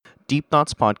Deep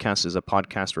Thoughts Podcast is a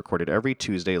podcast recorded every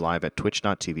Tuesday live at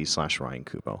twitch.tv/Ryan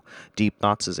Kubo. Deep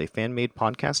Thoughts is a fan-made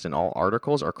podcast and all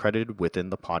articles are credited within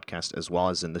the podcast as well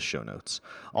as in the show notes.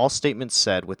 All statements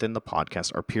said within the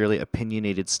podcast are purely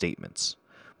opinionated statements.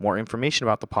 More information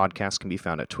about the podcast can be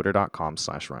found at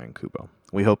twitter.com/Ryan Kubo.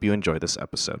 We hope you enjoy this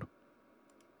episode.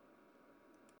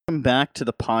 Welcome back to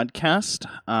the podcast.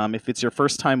 If it's your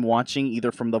first time watching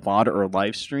either from the VOD or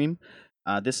live stream,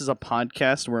 this is a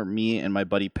podcast where me and my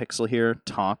buddy Pixel here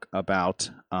talk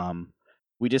about,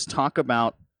 we just talk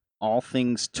about all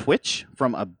things Twitch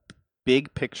from a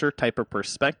big picture type of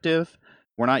perspective.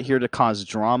 We're not here to cause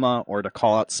drama or to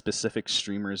call out specific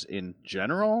streamers in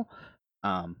general.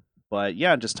 But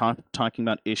yeah, just talking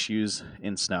about issues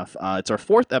and stuff. It's our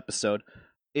fourth episode.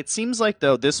 It seems like,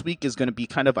 though, this week is going to be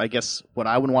kind of, I guess, what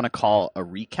I would want to call a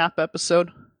recap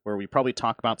episode, where we probably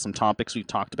talk about some topics we've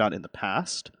talked about in the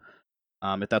past.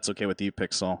 If that's okay with you,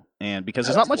 Pixel. And because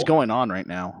there's not much going on right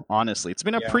now, honestly. It's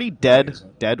been a pretty dead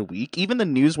week. Even the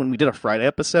news when we did a Friday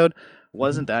episode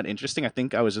wasn't that interesting. I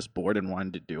think I was just bored and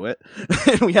wanted to do it.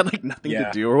 And we had like nothing to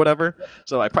do or whatever.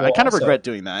 So I kind of regret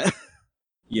doing that.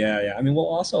 Yeah. I mean, well,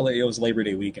 also it was Labor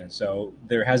Day weekend, so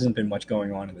there hasn't been much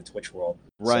going on in the Twitch world.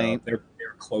 Right. So they're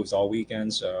closed all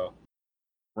weekend, so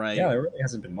right. Yeah, there really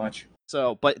hasn't been much.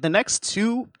 So, but the next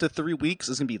 2 to 3 weeks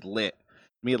is gonna be lit.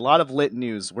 I mean, a lot of lit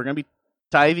news. We're gonna be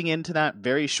diving into that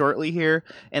very shortly here,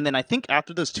 and then I think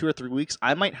after those 2 or 3 weeks,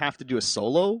 I might have to do a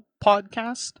solo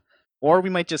podcast, or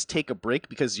we might just take a break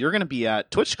because you're gonna be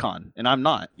at TwitchCon and I'm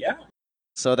not. Yeah.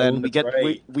 So then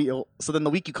so then the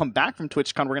week you come back from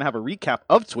TwitchCon, we're gonna have a recap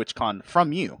of TwitchCon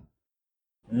from you.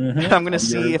 Mm-hmm. And I'm gonna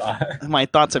see if my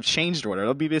thoughts have changed or whatever.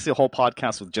 It'll be basically a whole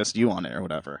podcast with just you on it or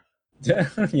whatever. Yeah,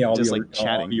 I'll just be like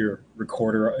chatting. Your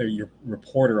reporter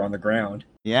on the ground.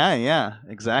 Yeah,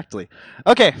 exactly.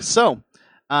 Okay, so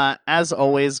as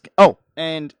always,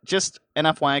 and just an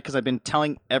FYI, because I've been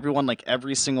telling everyone like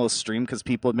every single stream, because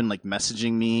people have been like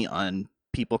messaging me on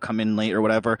people come in late or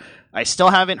whatever. I still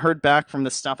haven't heard back from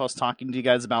the stuff I was talking to you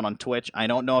guys about on Twitch. I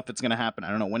don't know if it's going to happen. I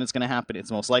don't know when it's going to happen.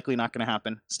 It's most likely not going to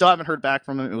happen. Still haven't heard back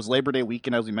from them. It was Labor Day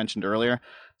weekend, as we mentioned earlier.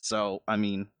 So, I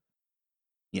mean,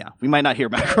 yeah, we might not hear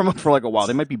back from them for like a while.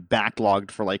 They might be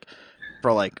backlogged for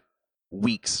like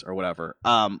weeks or whatever.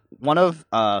 One of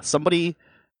somebody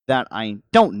that I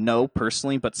don't know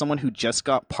personally, but someone who just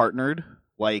got partnered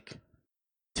like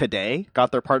today,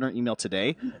 got their partner email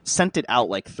today, sent it out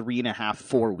like 3.5,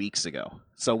 4 weeks ago.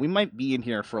 So we might be in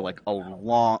here for like a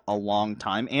long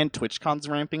time, and TwitchCon's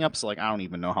ramping up, so like I don't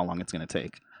even know how long it's going to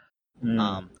take.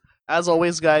 As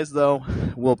always, guys, though,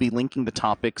 we'll be linking the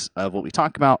topics of what we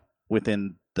talk about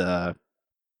within the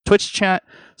Twitch chat,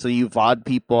 so you VOD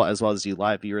people as well as you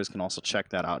live viewers can also check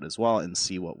that out as well and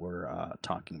see what we're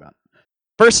talking about.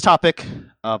 First topic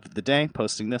of the day,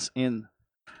 posting this in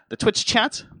the Twitch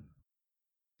chat.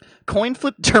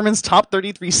 CoinFlip determines top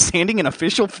 33 standing in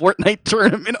official Fortnite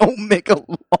tournament. Omega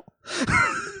LOL.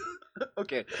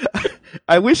 Okay,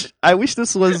 I wish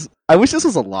this was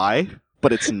a lie,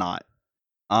 but it's not.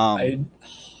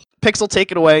 Pixel,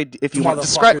 take it away if you want.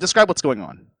 Describe what's going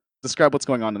on. Describe what's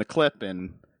going on in the clip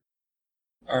and.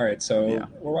 All right, so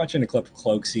we're watching a clip of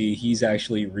Cloaksy. He's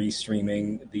actually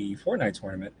restreaming the Fortnite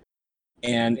tournament,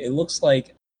 and it looks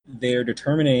like they're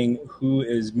determining who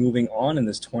is moving on in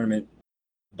this tournament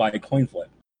by a coin flip.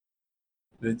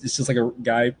 It's just like a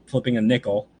guy flipping a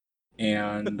nickel,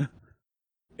 and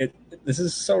this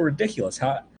is so ridiculous.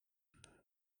 How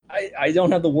I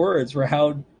don't have the words for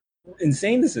how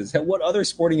insane this is. What other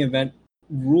sporting event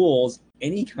rules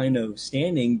any kind of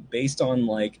standing based on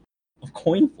like a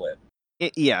coin flip?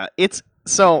 It's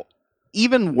so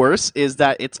even worse is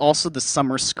that it's also the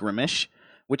summer skirmish,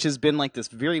 which has been like this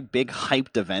very big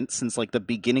hyped event since like the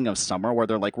beginning of summer, where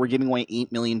they're like, we're giving away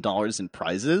 $8 million in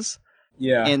prizes.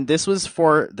 Yeah. And this was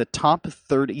for the top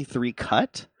 33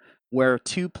 cut, where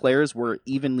 2 players were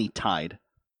evenly tied.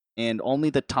 And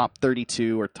only the top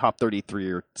 32 or top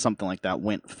 33 or something like that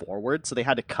went forward. So they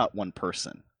had to cut one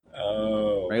person.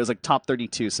 Oh. Right? It was like top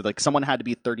 32. So like someone had to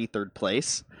be 33rd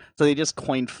place. So they just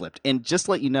coin flipped. And just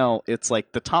to let you know, it's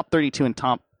like the top 32 and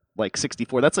top like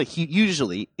 64. That's like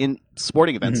usually in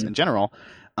sporting events in general.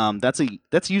 That's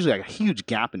usually like a huge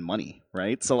gap in money,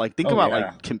 right? So like think about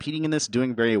like competing in this,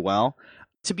 doing very well.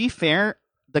 To be fair,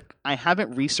 I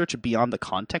haven't researched beyond the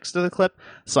context of the clip,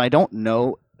 so I don't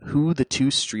know who the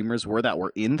 2 streamers were that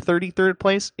were in 33rd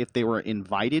place, if they were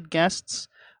invited guests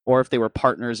or if they were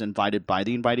partners invited by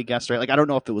the invited guests, right? Like I don't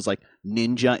know if it was like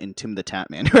Ninja and Tim the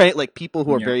Tatman, right? Like people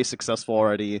who are very successful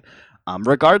already.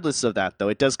 Regardless of that, though,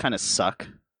 it does kind of suck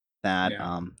that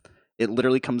it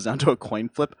literally comes down to a coin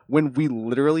flip when we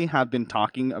literally have been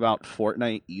talking about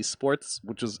Fortnite esports,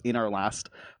 which was in our last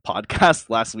podcast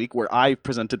last week, where I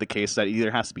presented the case that it either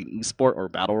has to be an esport or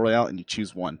battle royale, and you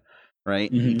choose one,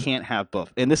 right? You can't have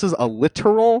both. And this is a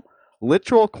literal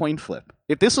coin flip.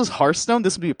 If this was Hearthstone,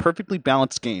 this would be a perfectly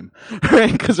balanced game,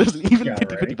 right? Because there's an even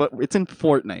 50-50, but it's in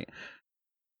Fortnite.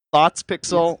 Thoughts,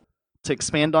 Pixel, to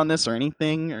expand on this or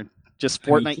anything, or just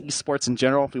Fortnite esports in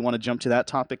general, if we want to jump to that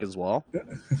topic as well?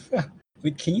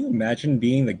 Can you imagine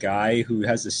being the guy who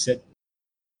has to sit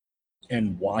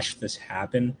and watch this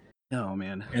happen? Oh,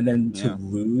 man. And then to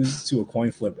lose to a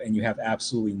coin flip, and you have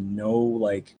absolutely no,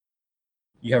 like,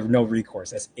 you have no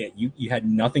recourse. That's it. You had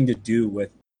nothing to do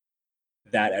with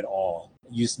that at all.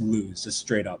 You just lose, just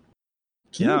straight up.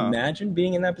 Can you imagine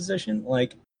being in that position?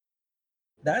 Like,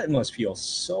 that must feel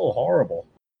so horrible.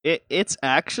 It's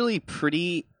actually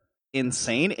pretty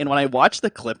insane. And when I watched the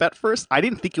clip at first, I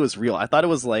didn't think it was real. I thought it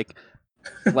was like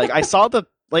I saw the,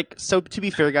 like, so to be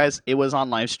fair, guys, it was on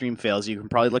Livestream Fails. You can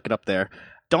probably look it up there.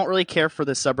 Don't really care for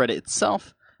the subreddit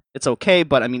itself. It's okay,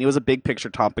 but I mean, it was a big picture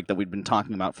topic that we'd been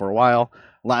talking about for a while.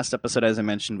 Last episode, as I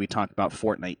mentioned, we talked about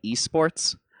Fortnite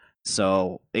esports.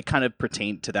 So it kind of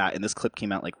pertained to that, and this clip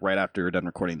came out like right after we were done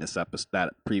recording that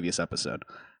previous episode.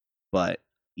 But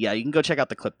yeah, you can go check out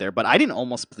the clip there. But I didn't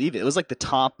almost believe it. It was like the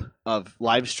top of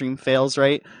live stream fails,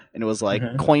 right? And it was like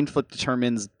coin flip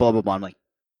determines blah blah blah. I'm like,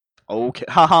 okay,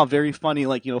 haha, very funny.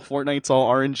 Like, you know, Fortnite's all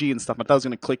RNG and stuff. I thought I was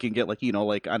gonna click and get like, you know,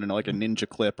 like, I don't know, like a ninja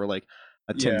clip or like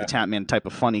a Tim the Tatman type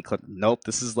of funny clip. Nope,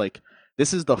 this is the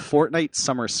Fortnite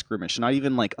summer skirmish, not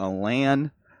even like a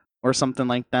LAN or something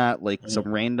like that, like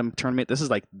some random tournament. This is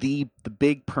like the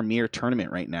big premier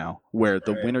tournament right now, where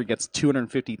the winner gets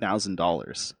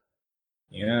 $250,000.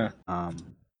 Yeah.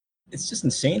 It's just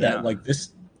insane that like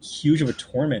this huge of a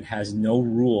tournament has no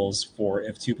rules for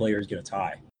if two players get a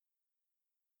tie.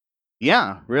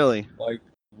 Yeah, really. Like,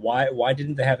 why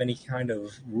didn't they have any kind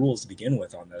of rules to begin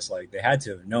with on this? Like, they had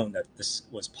to have known that this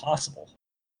was possible.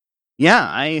 Yeah,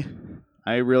 I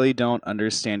really don't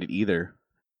understand it either.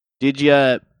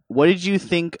 What did you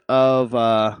think of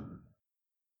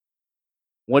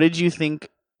what do you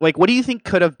think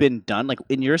could have been done? Like,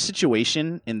 in your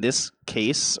situation, in this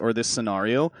case or this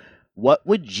scenario, what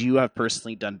would you have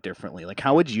personally done differently? Like,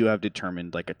 how would you have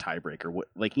determined like a tiebreaker? What,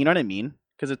 like, you know what I mean?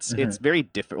 Because it's very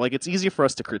different. Like, it's easy for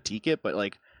us to critique it, but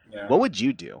like, what would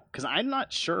you do? Because I'm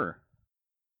not sure.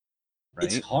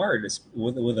 Right? It's hard. It's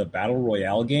with a battle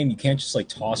royale game. You can't just like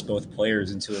toss both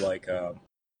players into like a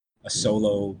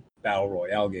solo battle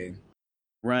royale game.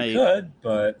 Right. You could,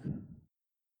 but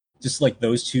just like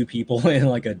those two people in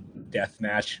like a death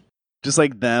match. Just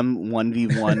like them,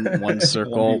 1v1, one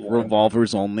circle, 1v1.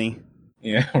 Revolvers only.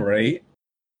 Yeah, right.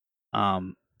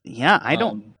 Yeah, I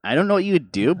don't know what you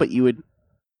would do, but you would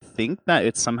think that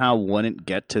it somehow wouldn't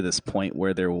get to this point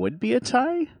where there would be a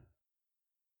tie.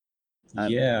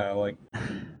 Yeah, like,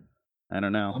 I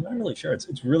don't know. I'm not really sure.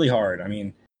 It's really hard. I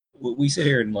mean, we sit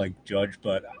here and like judge,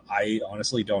 but I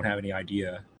honestly don't have any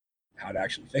idea how to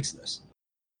actually fix this.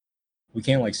 We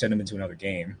can't like send them into another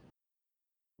game.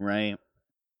 Right.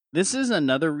 This is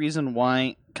another reason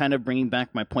why, kind of bringing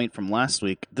back my point from last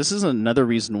week, this is another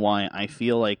reason why I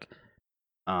feel like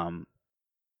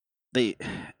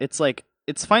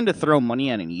it's fine to throw money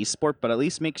at an esport, but at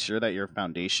least make sure that your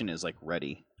foundation is like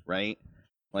ready, right?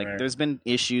 Like, there's been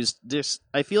issues.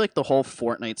 I feel like the whole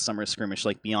Fortnite summer skirmish,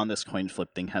 like beyond this coin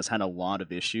flip thing, has had a lot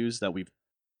of issues that we've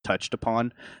touched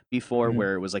upon before,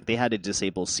 where it was like they had to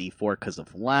disable C4 because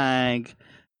of lag.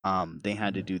 They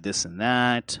had to do this and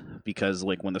that because,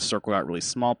 like, when the circle got really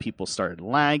small, people started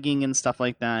lagging and stuff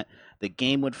like that. The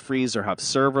game would freeze or have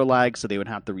server lag, so they would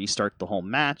have to restart the whole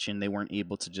match, and they weren't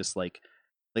able to just like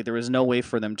there was no way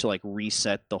for them to like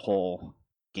reset the whole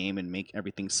game and make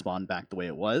everything spawn back the way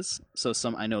it was. So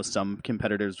I know some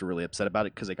competitors were really upset about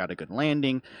it because they got a good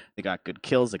landing, they got good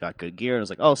kills, they got good gear. It was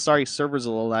like, oh, sorry, server's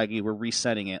a little laggy, we're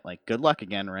resetting it. Like, good luck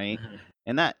again, right?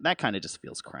 And that kind of just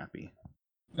feels crappy.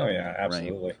 Oh yeah,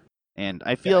 absolutely. Right? And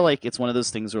I feel like it's one of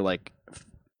those things where like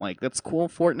that's cool,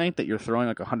 Fortnite, that you're throwing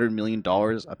like $100 million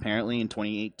apparently in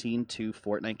 2018 to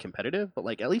Fortnite competitive, but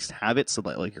like at least have it so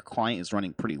that like your client is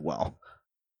running pretty well.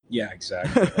 Yeah,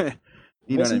 exactly.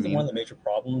 You know what I mean? One of the major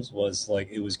problems was like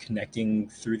it was connecting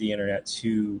through the internet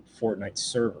to Fortnite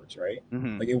servers, right?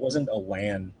 Like, it wasn't a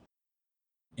LAN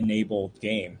enabled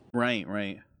game. Right.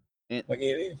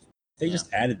 If they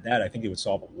just added that, I think it would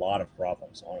solve a lot of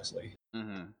problems, honestly.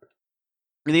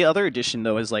 The other addition,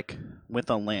 though, is like with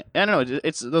a LAN. I don't know.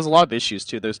 There's a lot of issues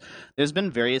too. There's been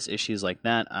various issues like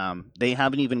that. They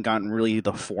haven't even gotten really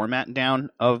the format down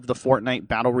of the Fortnite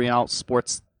Battle Royale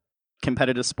sports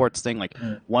competitive sports thing. Like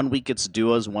 1 week it's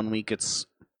duos, 1 week it's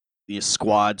the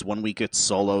squads, 1 week it's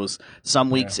solos. Some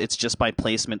weeks it's just by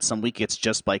placement, some week it's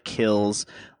just by kills.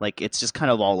 Like it's just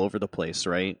kind of all over the place,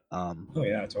 right? Oh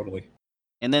yeah, totally.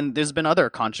 And then there's been other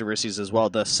controversies as well.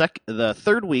 The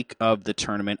third week of the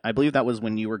tournament, I believe that was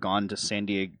when you were gone to San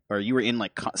Diego, or you were in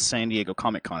like San Diego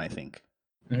Comic Con, I think.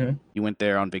 Mm-hmm. You went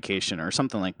there on vacation or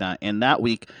something like that. And that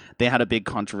week they had a big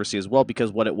controversy as well,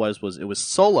 because what it was it was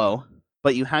solo,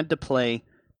 but you had to play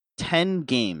 10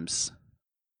 games,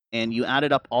 and you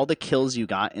added up all the kills you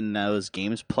got in those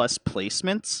games plus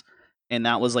placements, and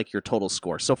that was like your total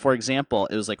score. So for example,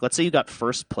 it was like, let's say you got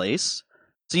first place.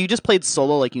 So you just played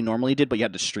solo like you normally did, but you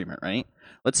had to stream it, right?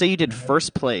 Let's say you did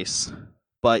first place,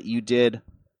 but you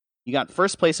got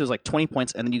first place, it was like 20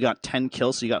 points, and then you got 10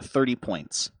 kills, so you got 30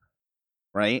 points,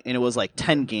 right? And it was like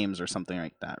 10 games or something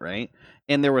like that, right?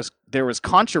 And there was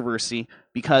controversy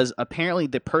because apparently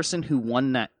the person who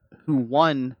won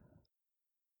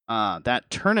that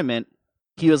tournament,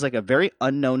 he was like a very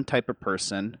unknown type of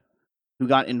person who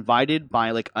got invited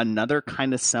by like another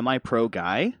kind of semi-pro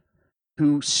guy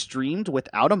who streamed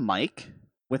without a mic,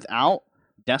 without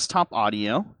desktop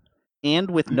audio,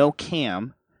 and with no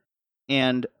cam.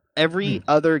 And every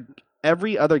other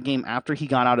game after he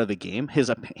got out of the game,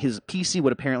 his PC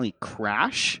would apparently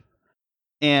crash,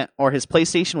 or his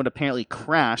PlayStation would apparently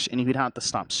crash, and he would have to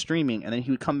stop streaming, and then he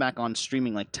would come back on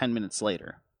streaming like 10 minutes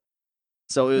later.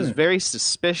 So it was very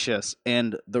suspicious,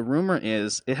 and the rumor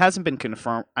is, it hasn't been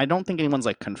confirmed. I don't think anyone's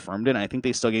like confirmed it. I think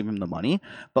they still gave him the money,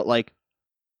 but like,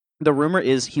 the rumor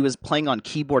is he was playing on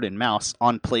keyboard and mouse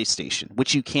on PlayStation,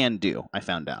 which you can do, I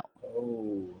found out.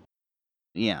 Oh.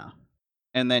 Yeah.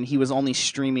 And then he was only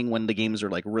streaming when the games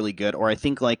are like really good, or I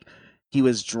think like he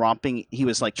was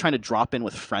like trying to drop in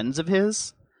with friends of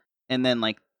his, and then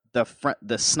like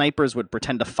the snipers would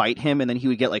pretend to fight him, and then he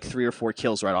would get like 3 or 4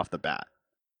 kills right off the bat.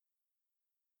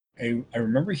 I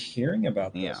remember hearing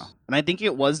about this. Yeah. And I think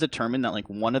it was determined that like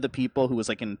one of the people who was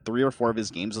like in 3 or 4 of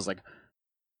his games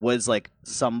was like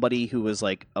somebody who was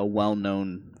like a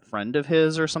well-known friend of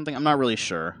his or something. I'm not really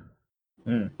sure.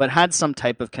 But had some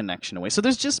type of connection away. So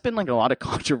there's just been like a lot of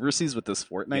controversies with this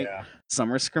Fortnite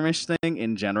summer skirmish thing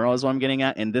in general is what I'm getting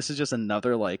at. And this is just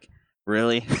another like,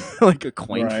 really? like a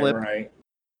coin flip. Right.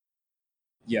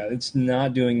 Yeah, it's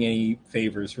not doing any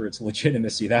favors for its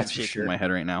legitimacy, that's for sure. My head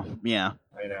right now. Yeah.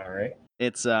 I know, right?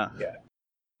 It's Yeah.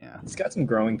 It's got some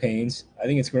growing pains. I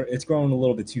think it's growing a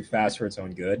little bit too fast for its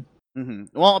own good.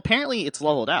 Mm-hmm. Well, apparently it's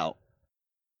leveled out.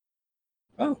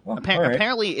 Oh, well,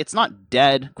 apparently it's not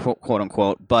dead, quote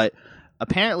unquote, but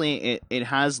apparently it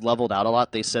has leveled out a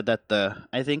lot. They said that the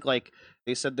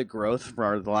growth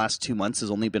for the last 2 months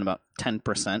has only been about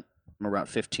 10%, or about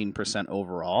 15%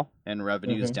 overall, and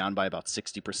revenue is down by about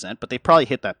 60%. But they probably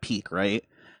hit that peak, right?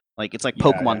 Like it's like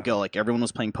Pokemon Go. Like everyone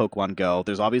was playing Pokemon Go.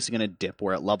 There's obviously going to dip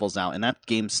where it levels out, and that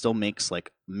game still makes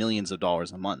like millions of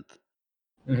dollars a month,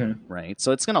 right?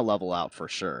 So it's going to level out for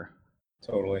sure.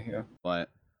 Totally, yeah. But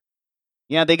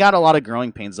yeah, they got a lot of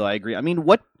growing pains, though. I agree. I mean,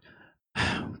 what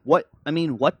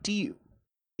do you?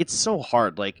 It's so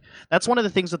hard. Like that's one of the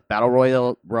things with battle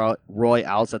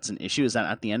royales that's an issue, is that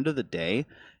at the end of the day,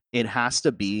 it has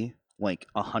to be like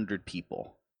 100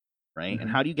 people, right? And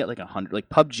how do you get like 100? Like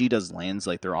PUBG does LANs,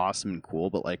 like they're awesome and cool,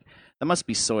 but like that must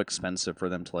be so expensive for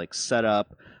them to like set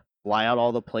up, fly out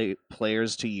all the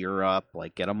players to Europe,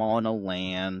 like get them all in a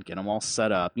LAN, get them all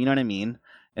set up. You know what I mean?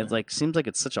 It's like seems like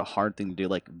it's such a hard thing to do.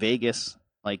 Like Vegas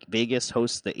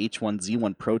hosts the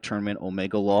H1Z1 Pro Tournament,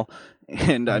 Omega LOL,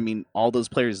 and I mean all those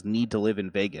players need to live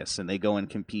in Vegas, and they go and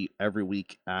compete every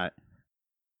week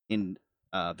in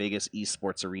Vegas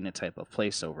esports arena type of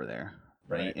place over there,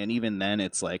 right? And even then,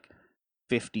 it's like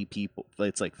 50 people.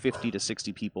 It's like 50 to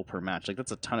 60 people per match. Like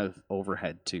that's a ton of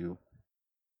overhead to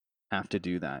have to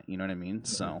do that. You know what I mean?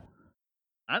 So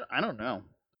I don't know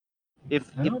if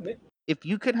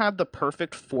you could have the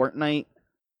perfect Fortnite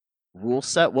rule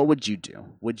set, what would you do?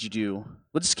 We'll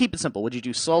just keep it simple. Would you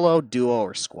do solo, duo,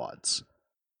 or squads?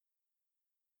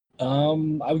 I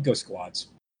would go squads.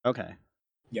 Okay.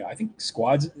 Yeah, I think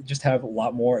squads just have a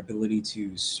lot more ability to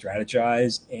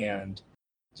strategize, and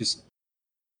just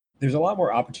there's a lot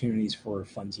more opportunities for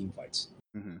fun team fights.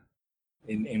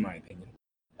 In my opinion.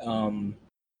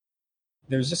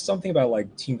 There's just something about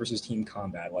like team versus team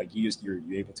combat. Like you're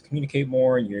able to communicate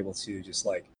more, and you're able to just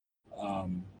like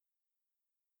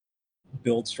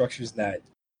build structures that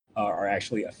are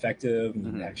actually effective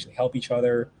and can actually help each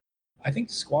other. I think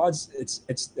squads,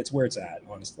 it's where it's at,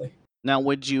 honestly. Now,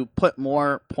 would you put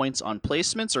more points on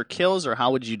placements or kills, or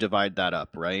how would you divide that up,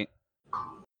 right?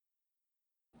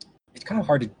 It's kind of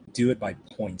hard to do it by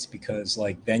points, because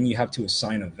like then you have to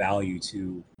assign a value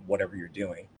to whatever you're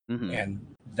doing. Mm-hmm.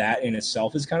 And that in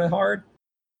itself is kind of hard.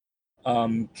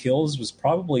 Kills was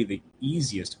probably the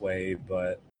easiest way,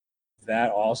 but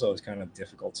that also is kind of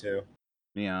difficult too.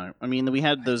 Yeah, I mean, we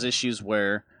had those issues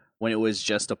where when it was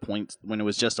just a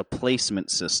placement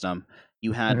system,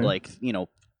 you had like,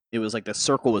 it was like the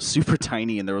circle was super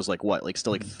tiny and there was like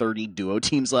still like 30 duo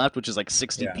teams left, which is like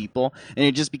 60 people, and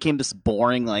it just became this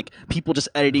boring like people just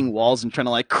editing walls and trying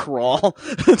to like crawl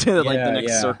to like the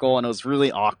next circle, and it was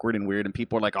really awkward and weird, and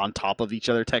people were like on top of each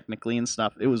other technically and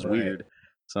stuff. It was weird.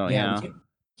 So yeah.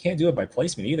 Can't do it by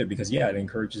placement either, because it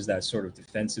encourages that sort of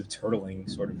defensive turtling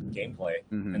sort of gameplay,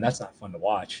 and that's not fun to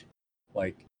watch.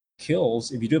 Like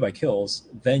kills, if you do it by kills,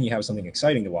 then you have something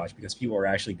exciting to watch because people are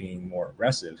actually being more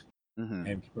aggressive,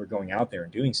 and people are going out there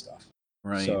and doing stuff.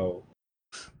 Right. So,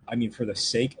 I mean, for the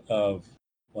sake of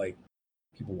like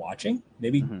people watching,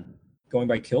 maybe going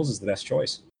by kills is the best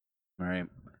choice. Right.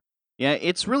 Yeah,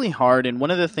 it's really hard, and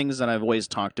one of the things that I've always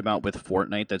talked about with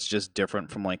Fortnite that's just different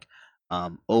from like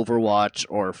Overwatch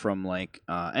or from like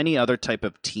any other type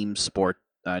of team sport,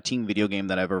 team video game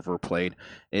that I've ever played,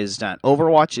 is that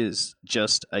Overwatch is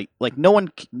just like no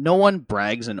one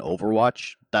brags in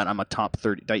Overwatch that I'm a top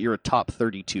 30, that you're a top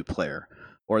 32 player,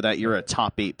 or that you're a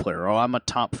top 8 player, or I'm a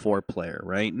top 4 player,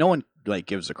 right? No one like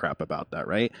gives a crap about that,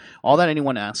 right? All that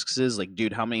anyone asks is like,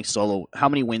 dude, how many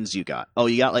wins you got? Oh,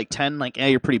 you got like 10? Like,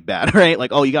 you're pretty bad, right?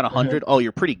 Like, oh, you got 100? Oh,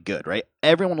 you're pretty good, right?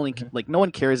 Everyone only like, no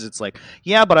one cares. It's like,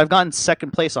 yeah, but I've gotten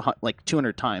second place like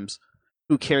 200 times.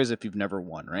 Who cares if you've never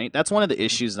won, right? That's one of the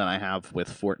issues that I have with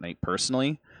Fortnite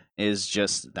personally, is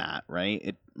just that, right?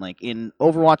 It like in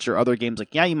Overwatch or other games,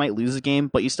 like, yeah, you might lose a game,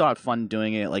 but you still have fun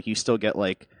doing it. Like, you still get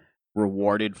like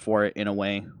rewarded for it in a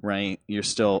way, right? You're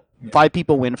still 5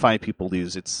 people win, 5 people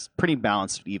lose. It's pretty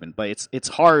balanced even, but it's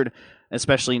hard,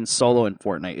 especially in solo and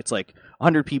Fortnite. It's like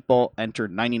 100 people enter,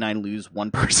 99 lose,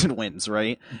 1 person wins,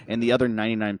 right? And the other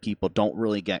 99 people don't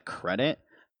really get credit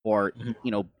for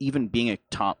even being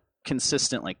a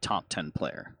consistent like top 10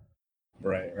 player.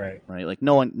 Right. Like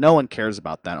no one cares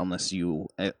about that unless you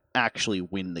actually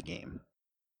win the game.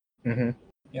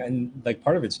 Yeah, and like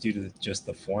part of it's due to just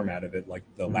the format of it, like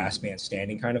the last man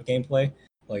standing kind of gameplay.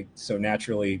 Like, so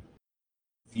naturally,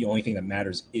 the only thing that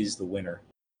matters is the winner.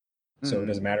 So it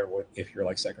doesn't matter if you're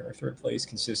like second or third place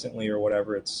consistently or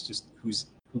whatever. It's just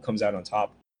who comes out on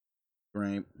top.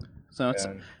 Right. So it's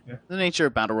the nature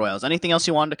of battle royales. Anything else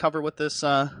you wanted to cover with this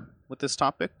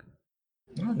topic?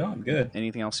 No, I'm good.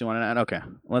 Anything else you wanted to add? Okay,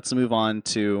 let's move on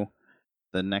to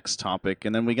the next topic,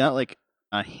 and then we got like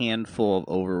a handful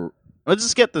of Let's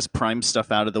just get this Prime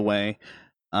stuff out of the way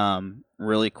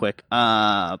really quick.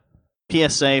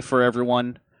 PSA for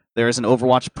everyone. There is an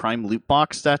Overwatch Prime loot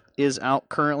box that is out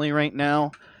currently right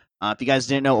now. If you guys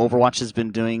didn't know, Overwatch has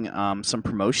been doing some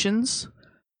promotions.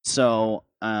 So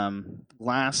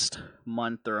last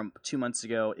month or 2 months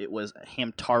ago, it was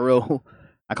Hamtaro.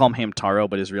 I call him Hamtaro,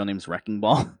 but his real name's Wrecking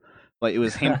Ball. But it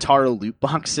was Hamtaro loot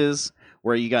boxes,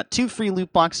 where you got 2 free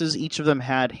loot boxes. Each of them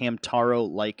had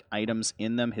Hamtaro-like items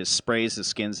in them: his sprays, his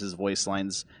skins, his voice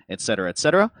lines, etc.,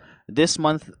 etc. This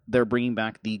month, they're bringing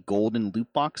back the golden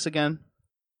loot box again,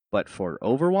 but for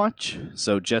Overwatch.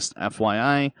 So just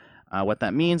FYI, what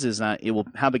that means is that it will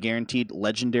have a guaranteed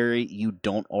legendary you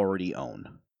don't already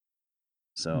own.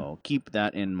 So keep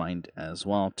that in mind as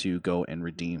well to go and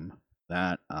redeem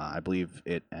that. I believe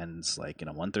it ends like in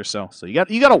a month or so. So you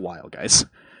got a while, guys.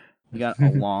 You got a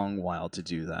long while to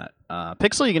do that.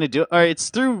 Pixel, you gonna do it? All right, it's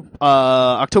through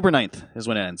October 9th is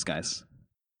when it ends, guys.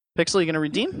 Pixel, you gonna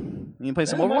redeem? You can play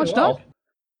some Overwatch, dog?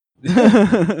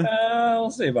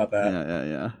 We'll see about that.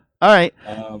 Yeah. All right.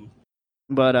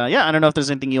 But I don't know if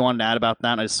there's anything you wanted to add about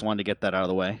that. I just wanted to get that out of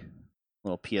the way. A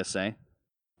little PSA.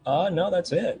 No,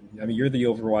 that's it. I mean, you're the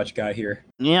Overwatch guy here.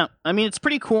 Yeah, I mean, it's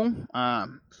pretty cool.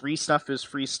 Free stuff is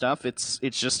free stuff. It's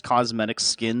just cosmetic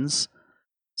skins.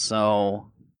 So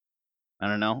I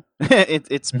don't know.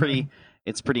 It's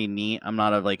pretty neat. I'm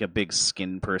not a big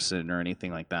skin person or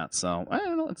anything like that. So I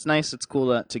don't know. It's nice. It's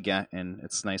cool to get, and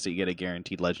it's nice that you get a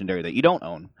guaranteed legendary that you don't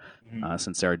own,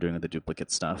 since they are doing the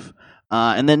duplicate stuff.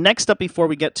 And then next up, before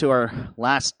we get to our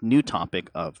last new topic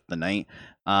of the night,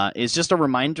 is just a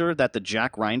reminder that the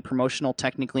Jack Ryan promotional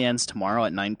technically ends tomorrow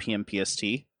at 9 p.m. PST.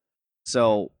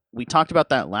 So we talked about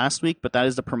that last week, but that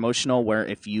is the promotional where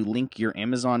if you link your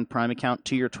Amazon Prime account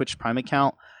to your Twitch Prime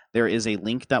account, there is a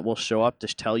link that will show up to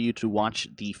tell you to watch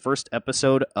the first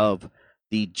episode of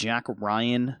the Jack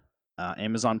Ryan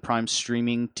Amazon Prime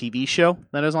streaming TV show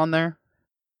that is on there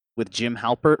with Jim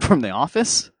Halpert from The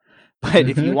Office. But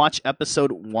if you watch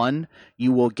episode 1,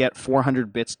 you will get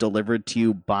 400 bits delivered to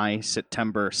you by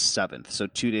September 7th, so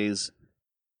 2 days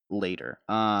later.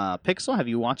 Pixel, have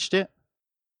you watched it?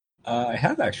 I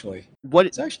have actually. What?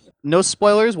 It's actually No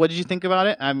spoilers. What did you think about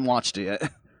it? I haven't watched it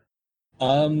yet.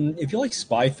 if you like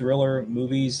spy thriller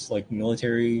movies, like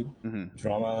military hmm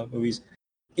drama movies,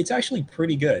 it's actually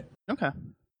pretty good. Okay.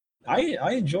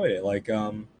 I enjoyed it. Like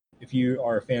if you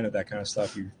are a fan of that kind of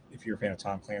stuff, you if you're a fan of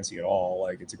Tom Clancy at all,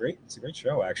 like it's a great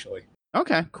show actually.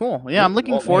 Okay. Cool. Yeah, I'm Really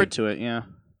looking well forward made. to it. Yeah.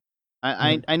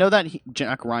 Mhm. I know that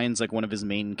Jack Ryan's like one of his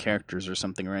main characters or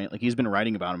something, right? Like he's been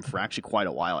writing about him for actually quite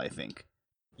a while, I think.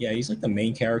 Yeah, he's like the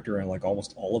main character in like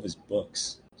almost all of his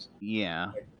books.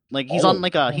 Yeah. Like Like he's all on of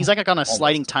like a he's like on a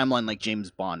sliding almost. timeline like James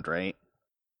Bond, right?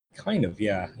 Kind of,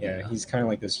 yeah, yeah. Yeah. He's kind of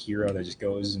like this hero that just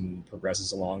goes and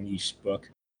progresses along each book.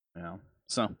 Yeah.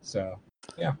 So So,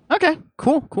 yeah. okay,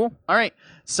 cool, cool. All right.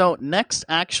 So next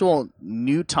actual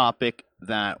new topic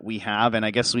that we have, and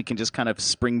I guess we can just kind of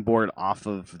springboard off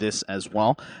of this as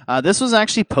well. This was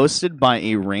actually posted by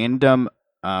a random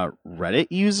Reddit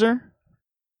user.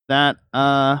 That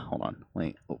hold on,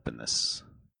 wait, open this.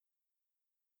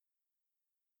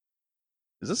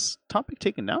 Is this topic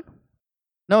taken down?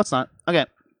 No, it's not. Okay.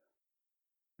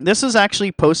 This is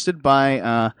actually posted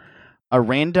by a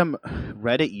random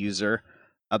Reddit user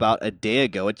about a day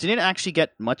ago. It didn't actually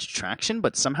get much traction,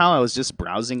 but somehow I was just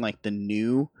browsing like the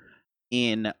new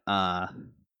in the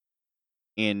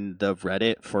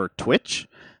Reddit for Twitch.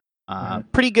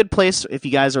 Pretty good place if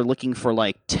you guys are looking for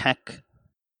like tech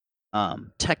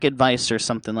advice or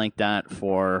something like that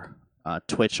for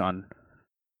Twitch on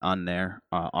there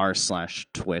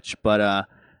r/Twitch. But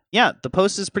yeah, the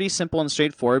post is pretty simple and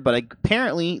straightforward. But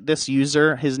apparently, this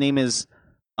user, his name is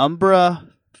Umbra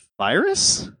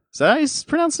Virus. Is that how you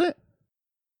pronounce it?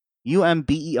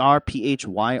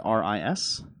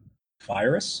 UMBERPHYRIS.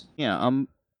 Virus? Yeah,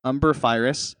 Umber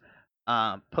Virus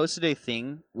posted a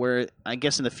thing where I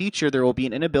guess in the future there will be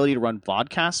an inability to run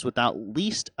vodcasts without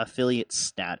least affiliate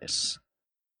status.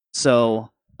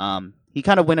 So he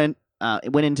kind of went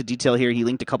into detail here. He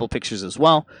linked a couple pictures as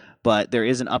well, but there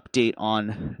is an update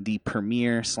on the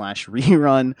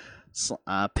premiere/rerun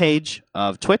page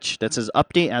of Twitch that says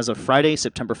update as of Friday,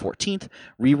 September 14th.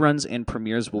 Reruns and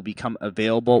premieres will become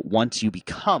available once you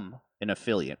become an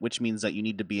affiliate, which means that you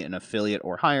need to be an affiliate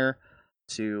or higher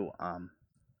to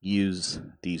use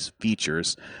these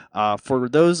features. For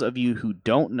those of you who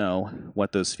don't know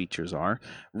what those features are,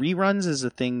 reruns is a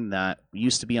thing that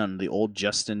used to be on the old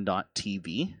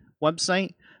Justin.tv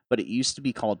website, but it used to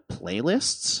be called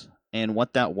playlists. And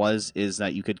what that was is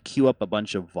that you could queue up a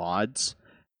bunch of VODs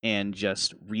and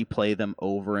just replay them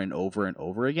over and over and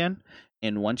over again.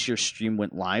 And once your stream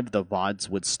went live, the VODs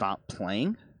would stop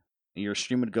playing. Your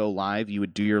stream would go live, you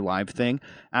would do your live thing.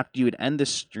 After you would end the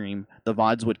stream, the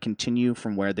VODs would continue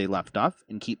from where they left off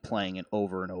and keep playing it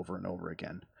over and over and over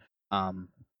again.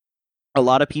 A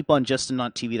lot of people on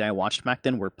Justin.tv that I watched back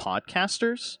then were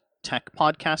podcasters, tech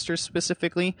podcasters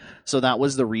specifically. So that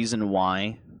was the reason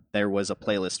why there was a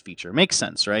playlist feature. Makes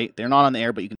sense, right? They're not on the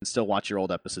air, but you can still watch your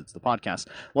old episodes of the podcast.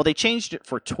 Well, they changed it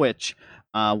for Twitch.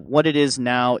 What it is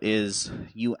now is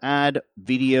you add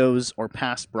videos or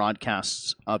past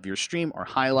broadcasts of your stream or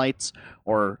highlights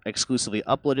or exclusively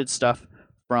uploaded stuff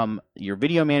from your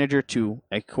video manager to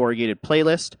a corrugated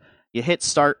playlist. You hit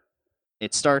start.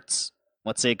 It starts.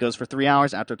 Let's say it goes for 3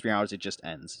 hours. After 3 hours, it just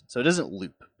ends. So it doesn't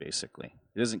loop, basically.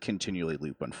 It doesn't continually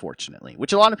loop, unfortunately,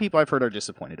 which a lot of people I've heard are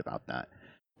disappointed about that.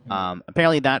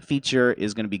 Apparently, that feature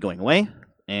is going to be going away,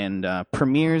 and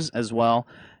premieres as well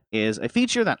is a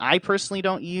feature that I personally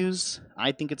don't use.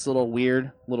 I think it's a little weird,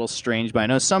 a little strange, but I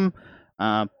know some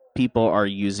people are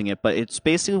using it. But it's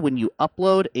basically when you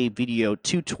upload a video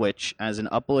to Twitch, as in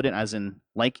upload it, as in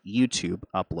like YouTube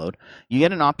upload, you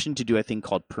get an option to do a thing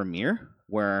called premiere,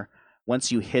 where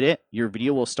once you hit it, your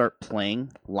video will start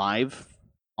playing live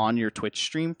on your Twitch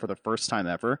stream for the first time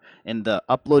ever, and the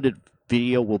uploaded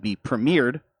video will be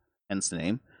premiered, hence the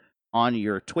name, on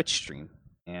your Twitch stream.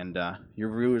 And your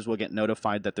viewers will get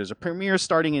notified that there's a premiere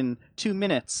starting in 2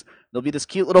 minutes. There'll be this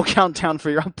cute little countdown for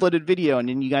your uploaded video, and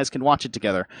then you guys can watch it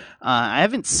together. I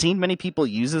haven't seen many people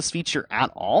use this feature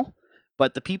at all,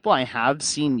 but the people I have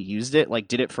seen used it, like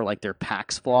did it for like their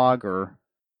PAX vlog or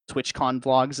TwitchCon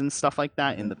vlogs and stuff like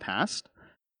that in the past.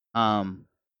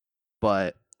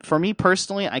 But for me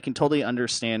personally, I can totally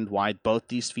understand why both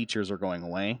these features are going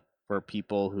away for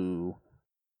people who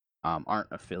aren't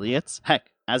affiliates.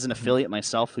 Heck, as an affiliate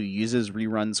myself who uses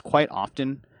reruns quite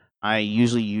often, I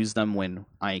usually use them when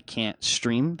I can't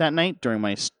stream that night during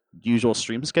my usual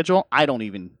stream schedule. I don't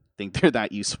even think they're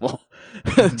that useful,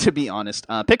 to be honest.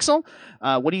 Pixel,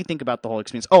 what do you think about the whole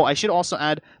experience? Oh, I should also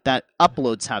add that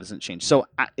uploads hasn't changed. So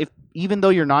if even though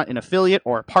you're not an affiliate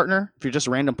or a partner, if you're just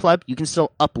a random pleb, you can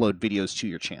still upload videos to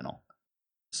your channel.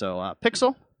 So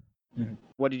Pixel? Mhm.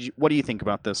 What do you think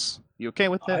about this? You okay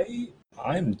with it?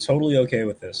 I'm totally okay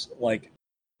with this. Like,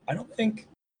 I don't think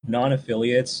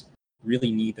non-affiliates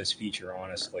really need this feature,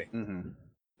 honestly, Mm-hmm.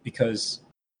 because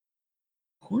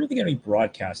who are they going to be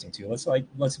broadcasting to?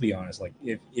 Let's be honest. Like,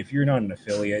 if you're not an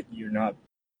affiliate,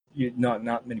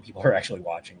 not many people are actually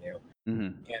watching you. Mm-hmm.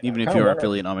 And I'm Even if kind of you're an wondering.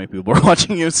 affiliate, not many people are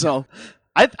watching you. So,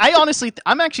 I honestly,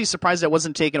 I'm actually surprised that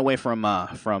wasn't taken away from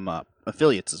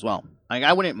affiliates as well. Like,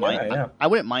 I wouldn't mind. Yeah, yeah. I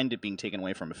wouldn't mind it being taken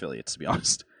away from affiliates, to be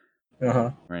honest. Uh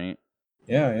huh. Right?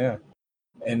 Yeah, yeah.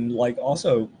 And like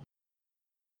also,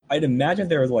 I'd imagine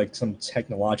there are like some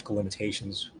technological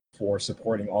limitations for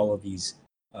supporting all of these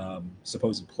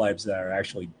supposed plebs that are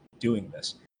actually doing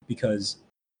this, because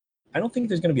I don't think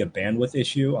there's going to be a bandwidth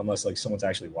issue unless like someone's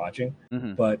actually watching.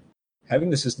 Mm-hmm. But having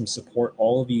the system support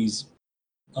all of these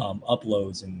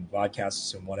uploads and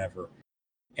podcasts and whatever,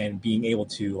 and being able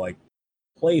to like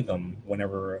play them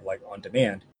whenever like on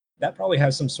demand, that probably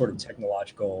has some sort of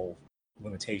technological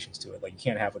limitations to it. Like you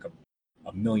can't have like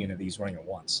a million of these running at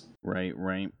once. Right.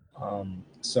 Right.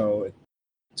 So it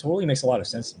totally makes a lot of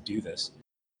sense to do this,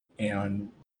 and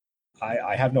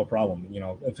I have no problem. You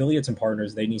know, affiliates and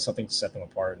partners, they need something to set them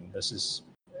apart, and this is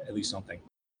at least something.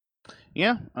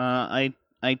 Yeah.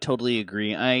 I totally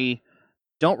agree. I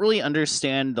don't really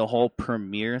understand the whole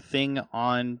premiere thing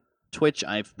on Twitch.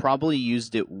 I've probably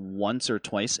used it once or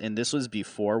twice, and this was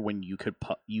before when you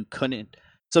couldn't.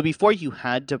 So before you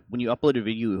had to, when you upload a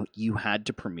video, you had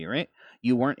to premiere it.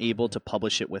 You weren't able to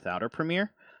publish it without a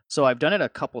premiere. So I've done it a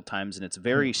couple times, and it's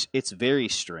very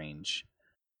strange.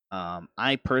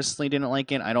 I personally didn't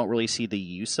like it. I don't really see the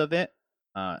use of it.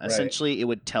 Right. Essentially, it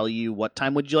would tell you what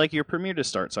time would you like your premiere to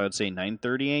start. So I would say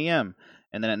 9:30 a.m.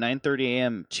 And then at 9:30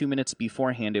 a.m., 2 minutes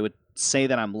beforehand, it would say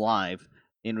that I'm live,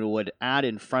 and it would add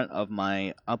in front of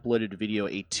my uploaded video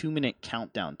a 2-minute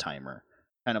countdown timer,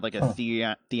 kind of like a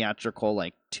Huh. theatrical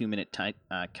like 2-minute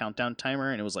countdown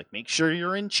timer. And it was like, make sure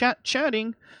you're in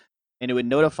chatting, and it would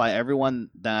notify everyone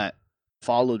that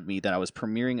followed me that I was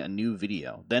premiering a new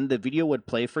video. Then the video would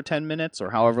play for 10 minutes or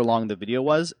however long the video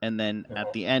was, and then at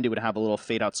Uh-huh. the end it would have a little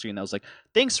fade out screen that was like,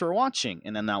 "Thanks for watching,"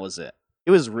 and then that was it.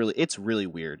 It's really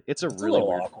weird. It's a little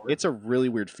awkward. It's a really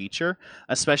weird feature,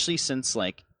 especially since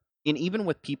like and even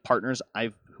with partners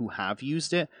who have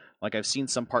used it, like I've seen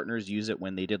some partners use it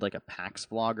when they did like a PAX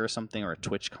vlog or something or a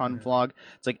TwitchCon Mhm. vlog.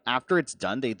 It's like after it's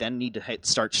done, they then need to hit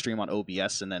start stream on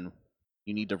OBS, and then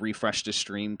you need to refresh the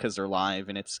stream because they're live,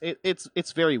 and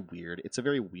it's very weird. It's a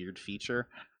very weird feature.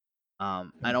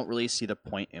 I don't really see the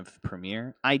point of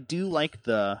Premiere. I do like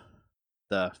the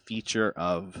feature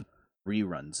of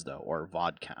reruns though, or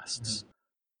vodcasts. Mhm.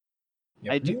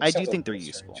 Yeah, Premiere I do sounds a think they're little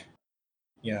useful. strange.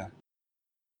 Yeah,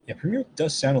 yeah, Premiere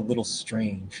does sound a little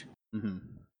strange Hmm.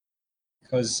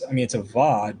 because I mean it's a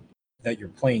VOD that you're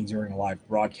playing during a live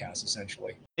broadcast,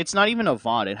 essentially. It's not even a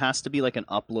VOD. It has to be like an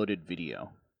uploaded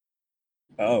video.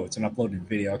 Oh, it's an uploaded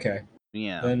video. Okay,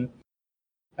 Yeah. then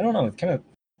I don't know. It kind of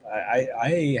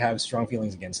I have strong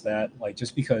feelings against that. Like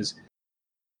just because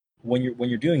when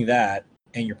you're doing that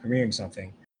and you're premiering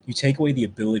something, you take away the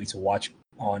ability to watch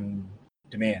on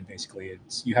demand. Basically,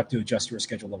 it's you have to adjust your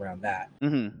schedule around that.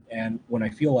 Hmm. And when I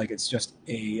feel like it's just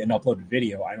an uploaded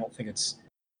video, I don't think it's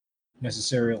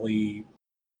necessarily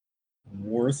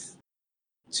worth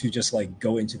to just like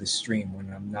go into the stream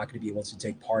when I'm not going to be able to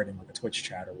take part in like a Twitch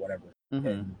chat or whatever Hmm.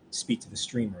 and speak to the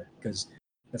streamer, because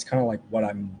that's kind of like what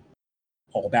I'm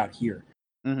all about here.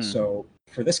 Hmm. So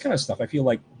for this kind of stuff, I feel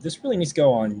like this really needs to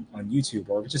go on YouTube,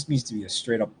 or it just needs to be a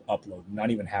straight up upload,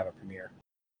 not even have a premiere.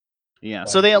 Yeah.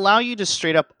 So Like, they allow you to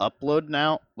straight up upload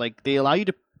now. Like they allow you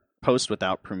to post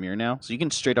without Premiere now, so you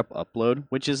can straight up upload,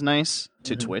 which is nice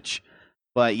to mhm. Twitch.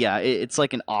 But yeah, it's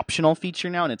like an optional feature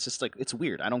now, and it's just like it's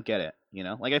weird. I don't get it. You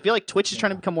know, like I feel like Twitch is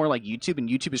trying to Yeah, become more like YouTube, and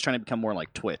YouTube is trying to become more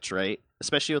like Twitch, right?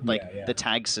 Especially with like yeah, yeah. the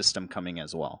tag system coming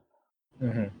as well.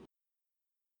 Hmm.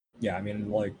 Yeah, I mean,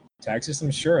 like tag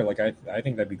systems, sure. Like I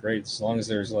think that'd be great as long as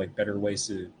there's like better ways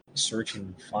to search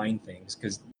and find things.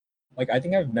 Because, like, I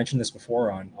think I've mentioned this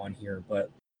before on here,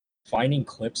 but finding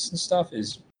clips and stuff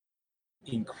is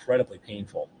incredibly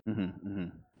painful. Hmm. Hmm.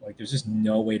 Like, there's just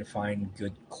no way to find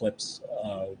good clips,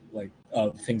 like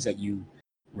of things that you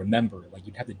remember. Like,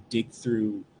 you'd have to dig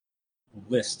through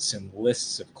lists and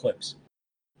lists of clips.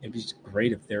 It'd be just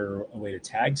great if there were a way to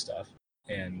tag stuff.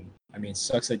 And I mean, it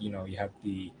sucks that you have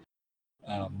the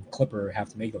Clipper have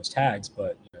to make those tags,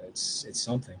 but it's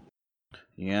something.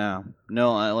 Yeah.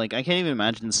 No, I can't even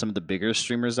imagine some of the bigger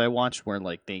streamers I watch where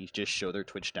like they just show their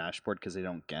Twitch dashboard because they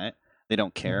don't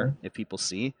care Hmm. if people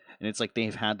see, and it's like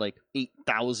they've had like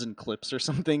 8,000 clips or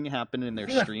something happen in their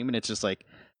Yeah. stream, and it's just like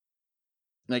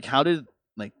how did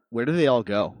like where do they all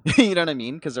go? You know what I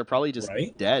mean? Because they're probably just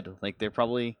dead. Like they're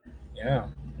probably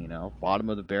bottom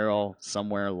of the barrel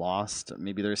somewhere, lost.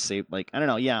 Maybe they're saved. Like I don't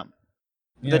know. Yeah.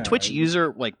 The Twitch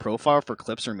user like profile for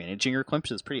clips or managing your clips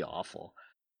is pretty awful.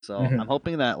 So I'm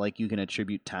hoping that like you can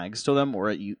attribute tags to them,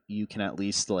 or you can at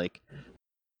least like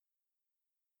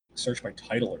search by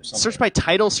title or something. Search by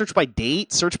title, search by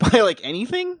date, search by like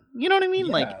anything. You know what I mean?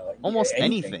 Yeah, like almost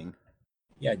anything.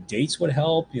 Yeah, dates would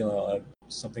help.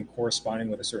 Something corresponding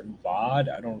with a certain VOD.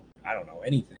 I don't know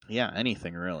anything. Yeah,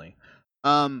 anything really.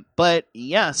 But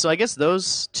yeah, so I guess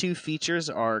those two features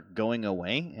are going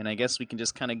away, and I guess we can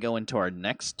just kind of go into our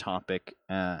next topic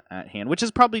at hand, which is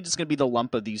probably just going to be the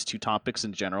lump of these two topics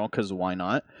in general, because why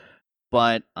not?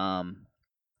 But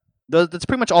that's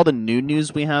pretty much all the new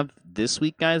news we have this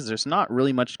week, guys. There's not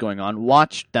really much going on.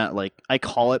 Watch that, like I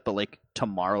call it, but like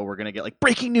tomorrow we're gonna get like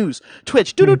breaking news.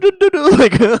 Twitch, like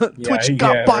Twitch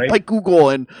got bought by Google,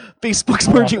 and Facebook's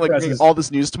merging. Like all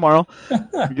this news tomorrow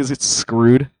because it's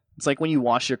screwed. It's like when you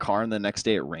wash your car and the next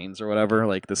day it rains or whatever,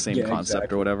 like the same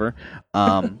concept or whatever.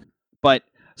 But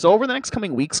so over the next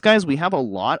coming weeks, guys, we have a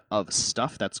lot of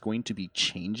stuff that's going to be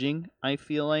changing, I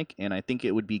feel like, and I think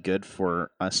it would be good for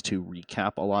us to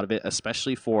recap a lot of it,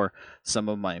 especially for some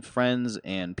of my friends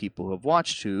and people who have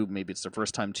watched who maybe it's their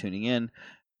first time tuning in.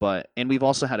 And we've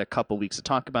also had a couple weeks to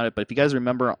talk about it. But if you guys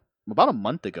remember, about a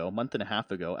month and a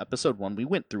half ago, episode 1, we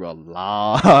went through a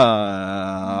lot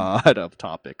of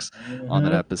topics on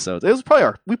that episode. It was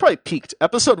we probably peaked.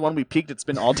 Episode 1, we peaked. It's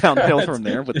been all downhill from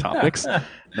there with topics.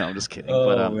 No, I'm just kidding.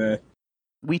 But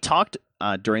we talked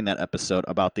during that episode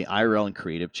about the IRL and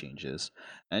creative changes.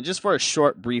 And just for a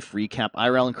short, brief recap,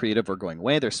 IRL and creative are going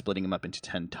away. They're splitting them up into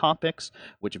 10 topics,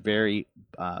 which vary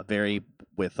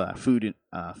with food,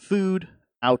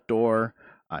 outdoor,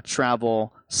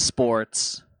 travel,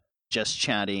 sports, just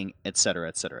chatting, etc.,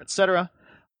 etc., etc.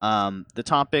 The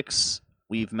topics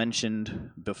we've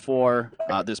mentioned before.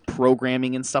 There's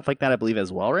programming and stuff like that, I believe,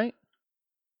 as well, right?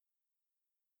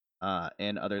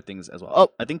 And other things as well.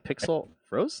 Oh, I think Pixel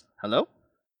froze. Hello?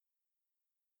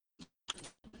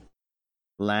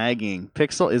 Lagging.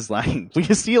 Pixel is lagging. We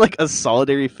can see like a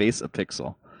solitary face of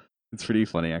Pixel. It's pretty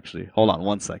funny, actually. Hold on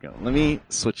 1 second. Let me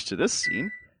switch to this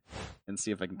scene and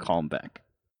see if I can call him back.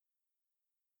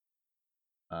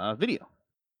 Video.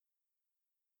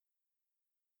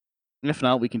 And if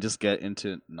not, we can just get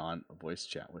into non-voice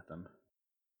chat with them.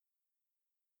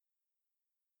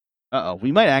 Uh-oh,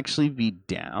 we might actually be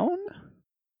down?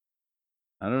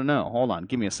 I don't know. Hold on.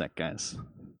 Give me a sec, guys.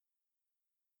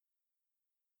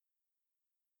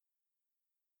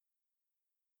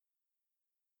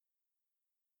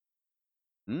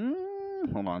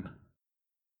 Hold on.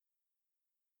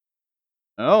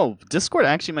 Oh, Discord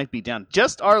actually might be down.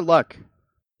 Just our luck.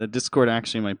 The Discord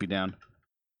actually might be down.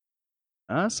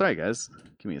 Sorry, guys.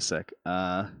 Give me a sec.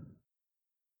 Let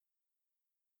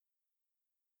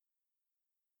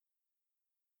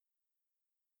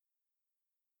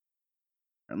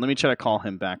me try to call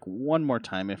him back one more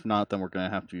time. If not, then we're going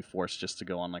to have to be forced just to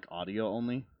go on like audio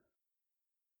only.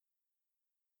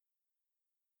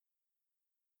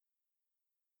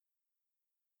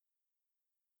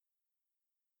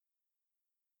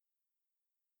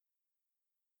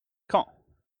 Call.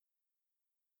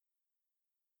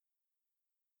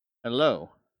 Hello.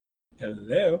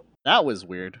 Hello. That was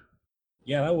weird.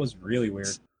 Yeah, that was really weird.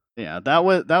 Yeah, that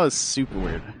was super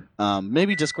weird.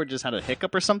 Maybe Discord just had a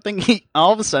hiccup or something.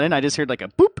 All of a sudden, I just heard like a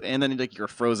boop, and then like you're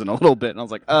frozen a little bit, and I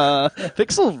was like,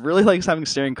 Pixel really likes having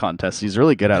staring contests. He's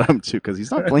really good at them too, because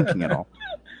he's not blinking at all.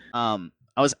 I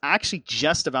was actually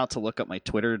just about to look up my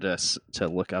Twitter to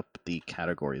look up the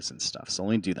categories and stuff, so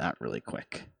let me do that really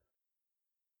quick.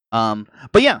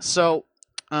 But yeah, so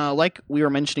like we were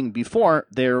mentioning before,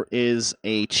 there is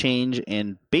a change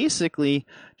in basically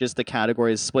just the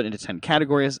categories split into 10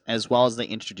 categories, as well as they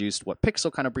introduced what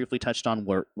Pixel kind of briefly touched on,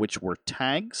 which were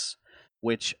tags,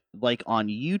 which like on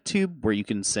YouTube, where you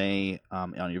can say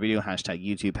on your video, hashtag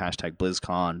YouTube, hashtag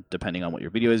BlizzCon, depending on what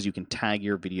your video is, you can tag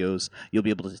your videos. You'll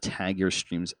be able to tag your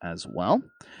streams as well.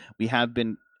 It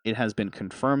has been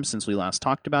confirmed since we last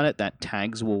talked about it that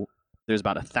tags there's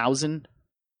about 1,000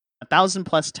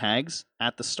 plus tags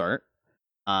at the start.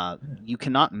 You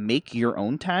cannot make your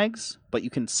own tags, but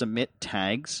you can submit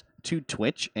tags to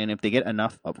Twitch, and if they get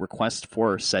enough of requests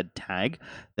for said tag,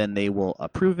 then they will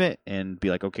approve it and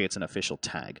be like, okay, it's an official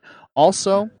tag.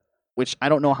 Also, which I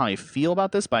don't know how I feel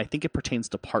about this, but I think it pertains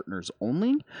to partners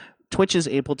only, Twitch is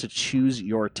able to choose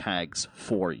your tags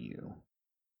for you.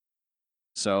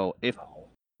 So if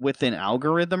with an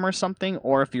algorithm or something,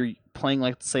 or if you're playing,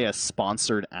 like, say, a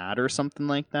sponsored ad or something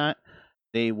like that,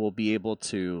 they will be able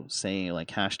to say, like,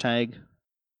 hashtag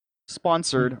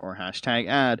sponsored or hashtag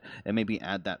ad and maybe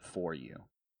add that for you,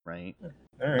 right?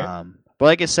 All right. But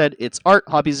like I said, it's art,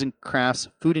 hobbies and crafts,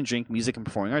 food and drink, music and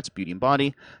performing arts, beauty and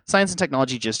body, science and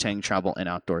technology, just hang, travel and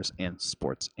outdoors, and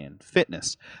sports and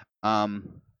fitness.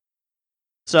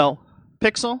 So,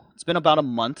 Pixel, it's been about a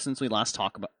month since we last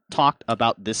talked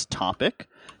about this topic.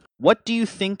 What do you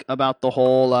think about the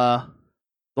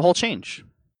whole change?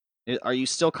 Are you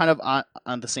still kind of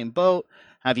on the same boat?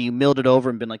 Have you milled it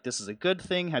over and been like, this is a good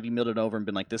thing? Have you milled it over and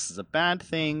been like, this is a bad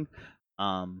thing?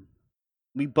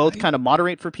 We both kind of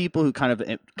moderate for people who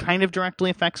it kind of directly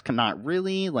affects, not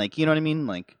really. Like, you know what I mean?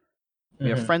 Like, we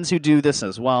have friends who do this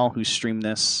as well, who stream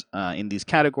this in these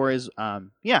categories.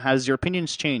 Has your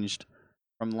opinions changed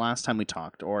from the last time we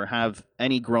talked? Or have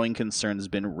any growing concerns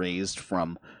been raised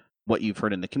from what you've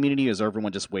heard in the community? Or is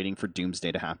everyone just waiting for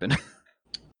doomsday to happen?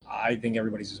 I think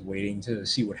everybody's just waiting to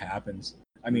see what happens.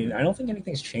 I mean, I don't think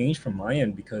anything's changed from my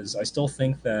end because I still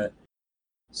think that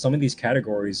some of these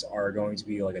categories are going to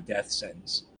be like a death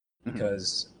sentence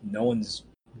because no one's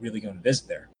really going to visit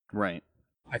there. Right.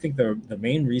 I think the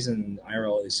main reason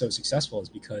IRL is so successful is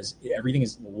because everything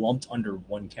is lumped under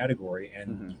one category,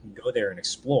 and you can go there and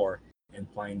explore and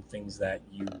find things that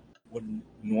you wouldn't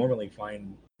normally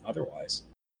find otherwise.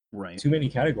 Right. Too many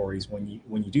categories. When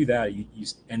you do that, you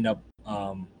end up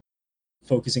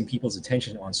focusing people's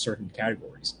attention on certain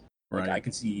categories. Like I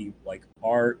can see like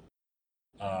art,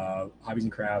 hobbies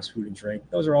and crafts, food and drink.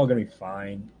 Those are all going to be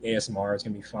fine. ASMR is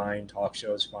going to be fine. Talk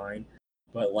shows fine.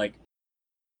 But like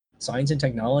science and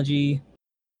technology,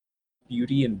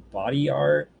 beauty and body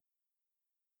art.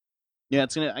 Yeah,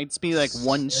 it's be like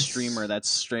one streamer that's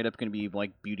straight up going to be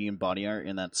like beauty and body art,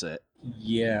 and that's it.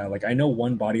 Yeah, like I know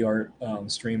one body art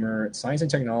streamer. Science and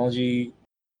technology,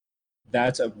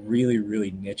 that's a really,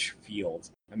 really niche field.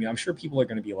 I mean, I'm sure people are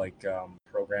going to be like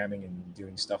programming and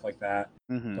doing stuff like that,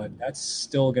 but that's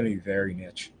still going to be very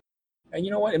niche. And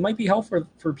you know what? It might be helpful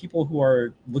for people who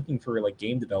are looking for like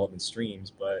game development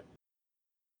streams, but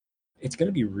it's going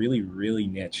to be really, really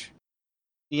niche.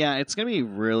 Yeah, it's going to be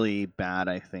really bad,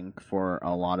 I think, for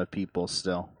a lot of people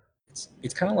still.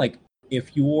 It's kind of like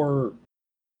if you're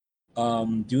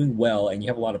doing well and you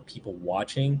have a lot of people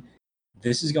watching,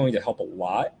 this is going to help a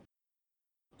lot.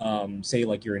 Say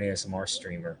like you're an ASMR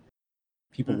streamer,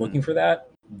 people looking for that,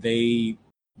 they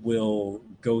will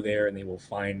go there and they will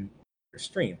find your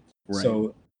stream. Right.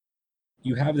 So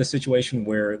you have the situation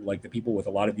where like the people with a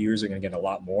lot of viewers are going to get a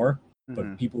lot more,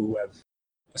 but people who have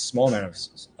a small amount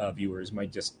of viewers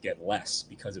might just get less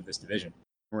because of this division.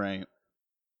 Right.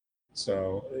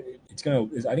 So I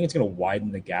think it's gonna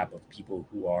widen the gap of people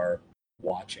who are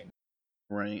watching.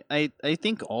 Right. I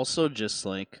think also just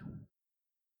like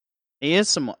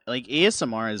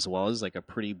ASMR as well is like a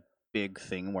pretty big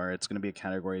thing where it's going to be a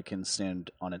category that can stand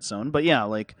on its own. But yeah,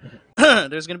 like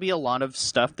there's going to be a lot of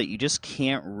stuff that you just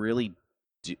can't really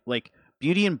do, like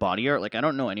beauty and body art. Like I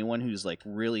don't know anyone who's like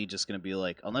really just going to be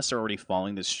like, unless they're already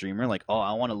following this streamer, like, oh,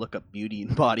 I want to look up beauty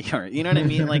and body art. You know what I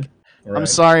mean? Like right. I'm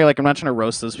sorry, like I'm not trying to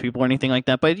roast those people or anything like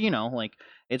that, but you know, like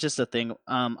it's just a thing.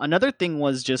 Another thing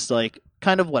was just like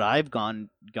kind of what I've gone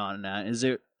at is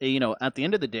it, you know, at the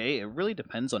end of the day, it really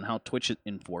depends on how Twitch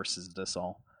enforces this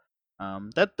all.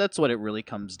 That's what it really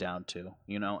comes down to,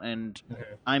 you know. And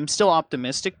I'm still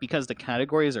optimistic because the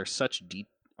categories are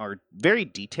are very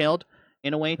detailed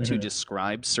in a way to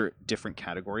describe certain different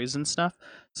categories and stuff.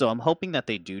 So I'm hoping that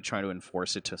they do try to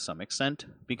enforce it to some extent,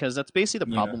 because that's basically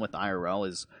the problem with IRL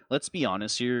is, let's be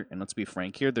honest here and let's be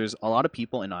frank here, there's a lot of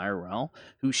people in IRL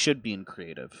who should be in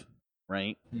creative.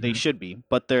 Right? They should be,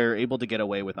 but they're able to get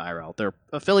away with IRL. They're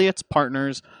affiliates,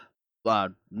 partners,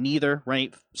 neither,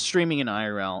 right? Streaming in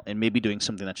IRL and maybe doing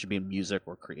something that should be in music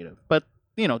or creative. But,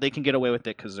 you know, they can get away with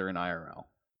it because they're in IRL.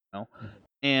 You know?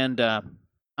 And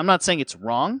I'm not saying it's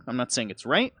wrong. I'm not saying it's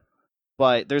right.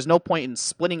 But there's no point in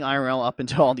splitting IRL up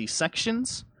into all these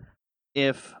sections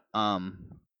if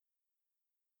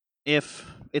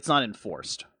it's not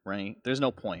enforced, right? There's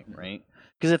no point, right?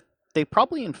 Because if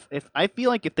I feel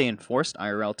like if they enforced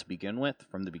IRL to begin with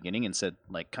from the beginning and said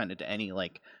like kind of to any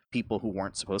like people who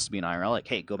weren't supposed to be in IRL, like,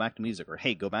 hey, go back to music or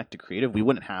hey, go back to creative, we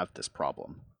wouldn't have this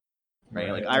problem, right?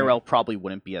 Like IRL probably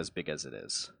wouldn't be as big as it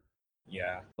is.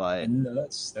 Yeah, but and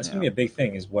that's gonna be a big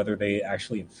thing is whether they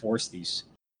actually enforce these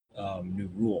new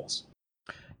rules.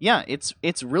 Yeah,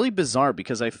 it's really bizarre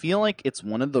because I feel like it's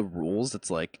one of the rules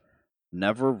that's like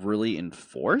never really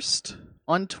enforced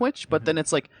on Twitch, but then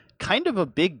it's like kind of a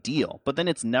big deal, but then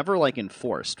it's never like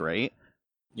enforced, right?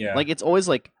 Yeah. Like it's always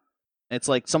like, it's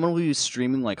like someone who's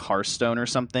streaming like Hearthstone or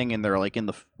something, and they're like in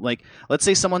the like, let's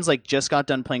say someone's like just got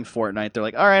done playing Fortnite. They're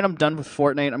like, all right, I'm done with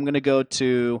Fortnite. I'm gonna go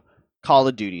to Call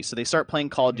of Duty. So they start playing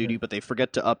Call of Duty, but they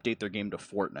forget to update their game to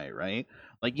Fortnite, right?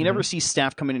 Like you never see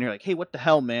staff come in here like, hey, what the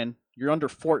hell, man? You're under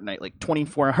Fortnite, like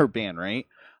 24-hour ban, right?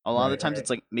 A lot of the times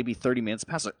it's like maybe 30 minutes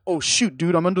past, like, oh shoot,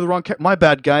 dude, I'm under the wrong my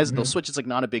bad, guys. They'll switch. It's like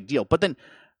not a big deal. But then,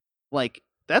 like,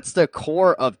 that's the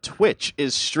core of Twitch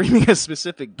is streaming a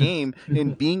specific game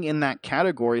and being in that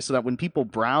category so that when people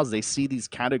browse, they see these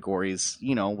categories,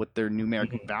 you know, with their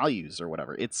numeric values or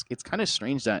whatever. It's kind of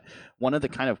strange that one of the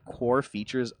kind of core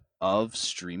features of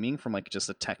streaming from like just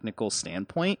a technical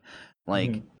standpoint,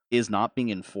 like is not being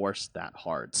enforced that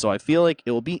hard. So I feel like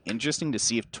it will be interesting to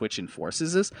see if Twitch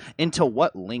enforces this and to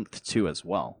what length too as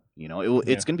well. You know,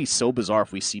 it's going to be so bizarre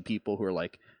if we see people who are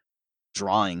like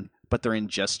drawing, but they're in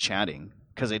just chatting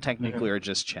because they technically are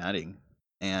just chatting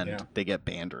and they get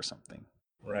banned or something.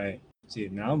 Right. See,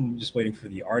 now I'm just waiting for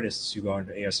the artists who go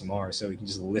under ASMR so we can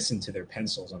just listen to their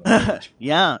pencils on the page.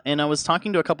 Yeah, and I was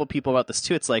talking to a couple people about this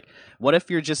too. It's like, what if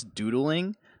you're just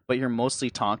doodling, but you're mostly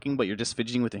talking, but you're just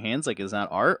fidgeting with your hands? Like, is that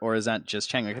art or is that just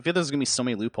chatting? Like, I feel there's going to be so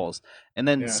many loopholes. And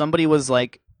then somebody was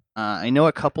like, I know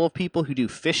a couple of people who do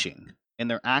fishing,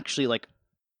 and they're actually like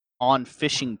on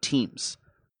fishing teams,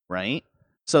 right?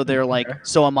 So they're like,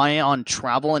 so am I on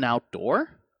travel and outdoor?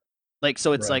 Like,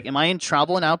 so it's like, am I in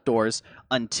travel and outdoors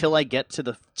until I get to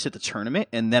the tournament,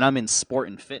 and then I'm in sport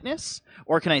and fitness,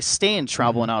 or can I stay in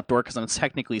travel and outdoor because I'm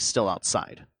technically still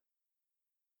outside?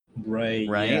 Right.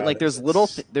 Yeah, like there's little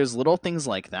things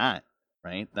like that,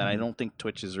 right? That I don't think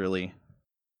Twitch is really,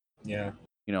 you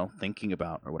know, thinking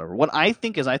about or whatever. What I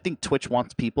think is, I think Twitch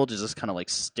wants people to just kind of like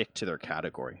stick to their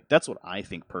category. That's what I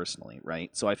think personally,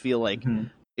 right? So I feel like.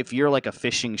 If you're like a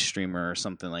fishing streamer or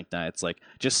something like that, it's like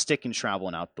just stick in travel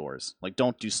and outdoors. Like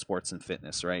don't do sports and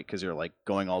fitness, right? Because you're like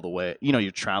going all the way. You know,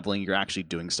 you're traveling. You're actually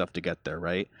doing stuff to get there,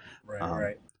 right?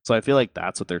 Right. So I feel like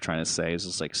that's what they're trying to say is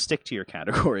just like stick to your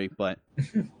category. But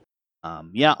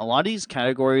yeah, a lot of these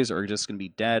categories are just going to be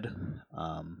dead.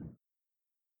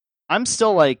 I'm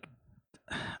still like,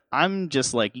 I'm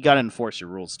just like, you got to enforce your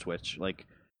rules, Twitch. Like.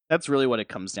 That's really what it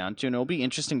comes down to, and it'll be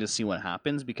interesting to see what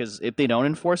happens, because if they don't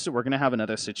enforce it, we're going to have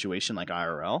another situation like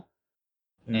IRL.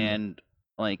 And,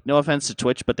 like, no offense to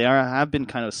Twitch, but they have been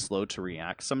kind of slow to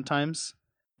react sometimes.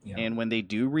 Yeah. And when they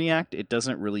do react, it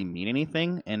doesn't really mean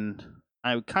anything, and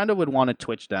I kind of would want a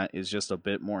Twitch that is just a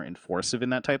bit more enforcive in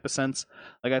that type of sense.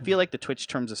 Like, I feel like the Twitch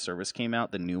Terms of Service came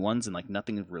out, the new ones, and, like,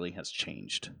 nothing really has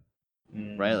changed.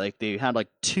 Right? Like, they had, like,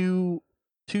 two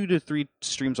to three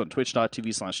streams on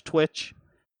twitch.tv/Twitch.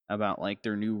 About like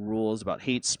their new rules about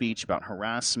hate speech, about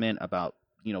harassment, about,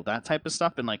 you know, that type of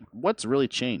stuff, and like what's really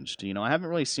changed. You know, I haven't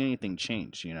really seen anything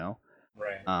change, you know.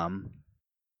 Right.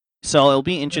 So it'll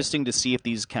be interesting to see if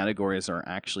these categories are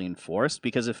actually enforced,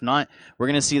 because if not, we're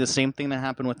going to see the same thing that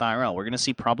happened with IRL. We're going to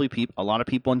see probably a lot of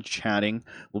people in chatting.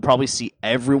 We'll probably see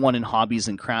everyone in hobbies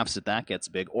and crafts if that gets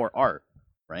big, or art,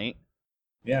 right?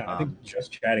 Yeah, I think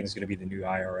just chatting is going to be the new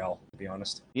IRL, to be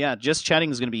honest. Yeah, just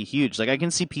chatting is going to be huge. Like, I can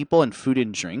see people in food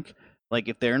and drink, like,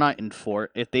 if they're not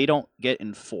if they don't get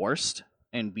enforced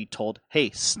and be told, hey,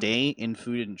 stay in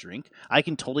food and drink, I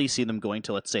can totally see them going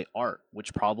to, let's say, art,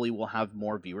 which probably will have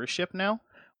more viewership now,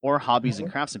 or hobbies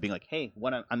and crafts, and being like, hey,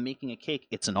 when I'm making a cake,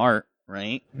 it's an art,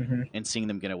 right? And seeing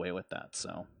them get away with that,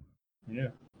 so. Yeah,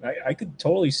 I could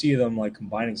totally see them, like,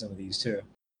 combining some of these, too.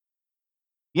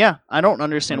 Yeah, I don't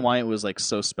understand why it was like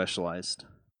so specialized.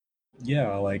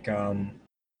 Yeah, like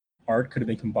art could have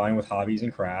been combined with hobbies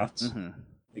and crafts.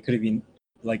 It could have been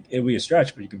like, it would be a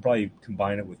stretch, but you can probably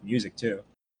combine it with music too.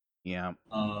 Yeah.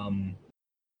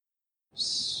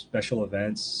 Special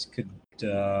events could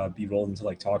be rolled into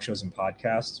like talk shows and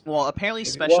podcasts. Well, apparently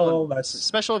special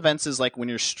events is like when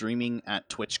you're streaming at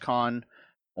TwitchCon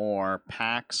or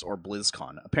PAX or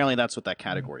BlizzCon. Apparently that's what that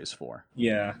category is for.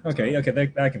 Yeah. Okay. Okay.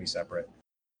 That can be separate.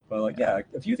 But like, yeah,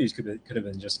 a few of these could have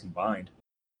been just combined.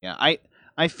 Yeah,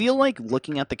 I feel like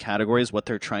looking at the categories, what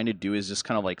they're trying to do is just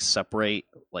kind of like separate,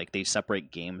 like they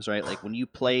separate games, right? Like when you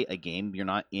play a game, you're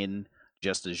not in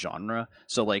just a genre.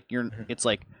 So like it's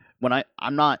like when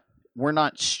we're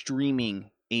not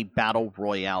streaming a battle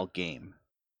royale game.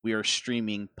 We are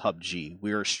streaming PUBG.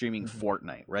 We are streaming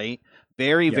Fortnite, right?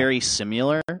 Very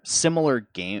similar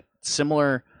game,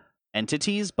 similar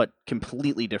entities, but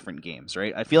completely different games,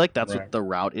 right? I feel like that's what the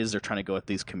route is. They're trying to go with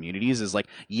these communities is like,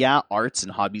 yeah, arts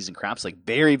and hobbies and crafts, like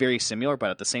very similar, but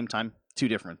at the same time, two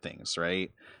different things,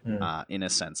 right? In a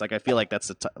sense, like I feel like that's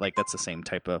the same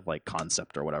type of like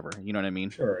concept or whatever. You know what I mean?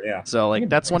 Sure. Yeah. So like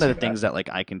that's one of the things that like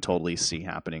I can totally see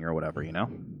happening or whatever. You know?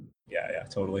 Yeah. Yeah.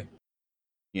 Totally.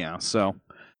 Yeah. So,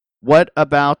 what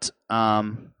about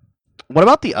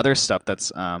the other stuff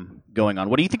that's going on?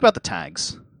 What do you think about the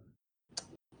tags?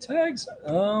 Tags?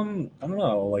 I don't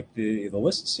know. Like the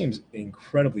list seems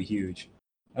incredibly huge.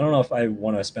 I don't know if I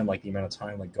want to spend like the amount of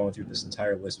time like going through this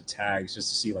entire list of tags just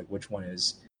to see like which one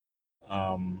is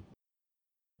um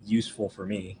useful for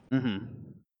me. Mm-hmm.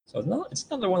 So it's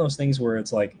another one of those things where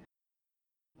it's like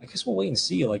I guess we'll wait and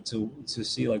see like to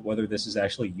see like whether this is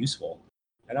actually useful.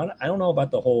 I don't know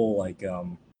about the whole like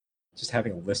just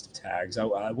having a list of tags.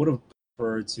 I would have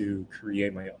preferred to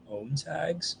create my own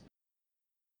tags.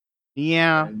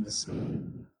 Yeah.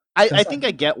 And I think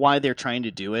I get why they're trying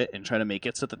to do it and try to make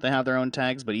it so that they have their own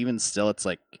tags, but even still, it's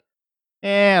like,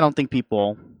 I don't think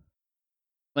people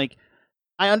like.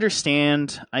 I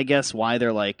understand, I guess, why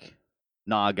they're like,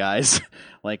 nah, guys,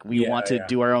 like we want to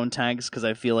do our own tags because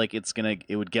I feel like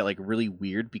it would get like really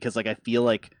weird because like I feel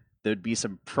like there'd be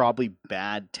some probably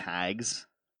bad tags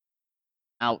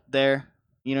out there.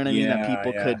 You know what I mean? That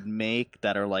people could make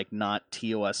that are like not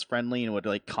TOS friendly and would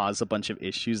like cause a bunch of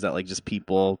issues that like just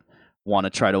people want to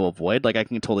try to avoid. Like I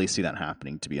can totally see that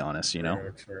happening, to be honest. You know.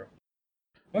 True.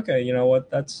 Okay, you know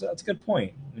what? That's a good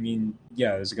point. I mean,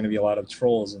 yeah, there's going to be a lot of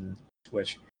trolls in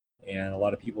Twitch, and a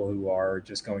lot of people who are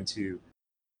just going to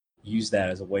use that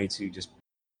as a way to just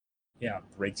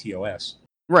break TOS.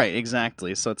 Right,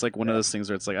 exactly. So it's like one of those things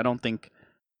where it's like I don't think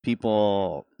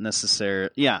people necessarily.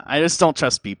 Yeah, I just don't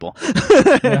trust people.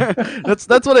 That's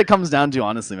what it comes down to,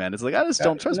 honestly, man. It's like I just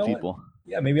don't trust people. What?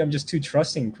 Yeah, maybe I'm just too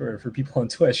trusting for people on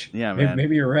Twitch. Yeah, man.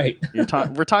 Maybe you're right.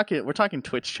 We're talking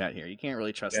Twitch chat here. You can't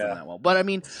really trust them that well. But I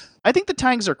mean, I think the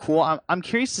tags are cool. I'm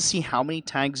curious to see how many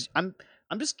tags. I'm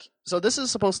just so this is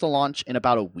supposed to launch in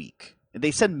about a week. They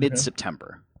said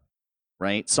mid-September,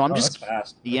 right? So I'm just that's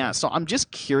fast. Yeah. So I'm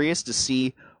just curious to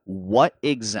see what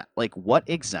exactly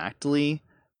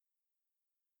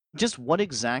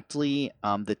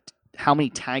how many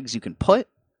tags you can put.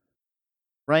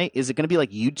 Right? Is it going to be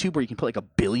like YouTube where you can put like 1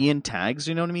 billion tags?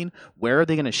 You know what I mean? Where are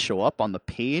they going to show up on the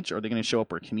page? Are they going to show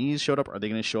up where communities showed up? Are they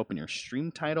going to show up in your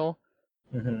stream title?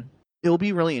 Mm-hmm. It'll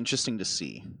be really interesting to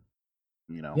see.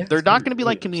 You know, they're not going to be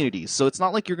like communities, so it's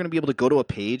not like you're going to be able to go to a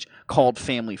page called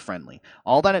family friendly.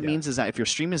 All that it means is that if your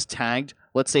stream is tagged,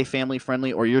 let's say family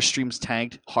friendly, or your stream's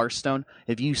tagged Hearthstone,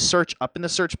 if you search up in the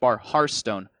search bar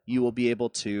Hearthstone, you will be able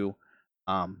to,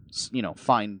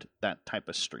 find that type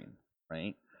of stream,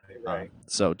 right? Right.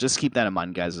 So just keep that in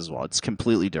mind, guys, as well. It's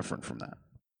completely different from that.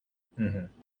 Mm-hmm.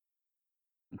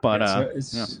 But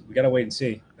we gotta wait and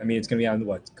see. I mean, it's gonna be out in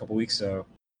a couple weeks, so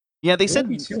yeah, they said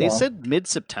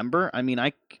mid-September. I mean,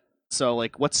 so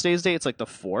like what's today's day? It's like the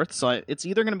 4th, so it's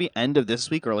either gonna be end of this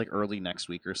week or like early next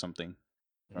week or something,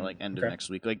 or like end of next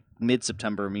week. Like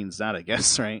mid-September means that, I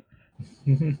guess, right?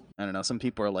 I don't know. Some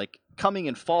people are like coming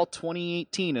in fall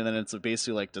 2018, and then it's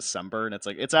basically like December, and it's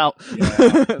like it's out.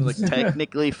 Like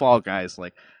technically fall, guys.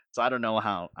 Like, so I don't know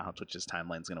how Twitch's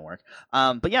timeline is gonna work.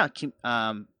 But yeah,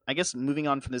 I guess moving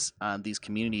on from these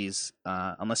communities,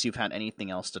 unless you've had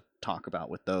anything else to talk about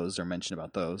with those or mention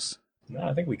about those. No,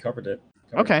 I think we covered it.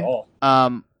 Okay.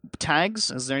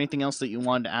 Tags. Is there anything else that you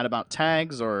wanted to add about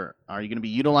tags, or are you going to be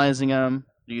utilizing them?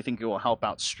 Do you think it will help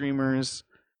out streamers?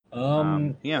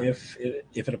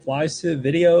 If it applies to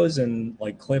videos and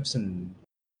like clips and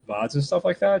VODs and stuff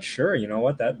like that, sure. You know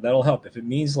what? That'll help. If it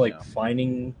means like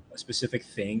finding a specific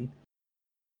thing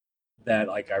that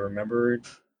like I remembered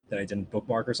that I didn't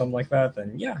bookmark or something like that,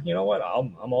 then yeah, you know what?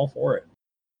 I'm all for it.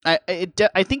 I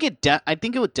think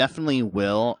it would definitely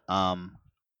will.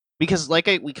 Because like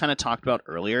we kind of talked about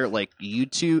earlier, like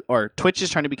YouTube or Twitch is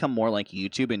trying to become more like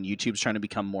YouTube, and YouTube's trying to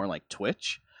become more like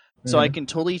Twitch. So I can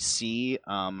totally see,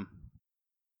 I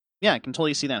can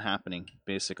totally see that happening.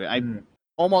 Basically, I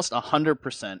almost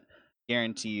 100%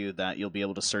 guarantee you that you'll be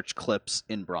able to search clips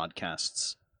in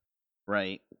broadcasts,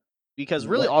 right? Because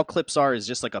really, all clips are is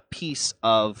just like a piece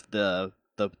of the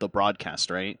broadcast,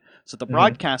 right? So the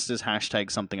broadcast is hashtag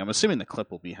something. I'm assuming the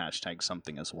clip will be hashtag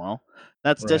something as well.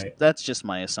 That's just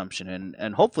my assumption,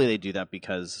 and hopefully they do that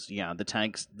because the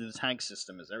tag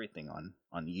system is everything on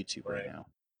YouTube right now.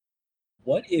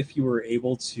 What if you were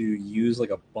able to use like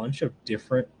a bunch of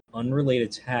different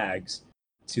unrelated tags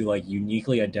to like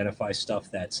uniquely identify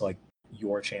stuff that's like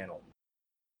your channel?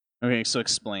 Okay, so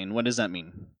explain. What does that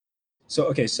mean?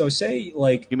 So say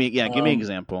like give me an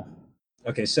example.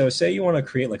 Okay, so say you want to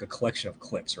create like a collection of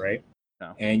clips, right?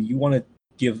 Oh. And you want to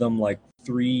give them like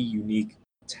 3 unique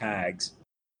tags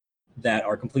that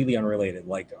are completely unrelated.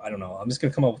 Like, I don't know, I'm just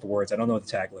gonna come up with the words. I don't know the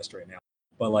tag list right now,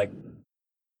 but like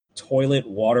toilet,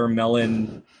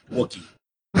 watermelon, Wookie.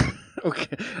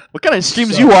 Okay, what kind of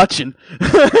streams you watching?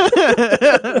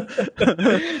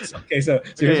 Okay, so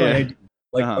here's what I do.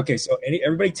 Like, okay, so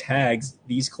everybody tags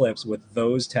these clips with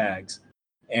those tags,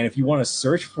 and if you want to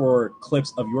search for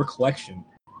clips of your collection,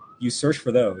 You search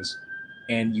for those,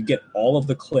 and you get all of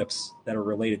the clips that are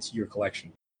related to your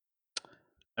collection.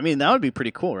 I mean, that would be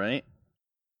pretty cool, right?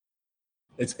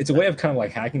 It's a way of kind of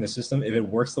like hacking the system if it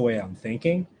works the way I'm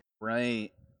thinking.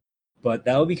 Right. But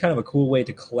that would be kind of a cool way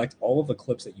to collect all of the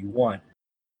clips that you want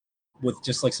with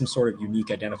just like some sort of unique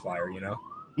identifier, you know?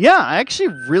 Yeah, I actually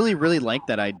really, really like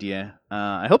that idea.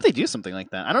 I hope they do something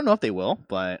like that. I don't know if they will,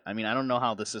 but I mean, I don't know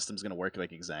how the system's going to work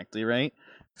like exactly, right?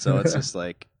 So it's just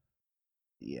like,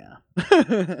 yeah.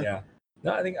 Yeah.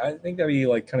 No, I think that'd be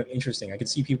like kind of interesting. I could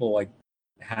see people like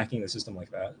hacking the system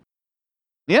like that.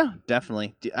 Yeah,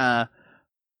 definitely.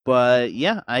 But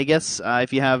yeah, I guess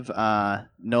if you have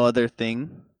no other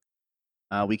thing,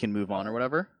 we can move on or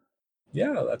whatever.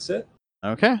 Yeah, that's it.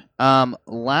 Okay.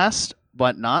 Last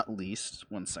but not least,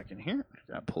 one second here.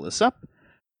 Gotta pull this up.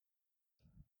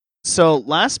 So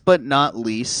last but not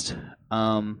least,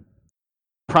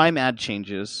 Prime ad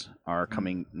changes are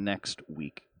coming next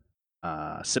week,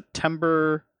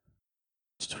 September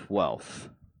 12th.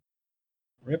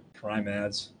 Rip Prime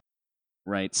ads.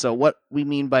 Right. So what we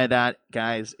mean by that,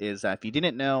 guys, is that if you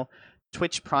didn't know,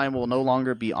 Twitch Prime will no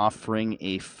longer be offering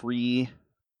a free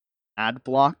ad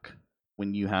block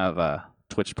when you have a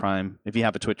Twitch Prime, if you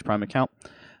have a Twitch Prime account.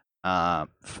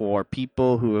 For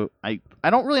people who I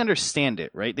don't really understand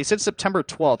it, right? They said September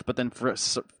 12th,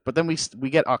 but then we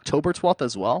get October 12th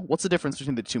as well. What's the difference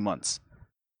between the 2 months?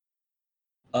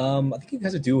 I think it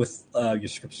has to do with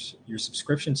your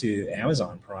subscription to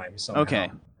Amazon Prime somehow.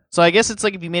 Okay. So I guess it's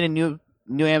like if you made a new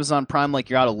Amazon Prime, like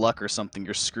you're out of luck or something,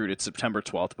 you're screwed. It's September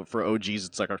 12th, but for OGs,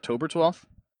 it's like October 12th.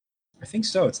 I think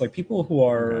so. It's like people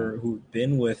who've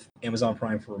been with Amazon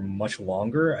Prime for much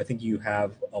longer. I think you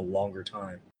have a longer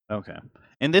time. Okay.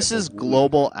 And this is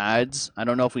global ads. I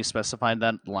don't know if we specified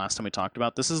that the last time we talked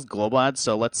about. This is global ads.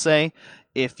 So let's say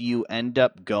if you end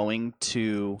up going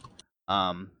to,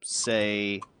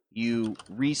 say you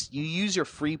use your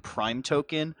free Prime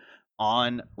token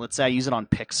on, let's say I use it on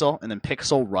Pixel, and then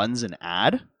Pixel runs an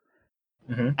ad.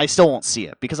 Mm-hmm. I still won't see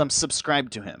it because I'm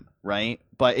subscribed to him, right?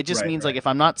 But it just means like if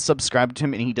I'm not subscribed to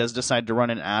him and he does decide to run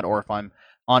an ad, or if I'm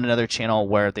on another channel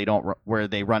where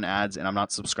they run ads and I'm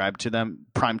not subscribed to them,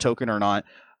 Prime token or not,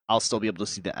 I'll still be able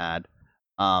to see the ad.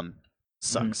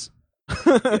 Sucks.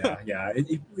 Yeah,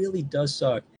 it really does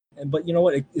suck. But you know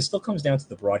what? It still comes down to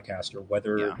the broadcaster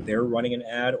whether they're running an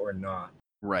ad or not.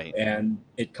 Right. And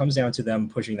it comes down to them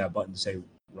pushing that button to say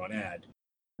run ad.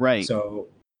 Right. So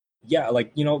yeah,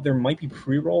 like there might be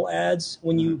pre-roll ads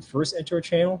when you first enter a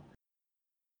channel.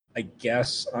 I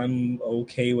guess I'm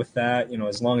okay with that,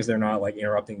 as long as they're not like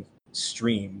interrupting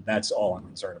stream. That's all I'm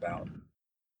concerned about.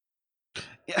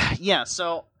 Yeah,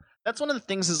 so that's one of the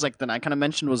things is like that I kind of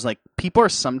mentioned was like people are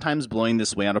sometimes blowing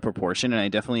this way out of proportion, and I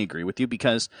definitely agree with you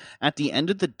because at the end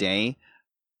of the day,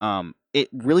 it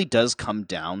really does come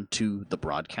down to the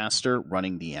broadcaster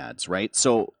running the ads, right?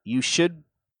 So you should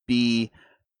be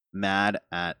mad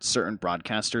at certain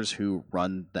broadcasters who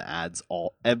run the ads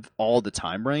all the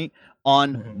time, right?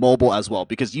 On mobile as well,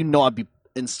 because I'd be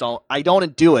I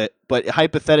don't do it, but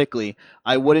hypothetically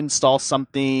I would install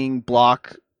something,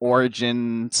 block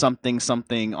Origin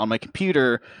something on my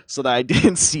computer so that I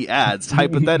didn't see ads.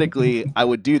 Hypothetically I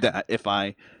would do that if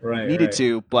I needed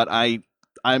to, but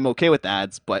I'm okay with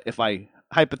ads. But if I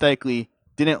hypothetically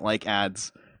didn't like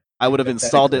ads, I would have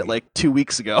installed it like 2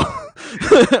 weeks ago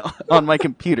on my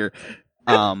computer.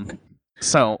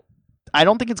 So I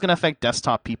don't think it's going to affect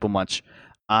desktop people much.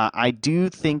 I do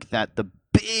think that the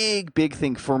big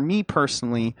thing for me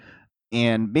personally,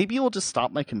 and maybe it will just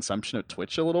stop my consumption of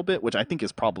Twitch a little bit, which I think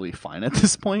is probably fine at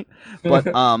this point. But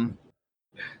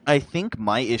I think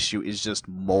my issue is just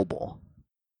mobile.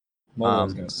 Mobile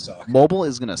is going to suck. Mobile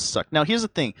is going to suck. Now, here's the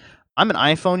thing. I'm an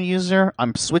iPhone user.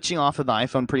 I'm switching off of the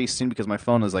iPhone pretty soon because my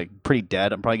phone is like pretty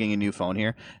dead. I'm probably getting a new phone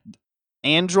here.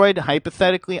 Android,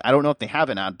 hypothetically, I don't know if they have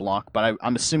an ad block, but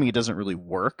I'm assuming it doesn't really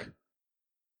work,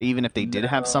 even if they did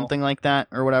have something like that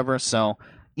or whatever. So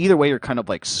either way, you're kind of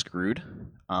like screwed.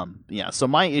 So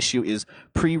my issue is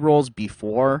pre-rolls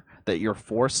before that you're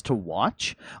forced to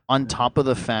watch, on top of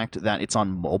the fact that it's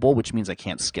on mobile, which means I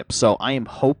can't skip. So I am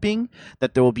hoping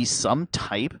that there will be some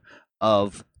type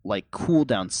of like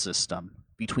cooldown system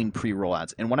between pre-roll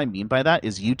ads. And what I mean by that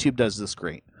is YouTube does this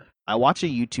great. I watch a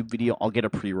YouTube video, I'll get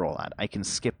a pre-roll ad. I can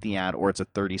skip the ad, or it's a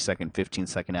 30-second,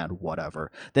 15-second ad,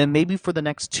 whatever. Then maybe for the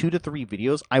next 2 to 3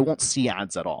 videos, I won't see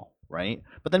ads at all, right?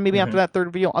 But then maybe after that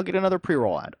third video, I'll get another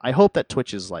pre-roll ad. I hope that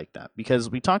Twitch is like that,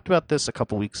 because we talked about this a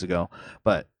couple weeks ago,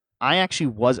 but I actually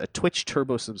was a Twitch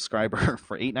Turbo subscriber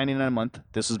for $8.99 a month.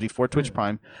 This was before Twitch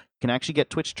Prime. You can actually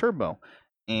get Twitch Turbo.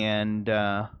 And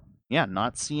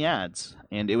not see ads.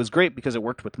 And it was great because it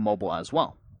worked with mobile as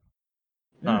well.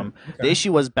 Okay. The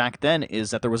issue was back then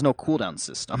is that there was no cooldown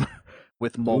system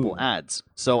with mobile ads.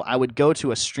 So I would go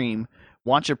to a stream,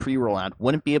 watch a pre-roll ad,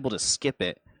 wouldn't be able to skip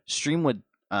it. Stream would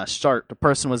start. The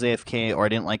person was AFK or I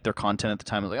didn't like their content at the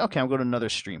time. I was like, okay, I'll go to another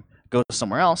stream. Go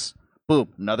somewhere else.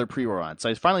 Boom, another pre-roll ad. So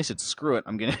I finally said, screw it.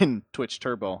 I'm getting Twitch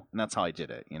Turbo, and that's how I did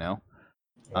it.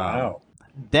 Wow.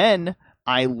 Then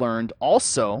I learned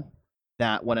also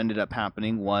that what ended up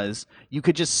happening was you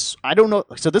could just, I don't know,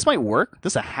 so this might work.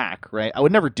 This is a hack, right? I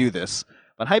would never do this.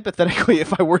 But hypothetically,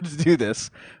 if I were to do this,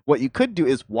 what you could do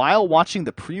is while watching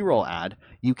the pre-roll ad,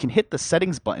 you can hit the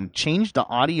settings button, change the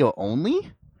audio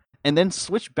only, and then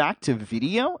switch back to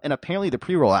video, and apparently the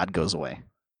pre-roll ad goes away.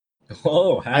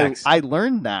 Oh, hacks. I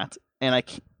learned that, and I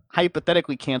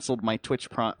hypothetically canceled my Twitch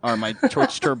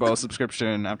Turbo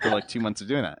subscription after like 2 months of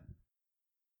doing that.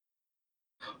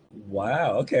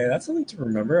 Wow. Okay, that's something to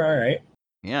remember. All right.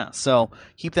 Yeah, so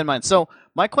keep that in mind. So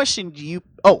my question to you,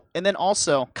 oh, and then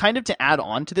also kind of to add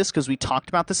on to this, because we talked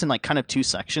about this in like kind of 2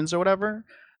 sections or whatever.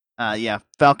 Yeah,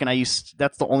 Falcon,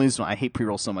 that's the only reason I hate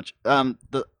pre-roll so much.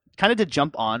 The kind of to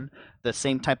jump on the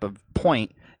same type of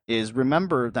point is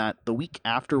remember that the week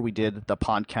after we did the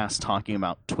podcast talking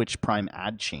about Twitch Prime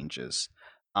ad changes,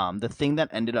 the thing that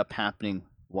ended up happening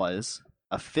was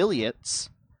affiliates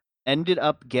ended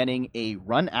up getting a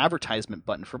run advertisement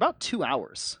button for about 2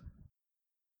 hours.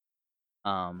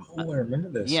 I remember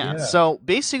this. Yeah. So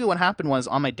basically what happened was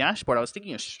on my dashboard, I was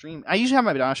thinking of stream. I usually have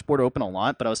my dashboard open a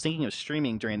lot, but I was thinking of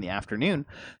streaming during the afternoon.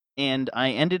 And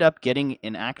I ended up getting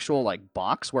an actual like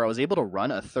box where I was able to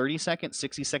run a 30-second,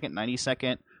 60-second,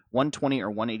 90-second, 120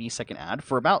 or 180-second ad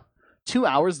for about 2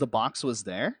 hours. The box was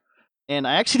there. And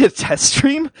I actually did a test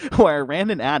stream where I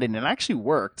ran an ad and it actually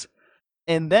worked.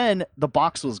 And then the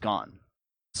box was gone.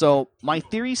 So my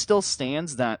theory still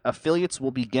stands that affiliates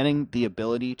will be getting the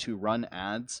ability to run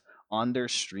ads on their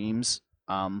streams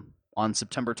on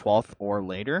September 12th or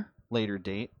later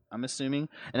date, I'm assuming.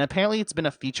 And apparently it's been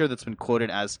a feature that's been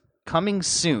quoted as coming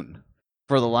soon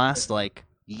for the last like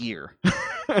year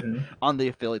on the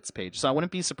affiliates page. So I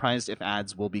wouldn't be surprised if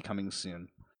ads will be coming soon.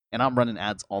 And I'm running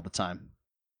ads all the time.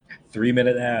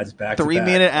 3-minute ads back to back.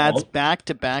 3-minute ads back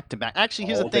to back to back. Actually,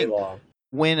 here's the thing. Long.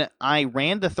 When I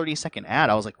ran the 30-second ad,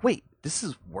 I was like, wait, this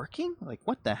is working? Like,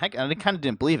 what the heck? And I kind of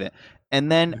didn't believe it.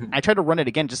 And then I tried to run it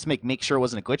again just to make sure it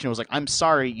wasn't a glitch. And it was like, I'm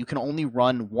sorry, you can only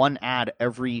run one ad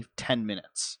every 10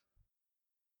 minutes.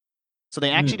 So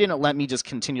they actually didn't let me just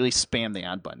continually spam the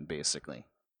ad button, basically.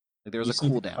 Like, there was a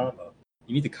cooldown.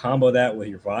 You need to combo that with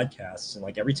your vodcasts. And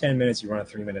like every 10 minutes, you run a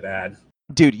 3-minute ad.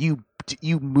 Dude, you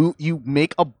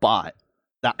make a bot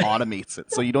that automates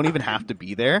it, so you don't even have to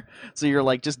be there. So you're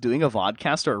like just doing a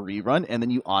vodcast or a rerun, and then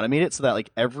you automate it so that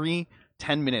like every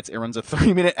 10 minutes it runs a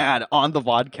 3-minute ad on the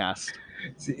vodcast.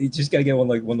 So you just gotta get one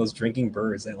of those drinking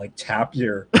birds that like tap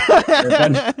your.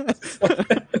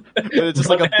 It's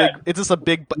just like a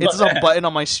big button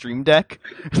on my stream deck.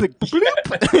 It's like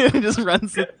it just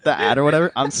runs the ad or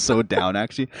whatever. I'm so down.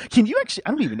 Actually, can you actually?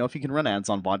 I don't even know if you can run ads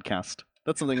on vodcast.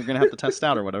 That's something we're gonna have to test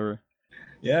out or whatever.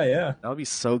 Yeah. That would be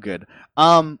so good.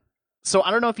 So I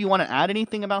don't know if you want to add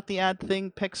anything about the ad thing,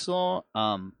 Pixel.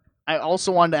 I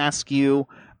also wanted to ask you,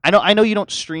 I know you don't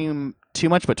stream too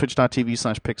much, but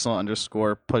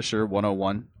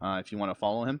twitch.tv/pixel_pusher101, if you want to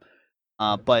follow him.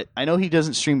 But I know he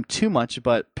doesn't stream too much,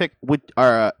 but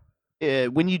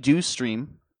when you do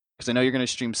stream, because I know you're going to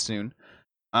stream soon,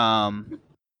 I'm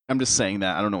just saying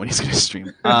that. I don't know when he's going to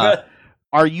stream.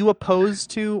 Are you opposed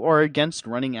to or against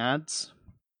running ads?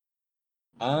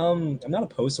 I'm not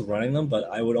opposed to running them, but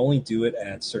I would only do it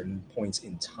at certain points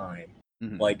in time.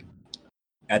 Mm-hmm. Like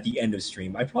at the end of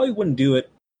stream. I probably wouldn't do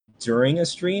it during a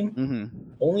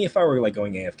stream, only if I were like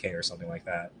going AFK or something like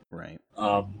that. Right.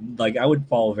 Like I would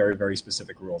follow very, very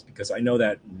specific rules because I know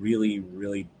that really,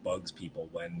 really bugs people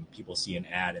when people see an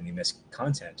ad and they miss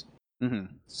content.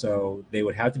 So they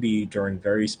would have to be during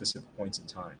very specific points in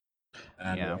time.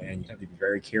 And you have to be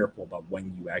very careful about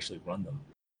when you actually run them.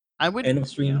 End of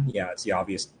stream, it's the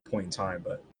obvious point in time,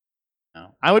 but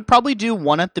I would probably do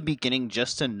one at the beginning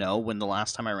just to know when the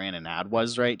last time I ran an ad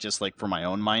was, right? Just like for my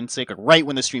own mind's sake, like right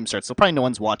when the stream starts. So probably no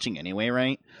one's watching anyway,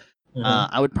 right?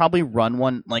 I would probably run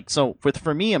one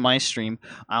for me in my stream,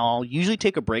 I'll usually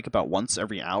take a break about once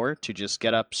every hour to just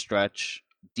get up, stretch,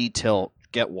 detilt,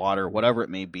 get water, whatever it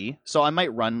may be. So I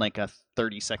might run like a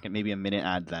 30-second, maybe a minute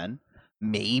ad then.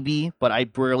 Maybe, but I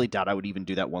really doubt I would even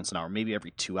do that once an hour. Maybe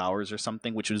every 2 hours or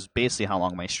something, which is basically how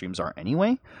long my streams are anyway.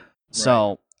 Right.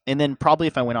 So and then probably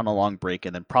if I went on a long break,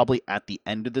 and then probably at the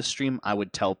end of the stream, I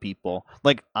would tell people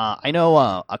like I know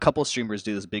a couple streamers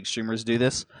do this, big streamers do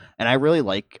this, and I really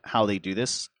like how they do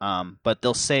this. But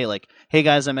they'll say like, "Hey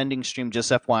guys, I'm ending stream.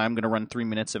 Just FYI, I'm going to run 3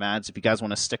 minutes of ads. If you guys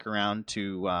want to stick around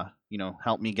to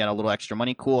help me get a little extra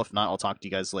money, cool. If not, I'll talk to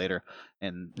you guys later."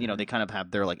 And they kind of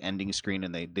have their like ending screen,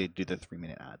 and they do the 3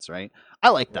 minute ads, right? I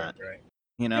like that. Right.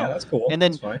 Yeah, that's cool. And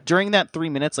then during that 3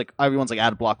 minutes, like everyone's like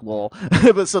ad block lol.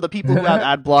 But so the people who have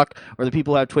ad block or the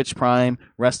people who have Twitch Prime,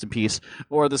 rest in peace,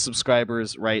 or the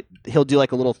subscribers, right? He'll do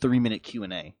like a little 3 minute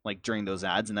Q&A like during those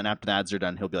ads, and then after the ads are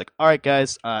done, he'll be like, "All right,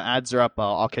 guys, ads are up.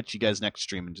 I'll catch you guys next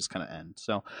stream," and just kind of end.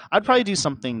 So I'd probably do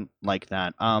something like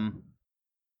that.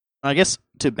 I guess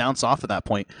to bounce off of that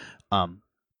point,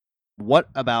 what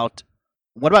about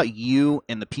you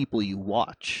and the people you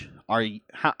watch?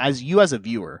 As a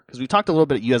viewer, because we talked a little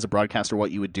bit you as a broadcaster, what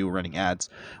you would do running ads.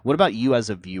 What about you as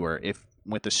a viewer? If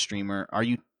with a streamer,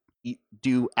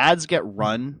 do ads get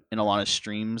run in a lot of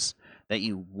streams that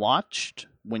you watched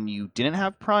when you didn't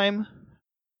have Prime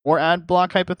or ad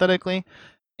block, hypothetically?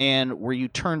 And were you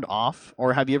turned off,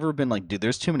 or have you ever been like, "Dude,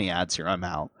 there's too many ads here, I'm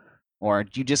out"? Or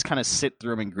do you just kind of sit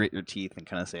through them and grit your teeth and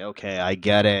kind of say, "Okay, I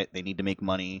get it. They need to make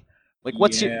money." Like,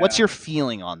 what's your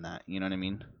feeling on that? You know what I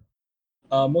mean?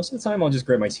 Most of the time, I'll just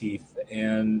grit my teeth,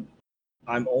 and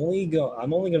I'm only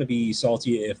going to be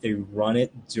salty if they run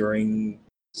it during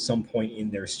some point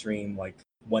in their stream, like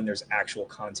when there's actual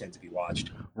content to be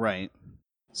watched. Right.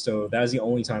 So that is the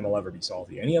only time I'll ever be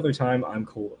salty. Any other time, I'm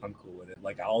cool. I'm cool with it.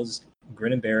 Like I'll just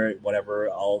grin and bear it. Whatever.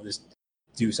 I'll just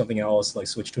do something else, like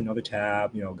switch to another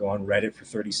tab. Go on Reddit for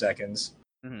 30 seconds.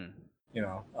 Mm-hmm.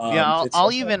 Yeah.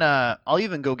 I'll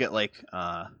even go get like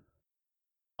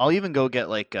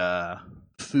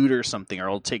food or something, or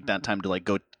I'll take that time to like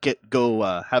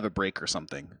go have a break or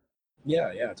something.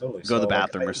 Yeah, totally. Go to the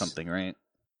bathroom or something, right?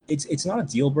 It's not a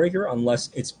deal breaker unless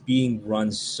it's being run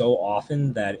so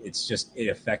often that it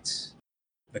affects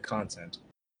the content.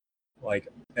 Like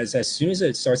as soon as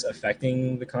it starts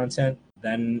affecting the content,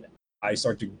 then I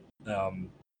start to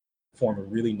form a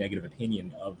really negative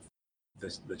opinion of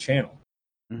the channel,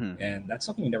 and that's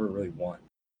something you never really want.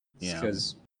 Yeah,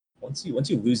 because once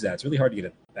you lose that, it's really hard to get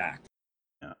it back.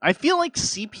 Yeah. I feel like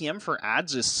CPM for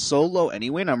ads is so low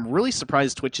anyway, and I'm really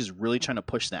surprised Twitch is really trying to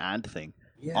push the ad thing.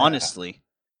 Yeah. Honestly,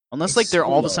 unless like they're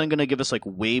all of a sudden going to give us like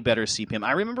way better CPM.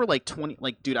 I remember like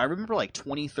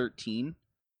 2013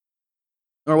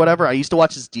 or whatever. I used to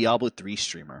watch this Diablo 3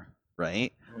 streamer,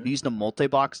 right? We used a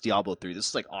multi-box Diablo 3. This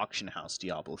is like Auction House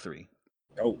Diablo 3.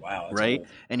 Oh wow! Right, cool.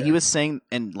 And he was saying,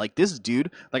 and like this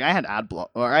dude, like I had ad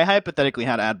block, or I hypothetically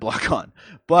had ad block on,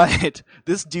 but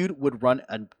this dude would run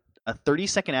a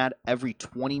 30-second ad every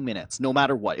 20 minutes, no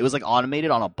matter what. It was like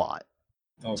automated on a bot.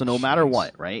 Oh, so no matter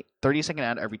what, right? 30-second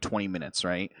ad every 20 minutes,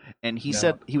 right? And he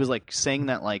said he was like saying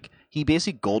that like he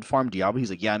basically gold farmed Diablo. He's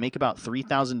like, yeah, I make about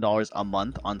 $3,000 a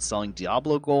month on selling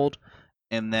Diablo gold.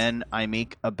 And then I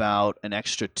make about an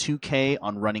extra $2,000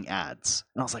 on running ads.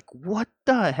 And I was like, what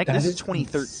the heck? This is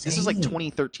 2013. This is like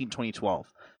 2013,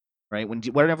 2012, right?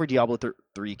 Whenever Diablo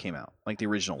 3 came out, like the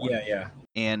original one. Yeah.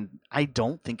 And I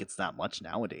don't think it's that much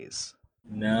nowadays.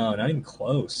 No, not even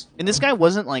close. And this guy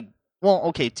wasn't like, well,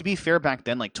 okay, to be fair, back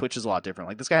then, like Twitch is a lot different.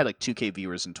 Like this guy had like 2,000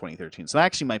 viewers in 2013. So that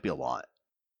actually might be a lot.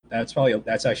 That's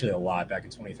actually a lot back in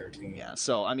 2013. Yeah.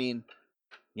 So, I mean,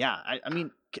 yeah, I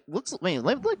mean, let me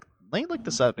look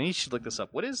this up. Maybe you should look this up.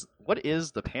 What is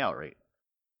the payout rate?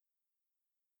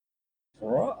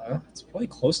 It's probably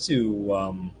close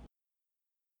to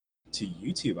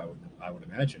YouTube. I would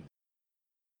imagine.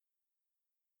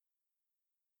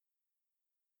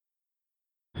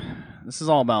 This is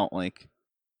all about like.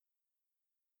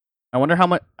 I wonder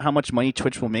how much money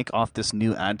Twitch will make off this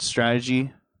new ad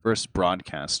strategy versus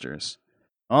broadcasters.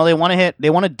 Oh, they want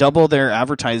to double their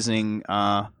advertising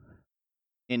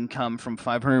income from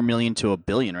 500 million to $1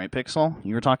 billion, right, Pixel?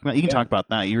 You were talking about. You can talk about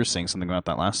that. You were saying something about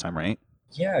that last time, right?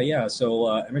 Yeah.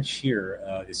 So Emmett Shear,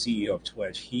 the CEO of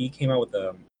Twitch, he came out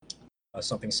with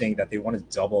something saying that they want to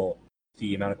double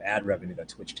the amount of ad revenue that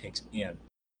Twitch takes in.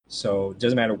 So it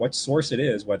doesn't matter what source it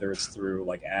is, whether it's through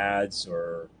like ads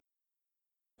or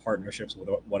partnerships with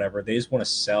whatever. They just want to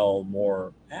sell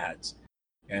more ads,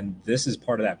 and this is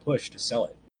part of that push to sell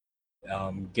it.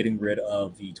 Getting rid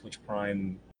of the Twitch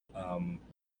Prime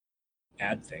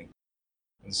ad thing,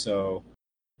 and so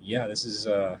yeah, this is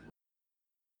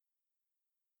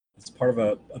it's part of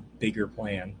a bigger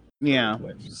plan. Yeah,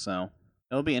 so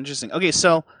it'll be interesting. Okay,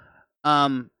 so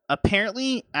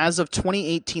apparently as of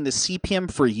 2018, the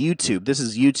CPM for YouTube, this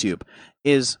is YouTube,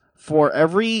 is for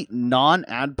every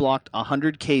non-ad blocked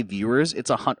 100K viewers,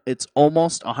 it's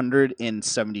almost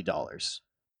 $170.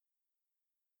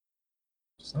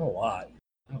 It's not a lot.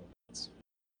 Oh,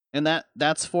 And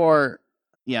that's for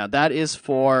that is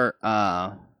for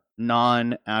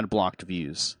non ad blocked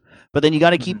views. But then you got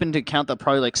to keep into account that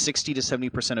probably like 60 to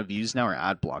 70% of views now are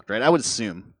ad blocked, right? I would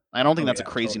assume. I don't think that's a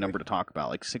crazy number to talk about,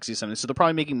 like 60, 70. So they're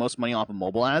probably making most money off of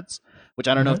mobile ads, which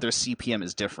I don't know if their CPM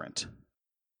is different.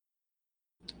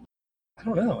 I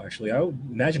don't know, actually. I would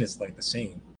imagine it's like the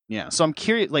same. Yeah, so I'm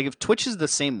curious, like if Twitch is the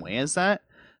same way as that,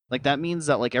 like that means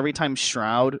that like every time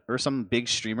Shroud or some big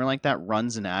streamer like that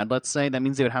runs an ad, let's say, that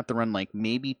means they would have to run like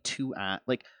maybe 2 ad,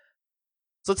 like,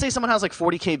 so let's say someone has like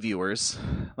 40K viewers,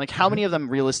 like how many of them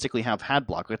realistically have ad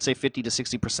block? Let's say 50 to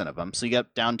 60% of them. So you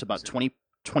get down to about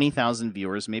 20,000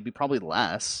 viewers, maybe probably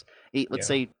less. Let's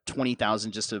say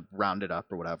 20,000 just to round it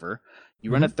up or whatever.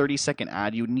 You run a 30-second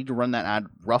ad, you would need to run that ad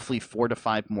roughly 4 to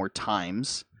 5 more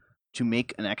times to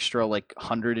make an extra like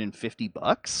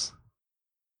 $150.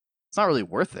 It's not really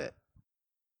worth it.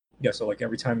 Yeah, so like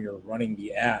every time you're running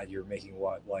the ad, you're making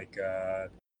what, like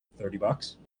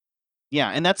 $30? Yeah,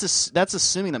 and that's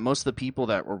assuming that most of the people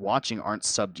that were watching aren't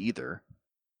subbed either.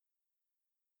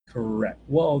 Correct.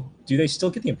 Well, do they still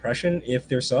get the impression if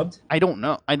they're subbed? I don't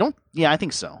know. Yeah, I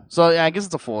think so. So yeah, I guess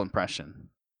it's a full impression.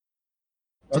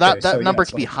 So that number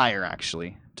could be higher,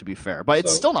 actually, to be fair. But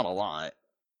it's still not a lot.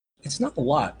 It's not a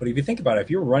lot, but if you think about it, if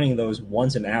you're running those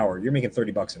once an hour, you're making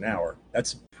 $30 an hour.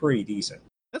 That's pretty decent.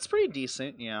 That's pretty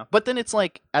decent, yeah. But then it's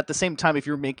like, at the same time, if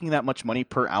you're making that much money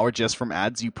per hour just from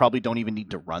ads, you probably don't even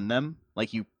need to run them.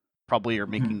 Like, you probably are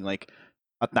making, like,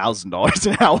 $1,000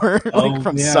 an hour like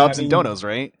from subs and donos,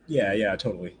 right? Yeah,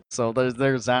 totally. So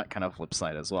there's that kind of flip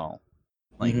side as well.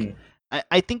 Like,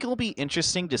 I think it'll be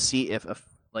interesting to see if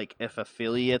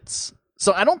affiliates...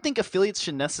 So I don't think affiliates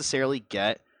should necessarily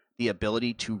get the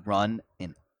ability to run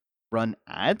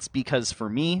ads, because for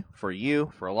me, for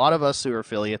you, for a lot of us who are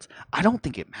affiliates, I don't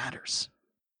think it matters.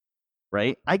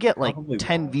 Right? I get like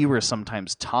 10 viewers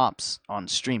sometimes tops on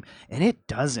stream, and it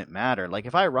doesn't matter. Like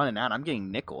if I run an ad, I'm getting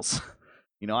nickels.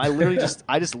 You know, I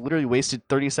just literally wasted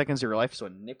 30 seconds of your life so a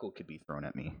nickel could be thrown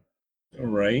at me.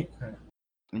 Right.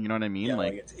 You know what I mean? Yeah,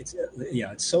 like it's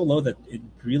so low that it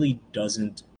really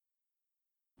doesn't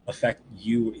affect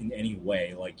you in any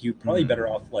way. Like you're probably better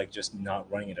off like just not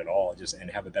running it at all,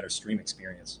 and have a better stream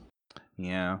experience.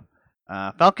 Yeah.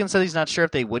 Falcon says he's not sure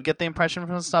if they would get the impression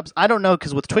from the subs. I don't know,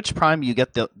 because with Twitch Prime they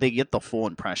get the full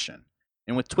impression,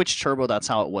 and with Twitch Turbo that's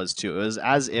how it was too. It was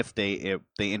as if they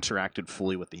interacted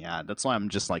fully with the ad. That's why I'm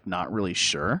just like not really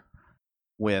sure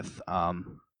with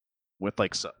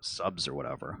like subs or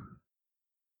whatever.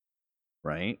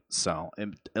 Right? So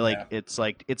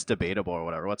it's debatable or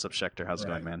whatever. What's up, Schecter? How's it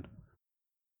going, man?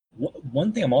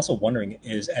 One thing I'm also wondering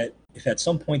is if at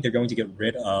some point they're going to get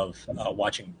rid of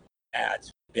watching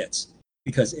ads bits,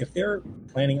 because if they're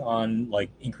planning on like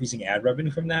increasing ad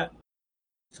revenue from that,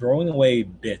 throwing away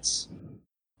bits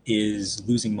is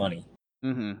losing money.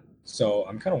 So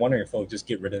I'm kind of wondering if they'll just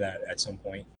get rid of that at some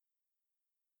point.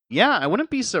 Yeah, I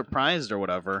wouldn't be surprised or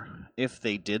whatever if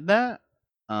they did that.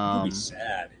 It would be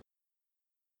sad.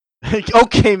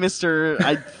 Okay, Mister,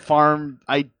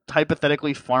 I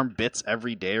hypothetically farm bits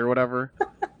every day or whatever.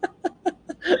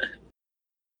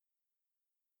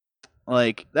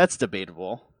 Like that's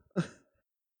debatable,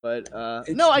 but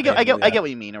no, I get what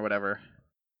you mean or whatever.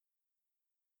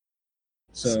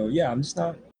 So yeah, I'm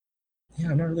not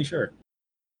really sure.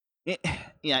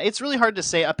 It's really hard to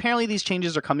say. Apparently, these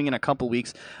changes are coming in a couple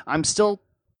weeks. I'm still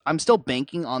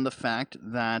banking on the fact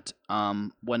that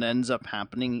what ends up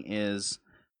happening is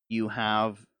you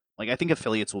have, like, I think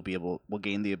affiliates will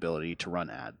gain the ability to run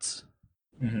ads.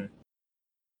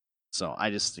 So I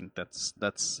just think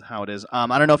that's how it is.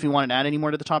 I don't know if you want to add any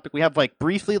more to the topic. We have like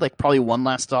briefly, like probably one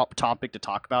last topic to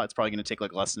talk about. It's probably going to take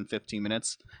like less than 15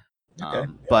 minutes.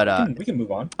 Okay. But we can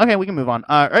move on. Okay, we can move on.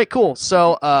 All right, cool.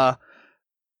 So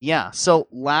so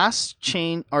last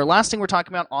thing we're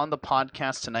talking about on the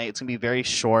podcast tonight, it's gonna be very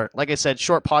short. Like I said,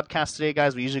 short podcast today,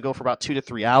 guys. We usually go for about 2 to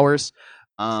 3 hours.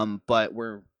 But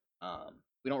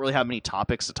we don't really have many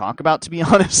topics to talk about, to be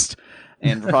honest.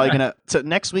 And we're probably gonna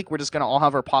next week we're just gonna all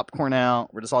have our popcorn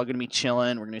out. We're just all gonna be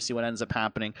chilling. We're gonna see what ends up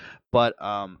happening. But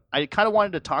I kind of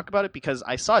wanted to talk about it because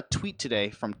I saw a tweet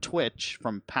today from Twitch,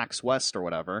 from PAX West or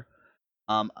whatever.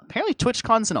 Apparently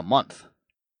TwitchCon's in a month.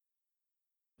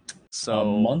 So a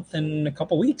month and a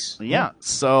couple weeks. Yeah.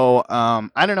 So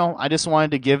I don't know. I just wanted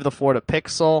to give the floor to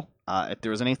Pixel. If there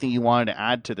was anything you wanted to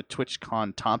add to the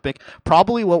TwitchCon topic,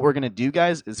 probably what we're gonna do,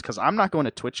 guys, is because I'm not going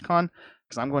to TwitchCon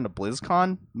because I'm going to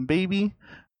BlizzCon, baby.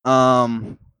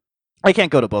 I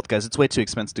can't go to both, guys. It's way too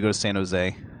expensive to go to San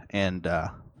Jose and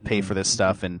pay for this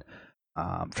stuff, and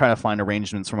trying to find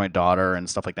arrangements for my daughter and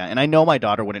stuff like that. And I know my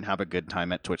daughter wouldn't have a good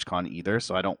time at TwitchCon either,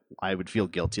 so I would feel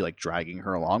guilty like dragging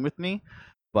her along with me.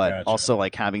 But Gotcha. also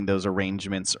like having those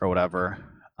arrangements or whatever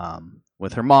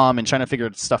with her mom and trying to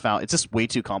figure stuff out. It's just way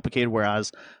too complicated.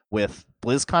 Whereas with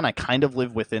BlizzCon, I kind of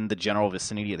live within the general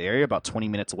vicinity of the area, about 20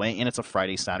 minutes away, and it's a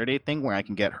Friday Saturday thing where I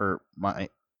can get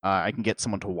I can get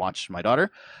someone to watch my daughter.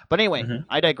 But anyway,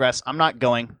 I digress. I'm not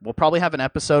going. We'll probably have an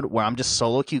episode where I'm just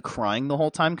solo queue crying the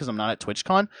whole time because I'm not at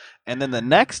TwitchCon. And then the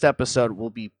next episode will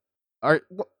be...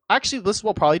 Actually, this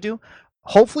we'll probably do.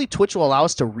 Hopefully, Twitch will allow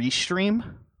us to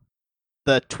restream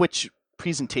the Twitch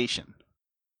presentation.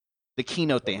 The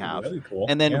keynote they have. Really cool.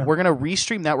 And then we're going to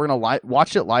restream that. We're going to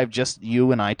watch it live, just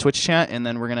you and I, Twitch chat. And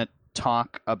then we're going to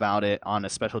talk about it on a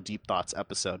special Deep Thoughts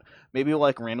episode. Maybe we'll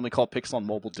like randomly call Pixel on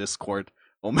mobile Discord.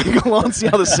 Omega alone, see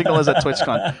how the signal is at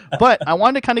TwitchCon. But I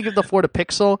wanted to kind of give the floor to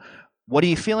Pixel. What are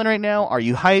you feeling right now? Are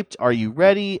you hyped? Are you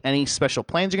ready? Any special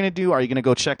plans you're going to do? Are you going to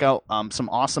go check out some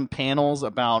awesome panels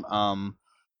about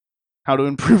how to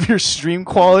improve your stream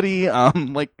quality?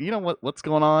 Like, you know, what's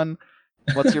going on?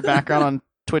 What's your background on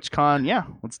TwitchCon? Yeah,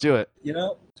 let's do it. You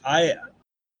know,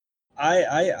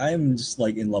 I'm just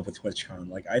like in love with TwitchCon.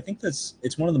 Like, I think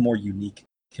it's one of the more unique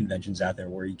conventions out there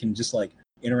where you can just like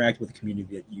interact with the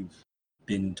community that you've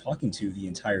been talking to the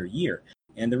entire year,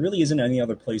 and there really isn't any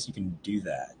other place you can do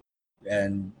that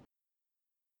and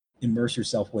immerse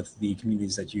yourself with the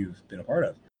communities that you've been a part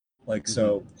of. Like,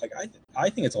 so like I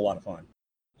think it's a lot of fun.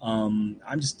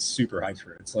 I'm just super hyped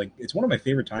for it. It's one of my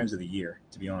favorite times of the year,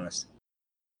 to be honest.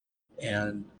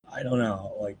 And I don't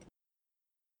know, like,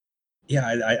 yeah,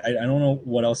 I don't know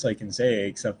what else I can say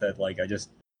except that like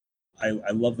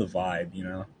I love the vibe, you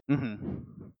know.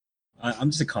 I'm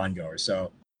just a con goer,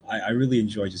 so I really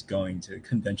enjoy just going to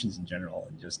conventions in general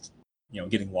and just, you know,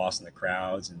 getting lost in the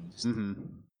crowds and just, you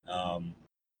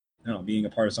know, being a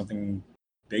part of something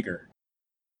bigger.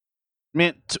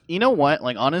 Man, you know what?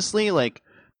 Like, honestly, like,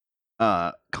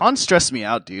 cons stress me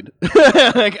out, dude.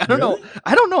 Like, I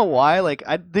don't know why. Like,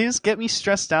 they just get me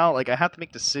stressed out. Like, I have to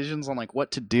make decisions on like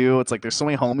what to do. It's like there's so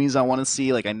many homies I want to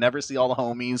see. Like, I never see all the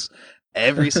homies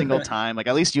every single time. Like,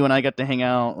 at least you and I get to hang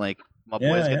out. Like, my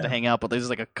boys get to hang out, but there's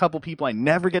like a couple people I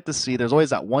never get to see. There's always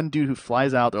that one dude who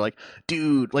flies out. They're like,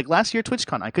 dude, like last year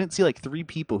TwitchCon, I couldn't see like 3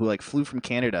 people who like flew from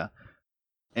Canada,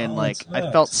 and like I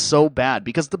felt so bad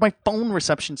because my phone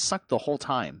reception sucked the whole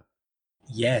time.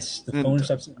 Yes, the phone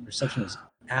reception was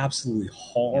absolutely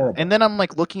horrible. And then I'm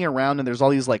like looking around, and there's all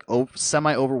these like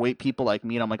semi-overweight people like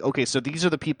me, and I'm like, okay, so these are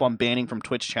the people I'm banning from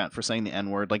Twitch chat for saying the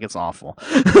N-word. Like, it's awful.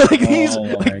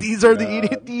 These are the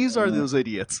idiots. These are those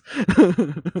idiots.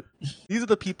 These are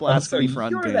the people asking me for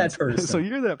unbans. So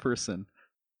you're that person.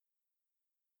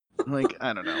 Like,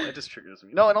 I don't know. It just triggers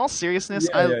me. No, in all seriousness,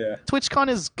 TwitchCon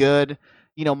is good.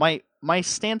 You know, my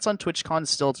stance on TwitchCon is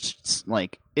still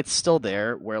like, it's still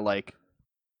there. Where like,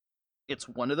 it's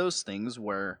one of those things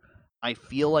where I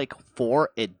feel like for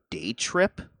a day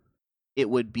trip,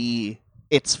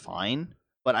 it's fine,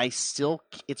 but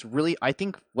it's really, I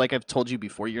think, like I've told you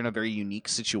before, you're in a very unique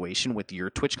situation with your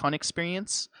TwitchCon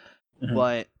experience.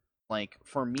 But like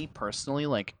for me personally,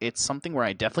 like it's something where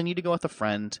I definitely need to go with a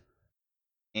friend,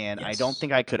 and I don't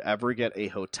think I could ever get a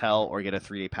hotel or get a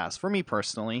 3-day pass for me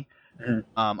personally,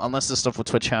 unless this stuff with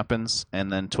Twitch happens. And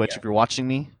then Twitch, if you're watching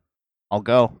me, I'll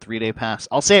go 3-day pass.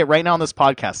 I'll say it right now on this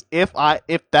podcast. If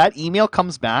that email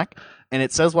comes back and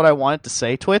it says what I want it to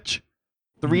say, Twitch,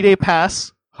 3-day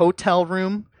pass, hotel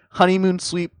room, honeymoon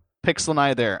suite, Pixel and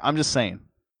I there. I'm just saying.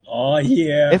 Oh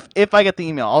yeah. If I get the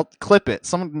email, I'll clip it.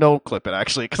 Someone don't clip it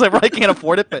actually, because I probably can't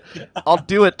afford it. But I'll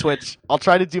do it, Twitch. I'll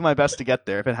try to do my best to get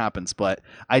there if it happens, but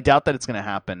I doubt that it's gonna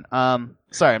happen.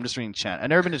 Sorry, I'm just reading chat. I've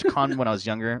never been to con when I was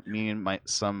younger. Me and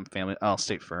some family. Oh,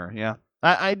 State Fair. Yeah,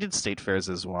 I did State Fairs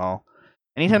as well.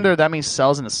 Anytime there are that many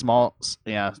cells in a small,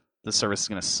 the service is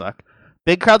gonna suck.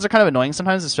 Big crowds are kind of annoying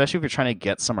sometimes, especially if you're trying to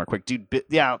get somewhere quick, dude.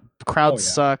 Crowds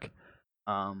suck.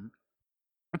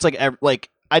 It's like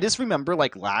I just remember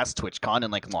like last TwitchCon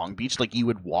in like Long Beach, like you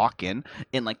would walk in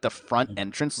and like the front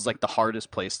entrance was like the hardest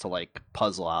place to like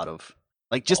puzzle out of.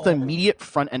 Like just the immediate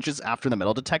front entrance after the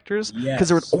metal detectors, because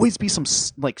there would always be some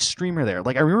like streamer there.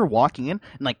 Like I remember walking in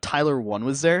and like Tyler One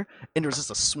was there, and there was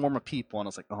just a swarm of people, and I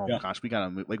was like, oh gosh, we gotta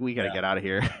move. Like we gotta get out of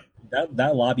here.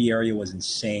 That lobby area was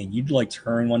insane. You'd like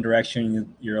turn one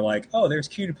direction, you're like, oh, there's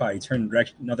QTPie. You turn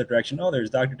another direction, oh, there's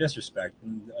Dr. Disrespect.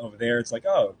 And over there, it's like,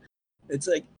 oh,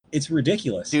 it's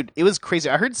ridiculous. Dude, it was crazy.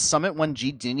 I heard Summit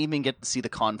 1G didn't even get to see the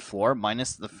con floor,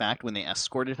 minus the fact when they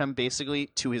escorted him basically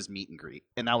to his meet and greet.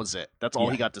 And that was it. That's all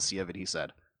he got to see of it, he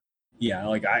said. Yeah,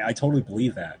 like I totally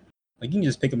believe that. Like you can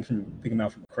just pick him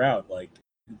out from the crowd. Like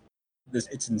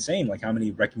it's insane, like how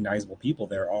many recognizable people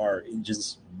there are in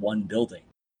just one building.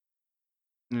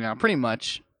 Yeah, pretty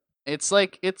much. It's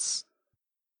like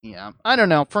yeah. I don't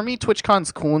know. For me,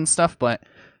 TwitchCon's cool and stuff, but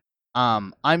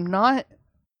I'm not.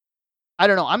 I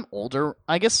don't know. I'm older.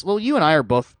 I guess. Well, you and I are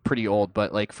both pretty old,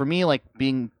 but like for me, like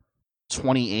being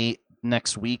 28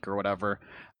 next week or whatever,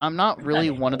 I'm not really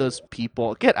one of those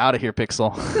people. Get out of here,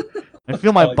 Pixel. I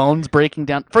feel my bones breaking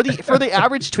down. For the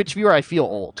average Twitch viewer, I feel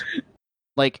old.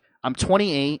 Like I'm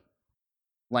 28.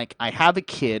 Like I have a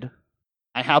kid.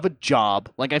 I have a job.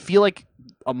 Like I feel like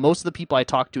most of the people I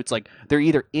talk to, it's like they're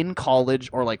either in college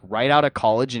or like right out of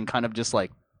college and kind of just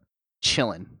like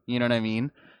chilling. You know what I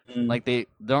mean? Like they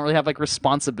don't really have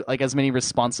like as many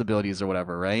responsibilities or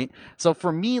whatever, right? So for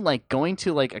me, like going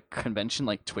to like a convention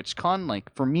like TwitchCon,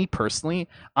 like for me personally,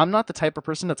 I'm not the type of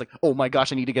person that's like, oh my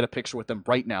gosh, I need to get a picture with them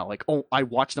right now. Like, oh, I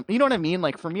watched them. You know what I mean?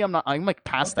 Like for me, I'm like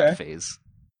past that phase.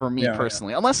 For me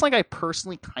personally, unless like I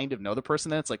personally kind of know the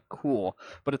person, then it's like cool.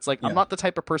 But it's like I'm not the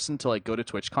type of person to like go to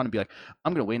TwitchCon and be like,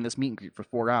 I'm gonna wait in this meet and greet for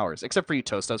 4 hours. Except for you,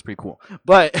 Toast, that was pretty cool.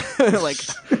 But like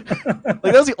that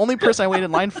was the only person I waited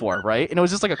in line for, right? And it was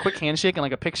just like a quick handshake and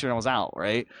like a picture, and I was out,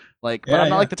 right? Like, but I'm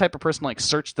not like the type of person to, like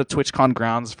search the TwitchCon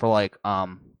grounds for like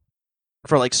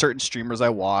certain streamers I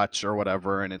watch or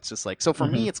whatever. And it's just like, so for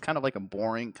me, it's kind of like a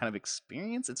boring kind of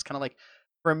experience. It's kind of like,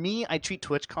 for me, I treat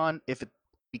TwitchCon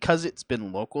because it's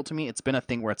been local to me, it's been a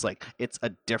thing where it's like it's a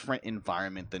different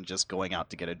environment than just going out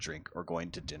to get a drink or going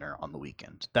to dinner on the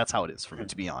weekend. That's how it is for me,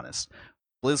 to be honest.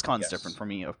 BlizzCon's different for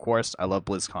me, of course. I love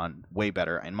BlizzCon way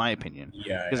better, in my opinion,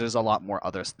 because there's a lot more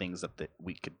other things that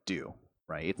we could do,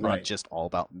 right? It's not just all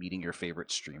about meeting your favorite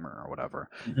streamer or whatever.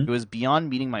 If it was beyond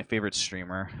meeting my favorite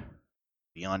streamer,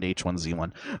 beyond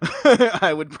H1Z1,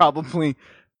 I would probably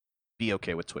be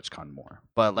okay with TwitchCon more.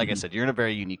 But like I said, you're in a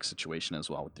very unique situation as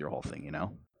well with your whole thing, you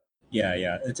know?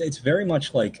 Yeah. It's very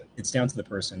much like it's down to the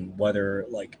person whether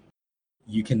like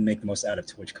you can make the most out of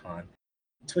TwitchCon.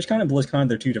 TwitchCon and BlizzCon,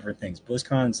 they're two different things.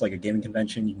 BlizzCon's like a gaming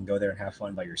convention. You can go there and have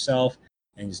fun by yourself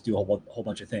and just do a whole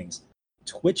bunch of things.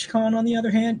 TwitchCon, on the other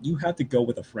hand, you have to go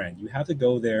with a friend. You have to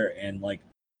go there and like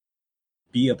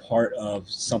be a part of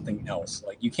something else.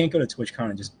 Like you can't go to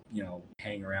TwitchCon and just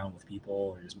hang around with people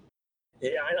or just.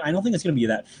 I don't think it's going to be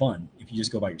that fun if you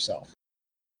just go by yourself.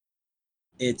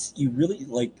 You really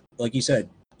like you said,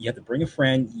 you have to bring a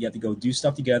friend. You have to go do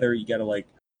stuff together. You got to like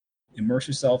immerse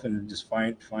yourself and just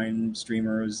find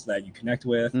streamers that you connect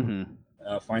with.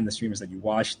 Find the streamers that you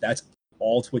watch. That's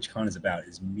all TwitchCon is about.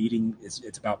 Is meeting.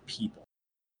 It's about people.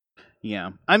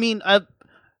 Yeah, I mean,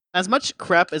 as much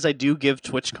crap as I do give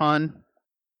TwitchCon.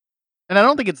 And I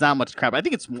don't think it's that much crap. I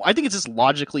think it's just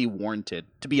logically warranted,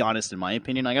 to be honest, in my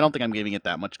opinion. Like, I don't think I'm giving it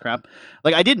that much crap.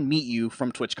 Like, I didn't meet you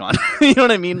from TwitchCon. You know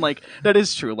what I mean? Like, that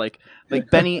is true. Like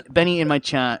Benny in my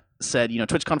chat said,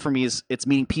 TwitchCon for me it's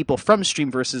meeting people from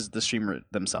stream versus the streamer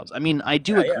themselves. I mean, I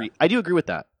do agree. Yeah. I do agree with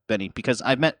that, Benny, because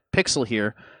I've met Pixel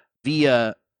here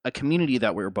via a community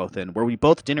that we were both in, where we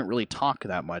both didn't really talk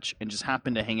that much and just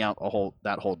happened to hang out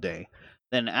that whole day.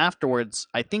 Then afterwards,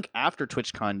 I think after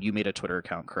TwitchCon, you made a Twitter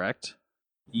account, correct?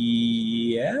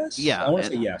 Yes. Yeah. I want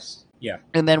to say yes. Yeah.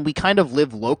 And then we kind of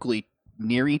live locally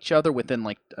near each other within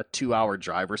like a 2-hour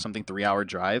drive or something, 3-hour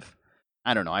drive.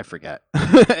 I don't know. I forget.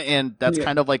 And that's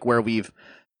kind of like where we've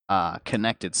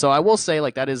connected. So I will say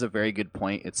like that is a very good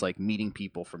point. It's like meeting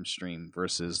people from stream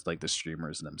versus like the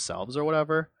streamers themselves or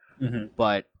whatever.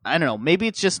 But I don't know. Maybe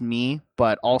it's just me,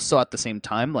 but also at the same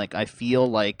time, like I feel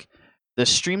like the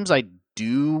streams I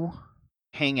do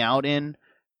hang out in,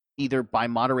 either by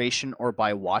moderation or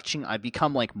by watching, I've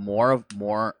become like more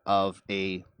of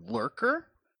a lurker.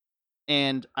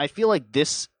 And I feel like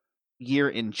this year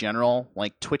in general,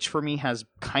 like Twitch for me has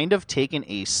kind of taken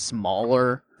a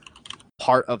smaller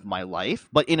part of my life,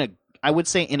 but I would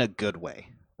say in a good way,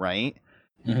 right?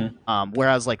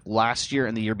 Whereas like last year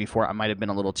and the year before, I might have been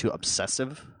a little too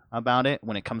obsessive about it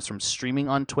when it comes from streaming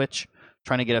on Twitch,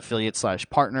 trying to get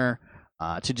affiliate/partner,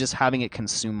 to just having it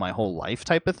consume my whole life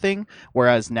type of thing.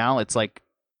 Whereas now it's like,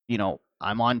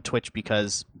 I'm on Twitch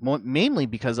mainly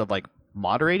because of like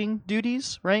moderating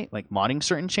duties, right? Like modding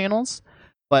certain channels.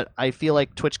 But I feel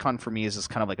like TwitchCon for me is just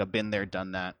kind of like a been there,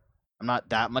 done that. I'm not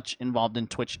that much involved in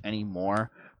Twitch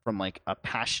anymore from like a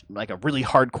passion, like a really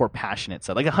hardcore passionate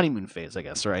side, like a honeymoon phase, I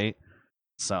guess, right?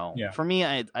 So for me,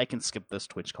 I can skip this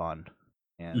TwitchCon.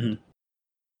 And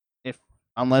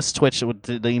unless Twitch,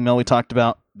 the email we talked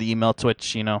about, the email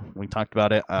Twitch, we talked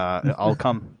about it. I'll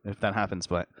come if that happens,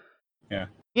 but yeah.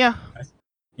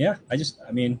 I just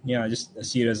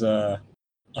see it as a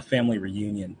family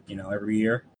reunion, every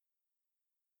year.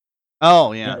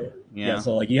 Oh You yeah, know, yeah. yeah.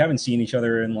 So like you haven't seen each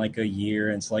other in like a year,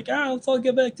 and it's like let's all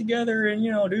get back together and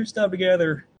do stuff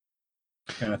together,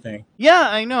 kind of thing. Yeah,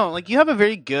 I know. Like you have a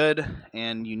very good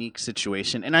and unique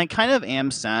situation, and I kind of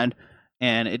am sad,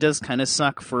 and it does kind of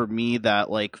suck for me that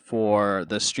like for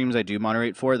the streams I do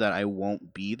moderate for that I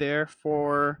won't be there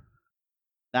for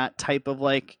that type of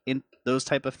like in those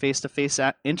type of face to face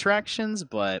interactions.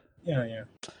 But Yeah, yeah.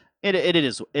 it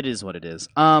is what it is.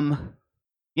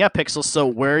 Yeah, Pixel. So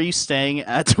where are you staying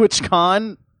at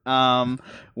TwitchCon?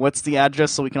 What's the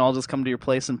address so we can all just come to your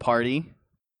place and party?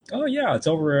 Oh yeah, it's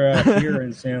over here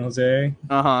in San Jose.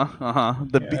 Yeah,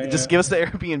 Just give us the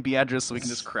Airbnb address so we can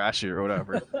just crash it or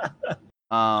whatever.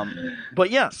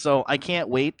 But yeah, so I can't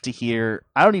wait to hear.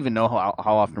 I don't even know how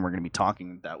often we're going to be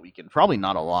talking that weekend. Probably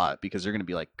not a lot because you're going to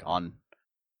be like gone,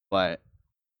 but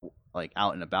like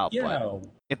out and about. Yeah, But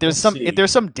if there's some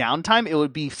downtime, it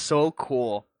would be so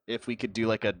cool if we could do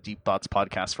like a Deep Thoughts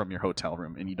podcast from your hotel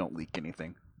room and you don't leak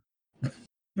anything.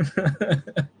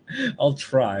 I'll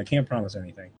try. I can't promise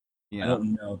anything. Yeah. I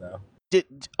don't know though.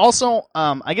 Also,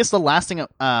 I guess the last thing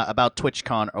about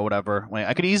TwitchCon or whatever, like,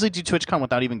 I could easily do TwitchCon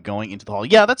without even going into the hall.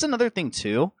 Yeah, that's another thing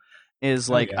too. Is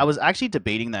like I was actually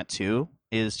debating that too.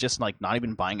 Is just like not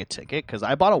even buying a ticket because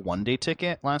I bought a 1-day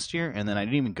ticket last year and then I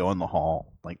didn't even go in the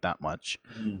hall like that much.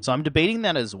 So I'm debating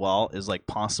that as well. Is like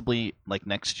possibly like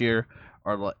next year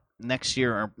or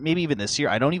maybe even this year.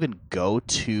 I don't even go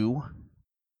to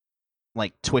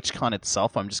like TwitchCon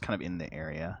itself. I'm just kind of in the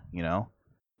area, you know.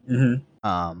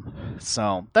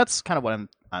 So that's kind of what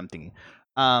I'm thinking.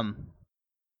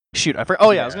 Shoot, I forgot.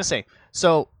 Oh yeah, I was gonna say.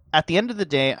 So at the end of the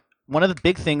day, one of the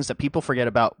big things that people forget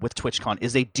about with TwitchCon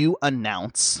is they do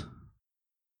announce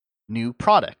new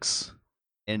products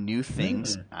and new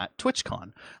things at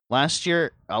TwitchCon. Last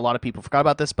year, a lot of people forgot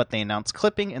about this, but they announced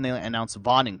clipping and they announced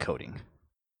VOD encoding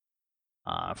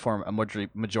for a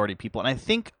majority of people. And I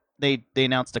think they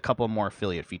announced a couple more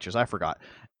affiliate features. I forgot.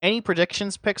 Any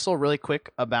predictions, Pixel, really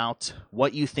quick, about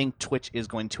what you think Twitch is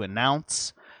going to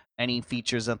announce? Any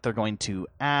features that they're going to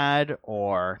add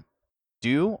or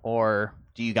do, or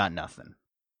do you got nothing?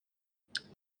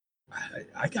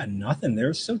 I got nothing.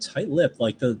 They're so tight-lipped.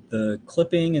 Like the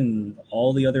clipping and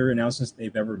all the other announcements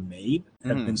they've ever made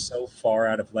have been so far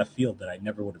out of left field that I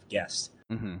never would have guessed.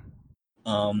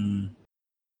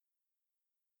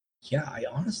 Yeah, I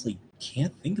honestly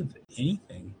can't think of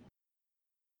anything.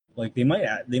 Like they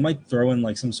might throw in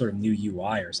like some sort of new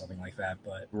UI or something like that,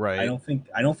 but right. I don't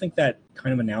think that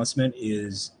kind of announcement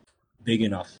is big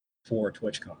enough for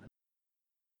TwitchCon.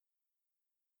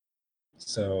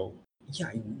 So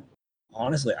yeah,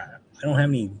 honestly, I don't have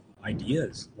any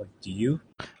ideas. Like, do you?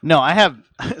 No, I have.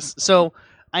 So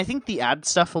I think the ad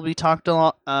stuff will be talked a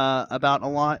lot about a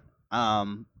lot.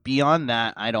 Beyond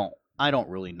that, I don't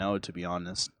really know, to be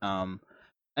honest.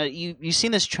 You've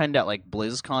seen this trend at like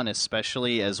BlizzCon,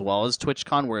 especially as well as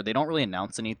TwitchCon, where they don't really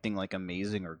announce anything like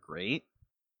amazing or great.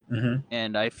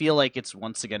 And I feel like it's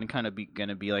once again kind of going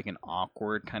to be like an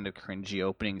awkward, kind of cringy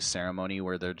opening ceremony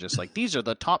where they're just like, these are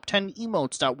the top 10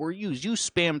 emotes that were used. You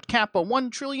spammed Kappa 1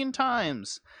 trillion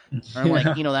times. Or like,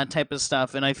 that type of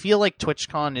stuff. And I feel like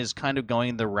TwitchCon is kind of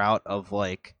going the route of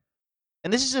like,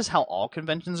 and this is just how all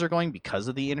conventions are going because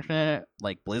of the internet.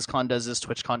 Like BlizzCon does this,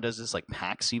 TwitchCon does this, like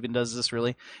PAX even does this,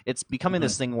 really. It's becoming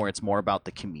this thing where it's more about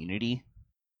the community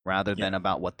rather than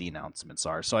about what the announcements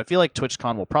are. So I feel like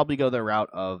TwitchCon will probably go the route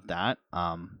of that.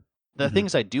 The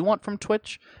things I do want from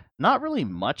Twitch, not really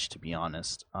much, to be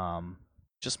honest.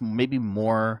 Just maybe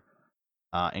more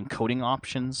encoding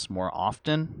options more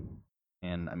often.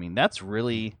 And I mean, that's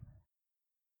really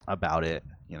about it,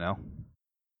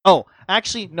 Oh,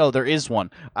 actually, no, there is one.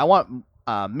 I want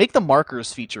make the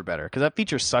markers feature better because that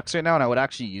feature sucks right now, and I would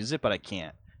actually use it, but I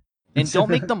can't. And don't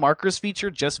make the markers feature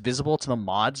just visible to the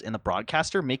mods and the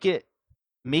broadcaster. Make the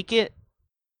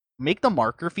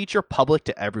marker feature public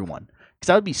to everyone because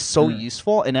that would be so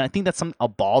useful. And I think that's a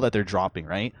ball that they're dropping,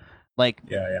 right? Like,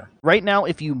 right now,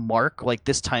 if you mark like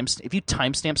this if you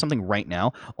timestamp something right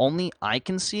now, only I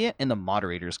can see it and the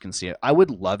moderators can see it. I would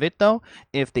love it though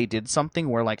if they did something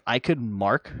where like I could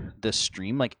mark the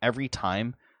stream like every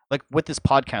time, like with this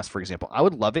podcast, for example. I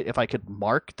would love it if I could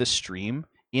mark the stream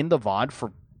in the VOD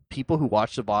for people who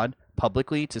watch the VOD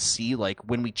publicly to see like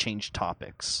when we change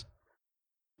topics.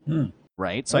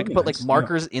 Right? So I can put like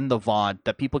markers in the VOD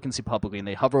that people can see publicly, and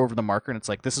they hover over the marker and it's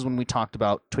like, this is when we talked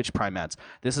about Twitch Prime ads.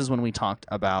 This is when we talked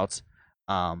about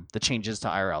the changes to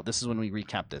IRL. This is when we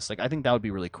recap this. Like, I think that would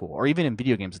be really cool. Or even in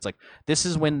video games, it's like this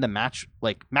is when the match,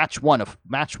 like match one,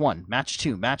 match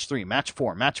two, match three, match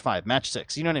four, match five, match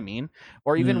six. You know what I mean?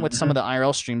 Or even with some of the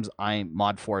IRL streams I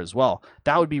mod for as well.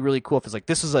 That would be really cool if it's like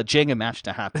this is a Jenga match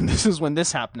to happen. This is when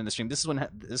this happened in the stream. This is when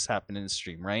this happened in the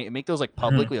stream. Right? And make those like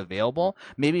publicly available.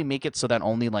 Maybe make it so that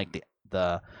only like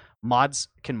the mods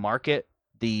can mark it.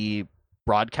 The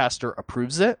broadcaster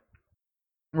approves it.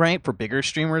 Right, for bigger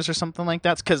streamers or something like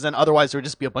that, because then otherwise there would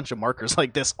just be a bunch of markers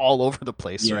like this all over the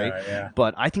place, right? Yeah.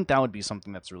 But I think that would be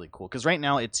something that's really cool because right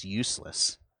now it's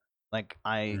useless. Like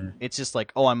it's just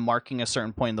like, oh, I'm marking a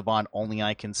certain point in the VOD, only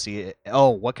I can see it.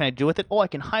 Oh, what can I do with it? Oh, I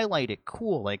can highlight it.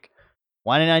 Cool. Like,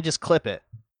 why didn't I just clip it?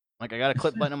 Like, I got a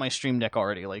clip button on my stream deck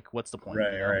already. Like, what's the point?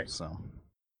 Right. So,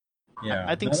 yeah,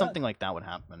 I think something like that would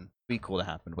happen. Be cool to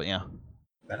happen, but yeah,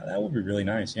 that would be really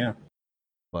nice. Yeah,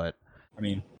 but I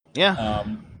mean. Yeah.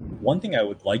 One thing I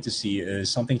would like to see is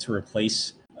something to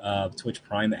replace Twitch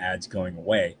Prime ads going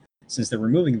away. Since they're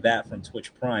removing that from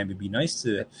Twitch Prime, it'd be nice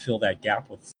to fill that gap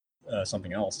with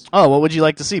something else. Oh, what would you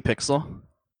like to see, Pixel?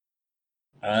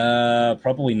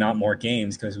 Probably not more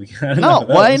games because we got no.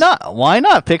 Why not? Why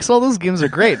not, Pixel? Those games are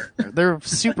great. They're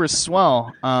super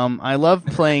swell. I love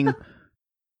playing.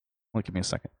 Wait, give me a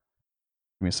second.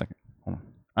 Hold on.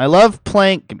 I love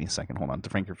playing. Give me a second. Hold on. The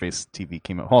Frank Your Face TV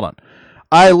came out. Hold on.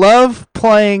 I love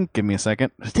playing. Give me a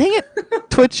second. Dang it,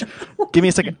 Twitch. Give me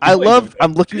a second.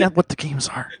 I'm looking at what the games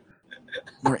are.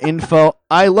 More info.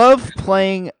 I love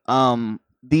playing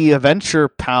the Adventure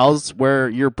Pals, where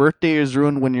your birthday is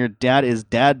ruined when your dad is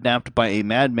dad-napped by a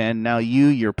madman. Now you,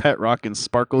 your pet rock, and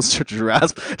Sparkles to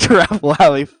Giraffe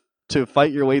Alley to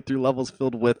fight your way through levels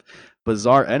filled with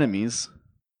bizarre enemies.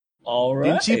 All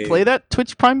right. Didn't you play that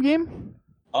Twitch Prime game?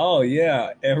 Oh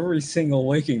yeah, every single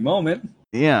waking moment.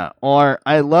 Yeah, or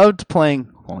I loved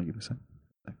playing. Hold on, give me a sec.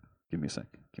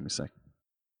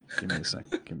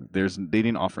 They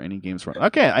didn't offer any games for.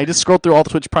 Okay, I just scrolled through all the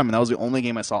Twitch Prime, and that was the only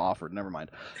game I saw offered. Never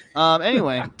mind.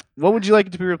 Anyway, what would you like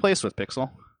it to be replaced with,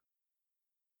 Pixel?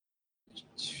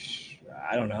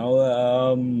 I don't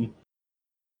know.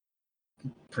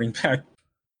 Bring back.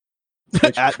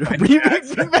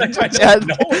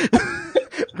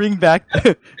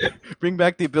 Bring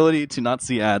back the ability to not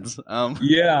see ads.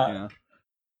 Yeah.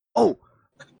 Oh,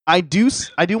 I do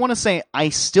want to say I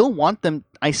still want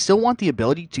the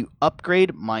ability to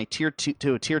upgrade my tier 2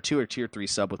 to a tier 2 or tier 3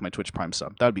 sub with my Twitch Prime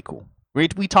sub. That would be cool.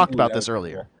 We talked about this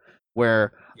earlier,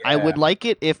 where I would like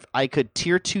it if I could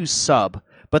tier 2 sub,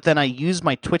 but then I use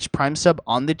my Twitch Prime sub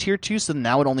on the tier 2, so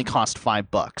now it only costs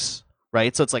 $5.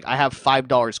 Right? So it's like I have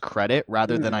 $5 credit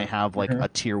rather than I have like a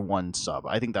tier 1 sub.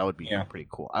 I think that would be pretty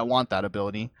cool. I want that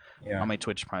ability on my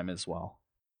Twitch Prime as well.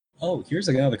 Oh, here's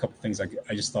another couple things I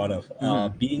just thought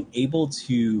of. Being able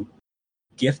to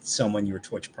gift someone your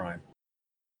Twitch Prime.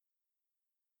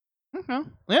 Okay.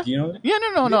 Yeah. Do you know? Yeah,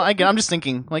 no. I'm just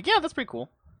thinking, like, yeah, that's pretty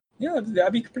cool. Yeah,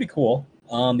 that'd be pretty cool.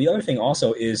 The other thing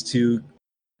also is to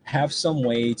have some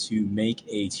way to make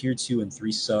a tier 2 and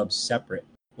 3 subs separate,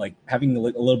 like having a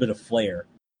little bit of flair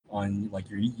on like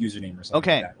your username or something.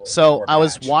 Okay, like that, so I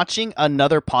was watching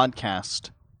another podcast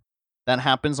that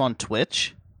happens on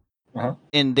Twitch.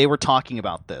 And they were talking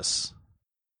about this.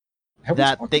 Have we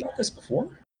talked about this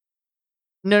before?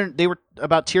 No, they were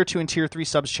about tier 2 and tier 3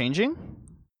 subs changing.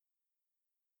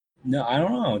 No, I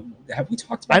don't know. Have we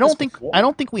talked about this before? I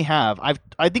don't think we have.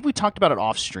 I think we talked about it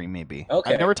off stream, maybe.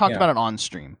 Okay, I've never talked about it on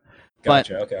stream.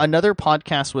 Gotcha, but okay. Another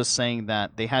podcast was saying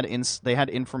that they had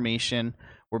information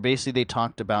where basically they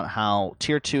talked about how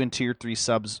tier 2 and tier 3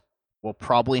 subs will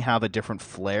probably have a different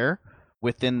flair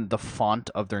within the font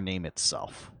of their name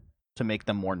itself to make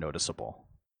them more noticeable.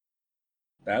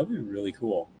 That would be really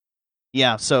cool.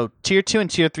 Yeah, so tier 2 and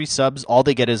tier 3 subs, all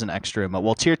they get is an extra emote.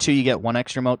 Well, tier 2 you get 1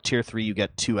 extra emote, tier 3 you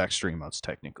get 2 extra emotes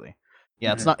technically.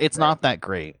 Yeah, it's not that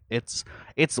great. It's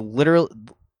literally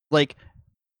like,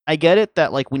 I get it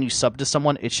that like when you sub to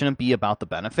someone, it shouldn't be about the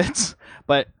benefits,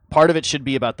 but part of it should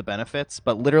be about the benefits.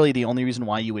 But literally the only reason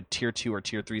why you would tier 2 or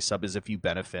tier 3 sub is if you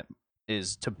benefit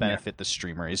the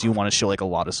streamer, is you want to show like a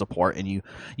lot of support, and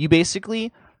you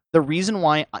basically, the reason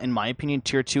why, in my opinion,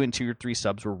 tier 2 and tier 3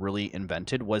 subs were really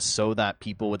invented was so that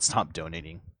people would stop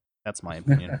donating. That's my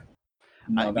opinion.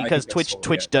 Because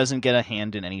Twitch doesn't get a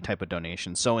hand in any type of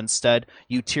donation. So instead,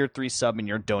 you tier 3 sub and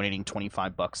you're donating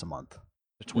 $25 a month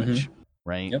to Twitch.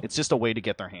 Right? Yep. It's just a way to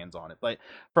get their hands on it. But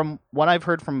from what I've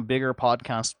heard from bigger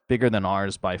podcasts, bigger than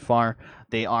ours by far,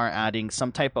 they are adding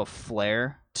some type of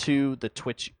flair to the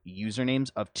Twitch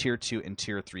usernames of tier 2 and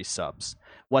tier 3 subs.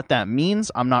 What that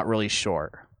means, I'm not really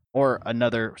sure. Or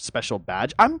another special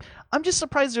badge. I'm just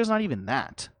surprised there's not even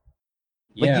that.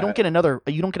 Like Yeah, you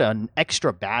don't get an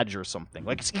extra badge or something.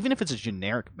 Like even if it's a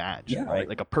generic badge, yeah, right?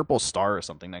 Like a purple star or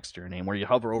something next to your name, where you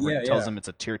hover over it, yeah, it tells yeah. them it's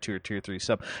a tier 2 or tier 3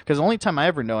 sub. Because the only time I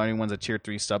ever know anyone's a tier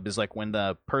 3 sub is like when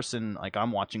the person like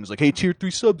I'm watching is like, "Hey, tier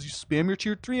 3 subs, you spam your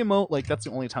tier 3 emote." Like that's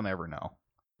the only time I ever know.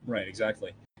 Right,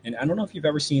 exactly. And I don't know if you've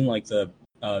ever seen like the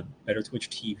Better Twitch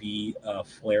TV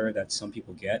flare that some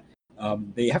people get.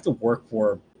 They have to work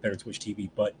for Better Twitch TV,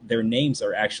 but their names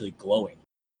are actually glowing.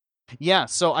 Yeah,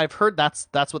 so I've heard that's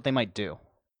what they might do.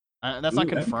 That's not Ooh, that'd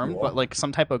be confirmed, but cool. like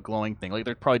some type of glowing thing. Like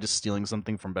they're probably just stealing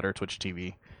something from Better Twitch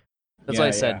TV. That's what I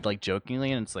Yeah, yeah. said, like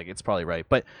jokingly, and it's like it's probably right.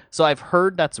 But so I've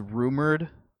heard that's rumored.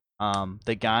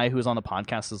 The guy who's on the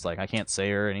podcast is like, I can't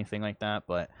say or anything like that,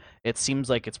 but it seems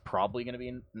like it's probably going to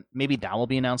be maybe that will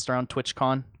be announced around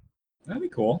TwitchCon. That'd be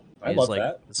cool. I Is love like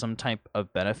that. some type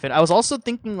of benefit. I was also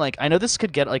thinking like I know this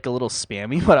could get like a little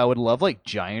spammy, but I would love like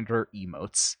giant or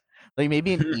emotes. Like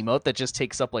maybe an emote that just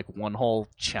takes up like one whole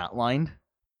chat line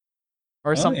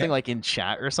or Oh something yeah. like in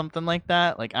chat or something like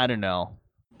that. Like I don't know.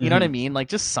 You know what I mean? Like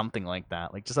just something like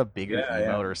that. Like just a bigger Yeah, yeah.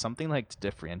 emote or something like to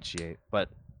differentiate. But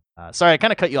sorry, I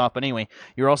kind of cut you off. But anyway,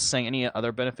 you were also saying any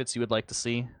other benefits you would like to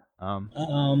see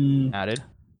added?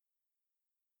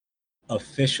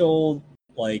 Official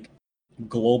like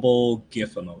global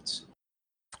GIF emotes.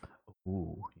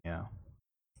 Ooh, yeah,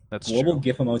 that's Global true.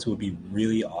 GIF emotes would be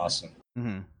really awesome.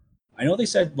 Hmm. I know they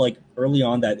said like early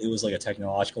on that it was like a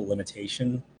technological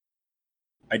limitation.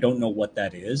 I don't know what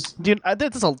that is. Dude,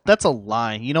 that's a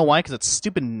lie. You know why? Because it's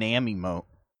stupid Nam emote.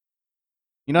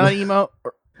 You know that emote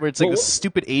where it's like this Well,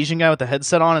 stupid Asian guy with the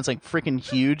headset on. It's like freaking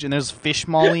huge, and there's fish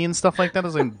molly and stuff like that.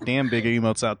 There's like damn big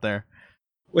emotes out there.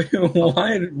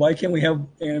 why can't we have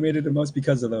animated emotes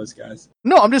because of those guys?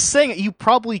 No, I'm just saying you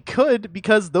probably could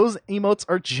because those emotes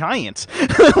are giant.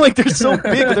 Like they're so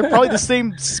big, they're probably the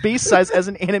same space size as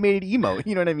an animated emote.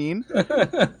 You know what I mean?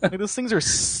 Like those things are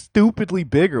stupidly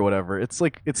big or whatever. It's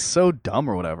like it's so dumb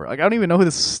or whatever. Like I don't even know who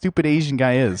this stupid Asian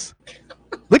guy is.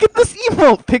 Look at this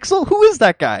emote, Pixel. Who is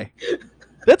that guy?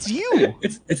 That's you.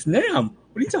 It's Nam.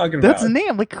 What are you talking That's about?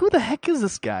 Nam. Like who the heck is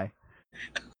this guy?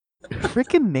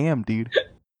 Freaking Nam, dude.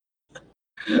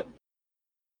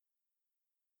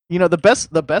 You know the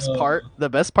best part of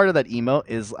that emote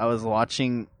is I was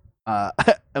watching I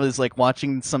was like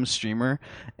watching some streamer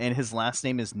and his last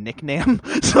name is Nick Nam.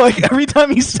 So like every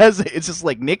time he says it, it's just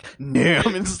like Nick Nam.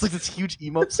 It's just like this huge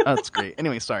emote. Oh, it's great.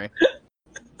 Anyway, sorry.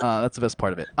 That's the best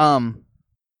part of it.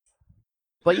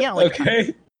 But yeah, like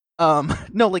Okay.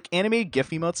 no, like animated GIF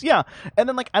emotes, yeah. And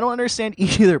then like I don't understand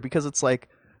either because it's like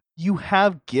you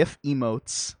have GIF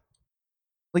emotes.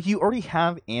 Like you already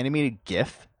have animated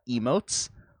GIF emotes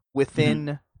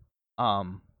within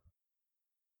um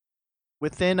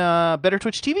Better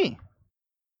Twitch TV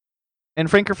and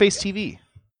Franker Face TV,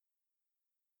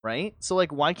 right? So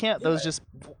like why can't those just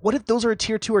what if those are a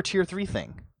tier 2 or tier 3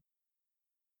 thing?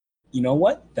 You know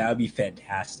what? That would be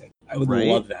fantastic. I would Right?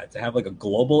 love that to have like a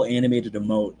global animated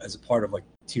emote as a part of like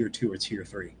tier 2 or tier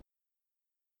 3.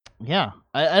 Yeah.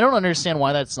 I don't understand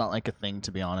why that's not like a thing,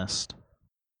 to be honest.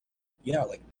 Yeah,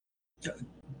 like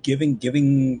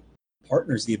giving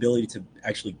partners the ability to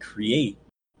actually create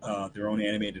their own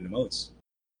animated emotes.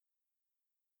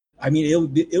 I mean, it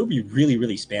would be really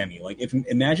really spammy. Like if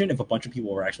imagine if a bunch of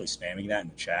people were actually spamming that in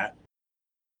the chat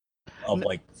of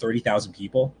like 30,000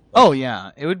 people. Like, Oh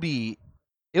yeah, it would be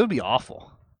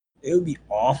awful. it would be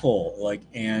awful. Like,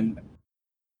 and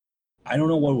I don't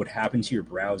know what would happen to your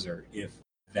browser if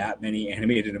that many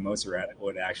animated emotes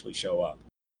would actually show up.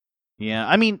 Yeah,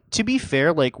 I mean, to be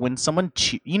fair, like when someone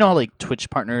you know, like Twitch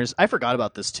partners, I forgot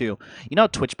about this too. You know, how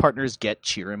Twitch partners get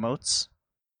cheer emotes.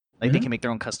 Like they Mm-hmm. can make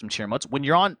their own custom cheer emotes. When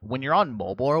you're on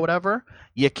mobile or whatever,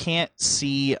 you can't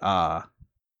see the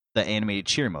animated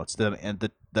cheer emotes.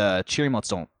 The cheer emotes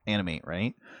don't animate,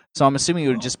 right? So I'm assuming it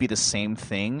would just be the same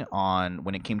thing on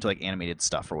when it came to like animated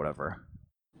stuff or whatever.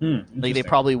 Like they Interesting.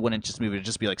 probably wouldn't just move it; it'd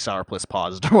just be like sour pliss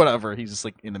paused or whatever. He's just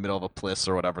like in the middle of a pliss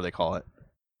or whatever they call it.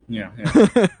 Yeah,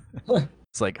 yeah.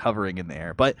 It's like hovering in the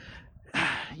air. But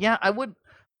yeah, I would.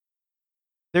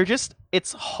 They're just.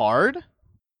 It's hard.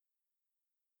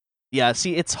 Yeah,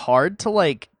 see, it's hard to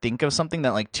like think of something that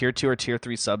like tier 2 or tier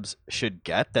 3 subs should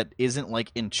get that isn't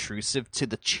like intrusive to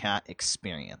the chat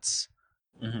experience,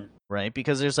 right?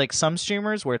 Because there's like some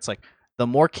streamers where it's like the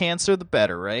more cancer the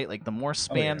better, right? Like the more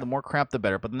spam, yeah. the more crap the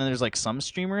better. But then there's like some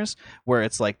streamers where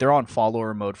it's like they're on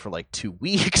follower mode for like 2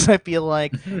 weeks. I feel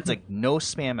like it's like no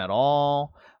spam at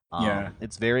all. Yeah.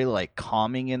 It's very like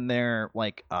calming in there.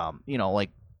 Like you know,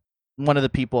 like one of the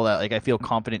people that like I feel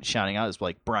confident shouting out is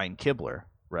like Brian Kibler,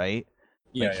 right?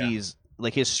 Yeah, Like yeah. he's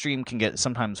like his stream can get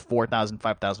sometimes 4,000,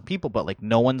 5,000 people, but like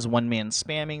no one's one man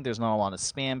spamming. There's not a lot of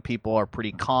spam. People are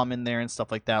pretty calm in there and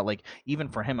stuff like that. Like even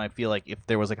for him, I feel like if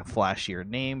there was like a flashier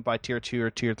name by tier 2 or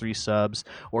tier 3 subs,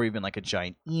 or even like a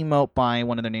giant emote by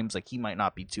one of their names, like he might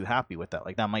not be too happy with that.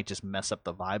 Like that might just mess up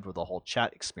the vibe of the whole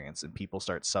chat experience, and people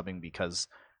start subbing because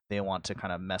they want to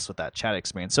kind of mess with that chat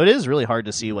experience. So it is really hard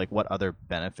to see like what other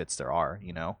benefits there are,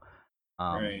 you know.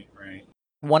 Right.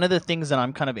 One of the things that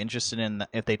I'm kind of interested in,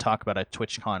 if they talk about at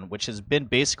TwitchCon, which has been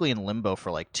basically in limbo for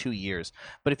like 2 years,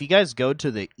 but if you guys go to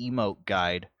the emote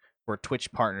guide for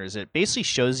Twitch partners, it basically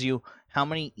shows you how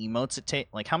many emotes it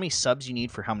takes, like how many subs you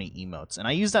need for how many emotes. And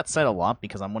I use that site a lot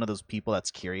because I'm one of those people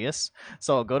that's curious.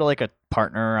 So I'll go to like a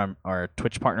partner or a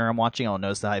Twitch partner I'm watching, I'll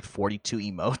notice that I have 42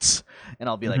 emotes, and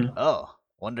I'll be like, oh,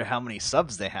 wonder how many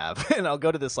subs they have. And I'll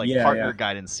go to this like partner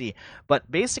guide and see.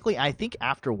 But basically, I think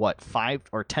after what, 5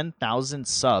 or 10,000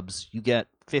 subs, you get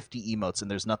 50 emotes, and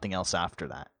there's nothing else after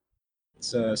that. It's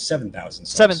 7,000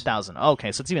 subs. 7,000.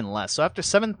 Okay, so it's even less. So after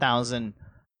 7,000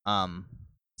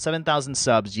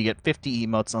 subs, you get 50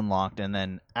 emotes unlocked, and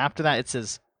then after that it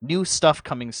says new stuff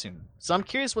coming soon. So I'm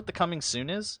curious what the coming soon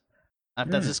is. If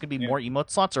that's just going to be more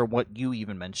emote slots, or what you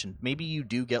even mentioned. Maybe you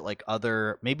do get like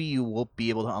maybe you will be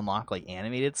able to unlock like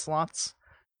animated slots,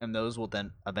 and those will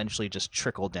then eventually just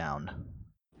trickle down.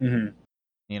 You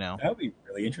know? That would be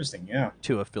really interesting, yeah.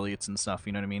 To affiliates and stuff,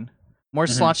 you know what I mean? More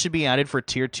slots should be added for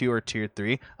tier 2 or tier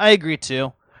 3. I agree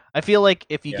too. I feel like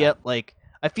if you get like,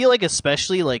 I feel like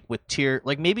especially like with tier,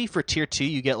 like maybe for tier 2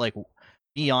 you get like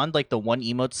beyond like the one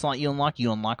emote slot you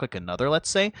unlock like another, let's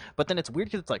say, but then it's weird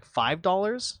because it's like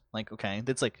 $5, like okay,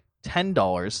 that's like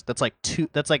 $10, that's like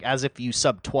that's like as if you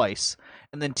subbed twice,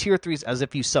 and then tier 3 is as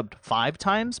if you subbed 5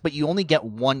 times, but you only get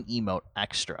one emote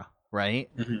extra, right?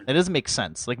 That doesn't make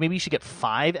sense. Like maybe you should get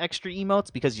 5 extra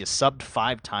emotes because you subbed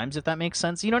 5 times, if that makes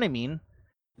sense. You know what I mean?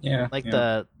 Like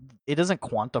it doesn't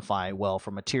quantify well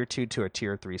from a tier 2 to a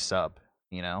tier 3 sub,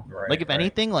 you know? Like if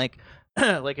anything, like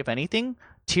like if anything,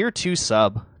 tier 2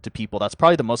 sub to people, that's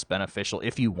probably the most beneficial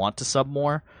if you want to sub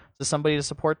more to somebody to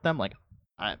support them. Like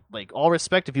like all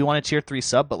respect if you want a tier 3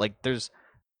 sub, but like there's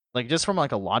like just from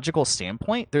like a logical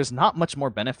standpoint, there's not much more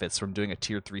benefits from doing a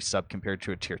tier 3 sub compared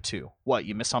to a tier 2. What,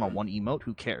 you miss out on one emote?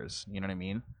 Who cares? You know what I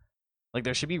mean? Like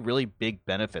there should be really big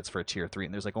benefits for a tier 3,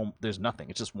 and there's like there's nothing.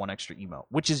 It's just one extra emote,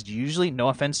 which is usually, no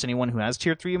offense to anyone who has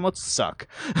tier 3 emotes, suck.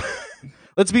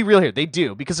 Let's be real here. They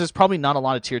do, because there's probably not a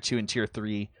lot of tier 2 and tier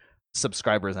 3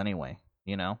 subscribers anyway,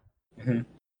 you know?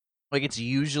 Like it's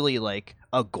usually like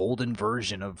a golden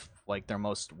version of like their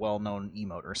most well-known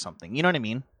emote or something. You know what I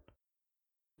mean?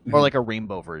 Or like a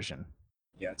rainbow version.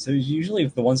 Yeah, so usually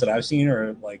the ones that I've seen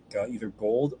are like either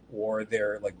gold or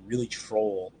they're like really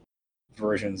troll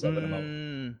versions of an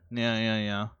emote.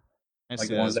 Yeah. Like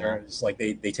the ones that are just like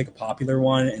they take a popular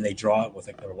one and they draw it with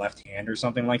like their left hand or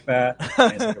something like that.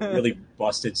 And it's like a really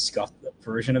busted, scuffed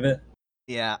version of it.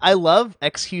 Yeah, I love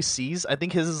XQC's. I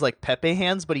think his is like Pepe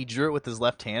hands, but he drew it with his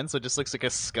left hand, so it just looks like a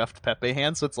scuffed Pepe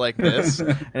hand. So it's like this,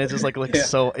 and it just like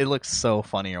looks it looks so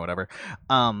funny or whatever.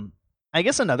 I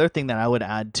guess another thing that I would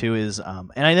add too is,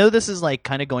 and I know this is like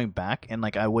kind of going back, and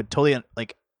like I would totally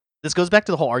like this goes back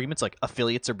to the whole arguments like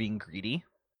affiliates are being greedy.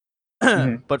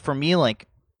 But for me, like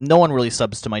no one really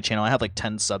subs to my channel. I have like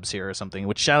 10 subs here or something,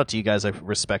 which shout out to you guys. I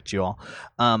respect you all.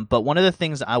 But one of the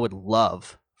things I would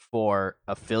love for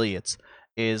affiliates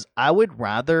is I would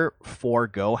rather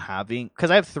forego having, because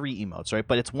I have 3 emotes, right?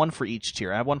 But it's one for each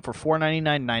tier. I have one for $4.99,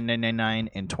 $9.99,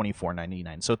 and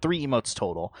 $24.99. So 3 emotes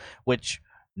total, which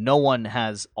no one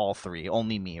has all 3,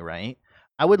 only me, right?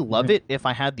 I would love it if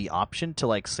I had the option to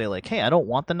like say like, hey, I don't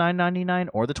want the $9.99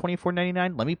 or the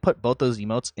 $24.99. Let me put both those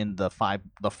emotes in the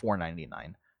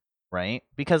 $4.99, right?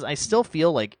 Because I still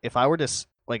feel like if I were to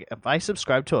like if I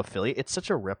subscribe to affiliate, it's such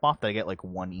a ripoff that I get like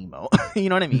one emote. You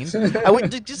know what I mean? I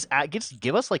would just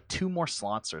give us like 2 more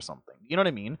slots or something. You know what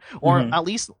I mean? Or at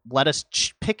least let us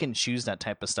pick and choose that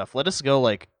type of stuff. Let us go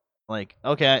like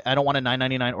okay, I don't want a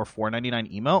 $9.99 or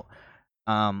 $4.99 emote.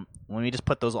 Let me just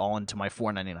put those all into my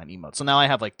 $4.99 emote. So now I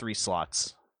have like 3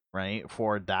 slots, right,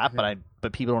 for that.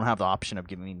 But people don't have the option of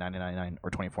giving me $9.99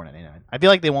 or $24.99. I feel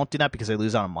like they won't do that because they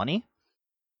lose out on money.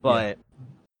 But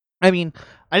I mean,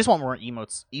 I just want more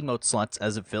emote slots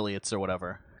as affiliates or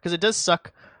whatever, because it does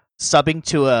suck subbing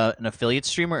to an affiliate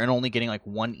streamer and only getting like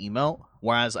 1 emote,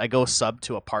 whereas I go sub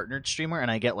to a partnered streamer and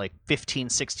I get like 15,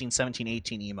 16, 17,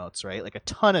 18 emotes, right? Like a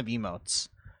ton of emotes.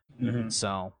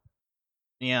 So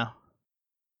yeah,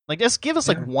 like just give us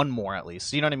like 1 more at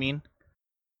least. You know what I mean?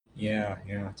 Yeah,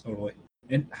 totally.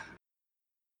 And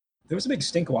there was a big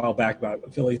stink a while back about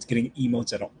affiliates getting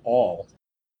emotes at all.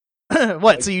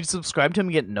 What? So you'd subscribe to him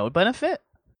and get no benefit?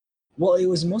 Well, it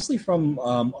was mostly from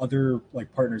other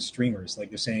like partner streamers. Like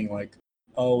they're saying like,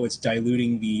 oh, it's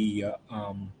diluting the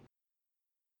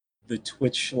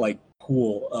Twitch like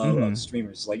pool of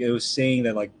streamers. Like it was saying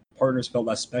that like partners felt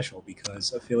less special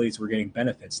because affiliates were getting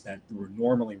benefits that were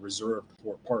normally reserved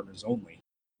for partners only.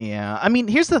 Yeah, I mean,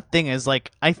 here's the thing: is like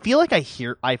I feel like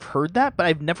I've heard that, but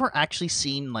I've never actually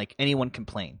seen like anyone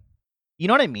complain. You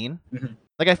know what I mean? Mm-hmm.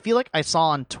 Like I feel like I saw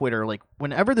on Twitter, like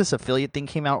whenever this affiliate thing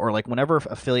came out, or like whenever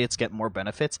affiliates get more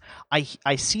benefits,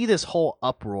 I see this whole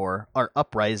uproar or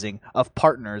uprising of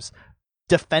partners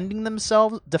defending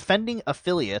themselves, defending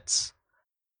affiliates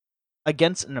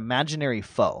against an imaginary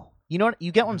foe. You know what?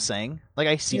 You get what I'm saying? Like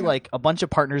I see like a bunch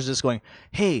of partners just going,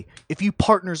 "Hey, if you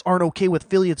partners aren't okay with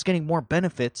affiliates getting more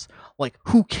benefits, like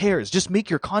who cares? Just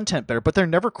make your content better." But they're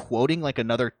never quoting like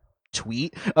another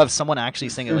tweet of someone actually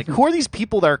saying it. Like, who are these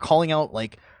people that are calling out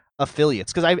like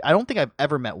affiliates? Because I don't think I've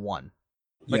ever met one.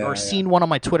 Like, or seen one on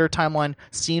my Twitter timeline,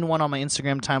 seen one on my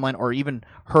Instagram timeline, or even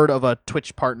heard of a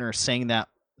Twitch partner saying that,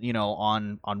 you know,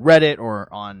 on Reddit or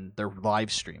on their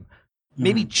live stream.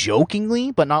 Maybe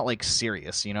jokingly, but not like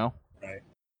serious, you know? Right.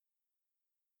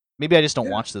 Maybe I just don't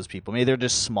watch those people. Maybe they're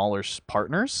just smaller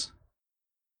partners.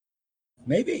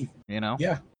 Maybe. You know?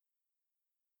 Yeah.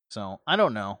 So, I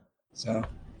don't know. So,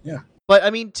 yeah. But,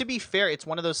 I mean, to be fair, it's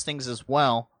one of those things as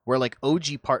well where, like,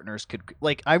 OG partners could...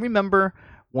 Like, I remember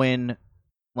when,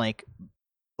 like,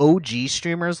 OG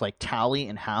streamers like Tally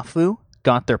and Hafu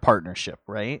got their partnership,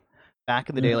 right? Back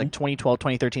in the day, like 2012,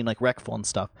 2013, like Recful and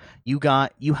stuff, you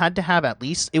had to have at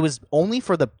least, it was only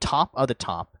for the top of the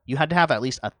top, you had to have at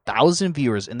least 1,000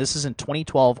 viewers, and this is in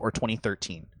 2012 or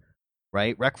 2013,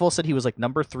 right? Recful said he was like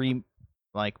number 3,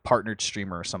 like partnered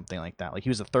streamer or something like that. Like he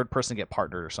was the third person to get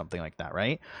partnered or something like that,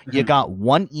 right? You got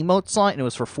one emote slot and it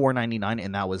was for $4.99,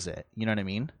 and that was it. You know what I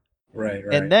mean? Right.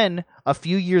 And then a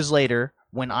few years later,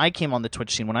 when I came on the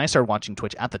Twitch scene, when I started watching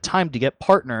Twitch, at the time to get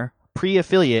partner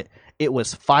pre-affiliate, it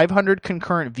was 500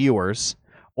 concurrent viewers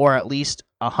or at least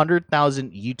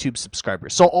 100,000 YouTube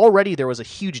subscribers. So already there was a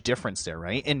huge difference there,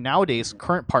 right? And nowadays,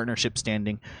 current partnership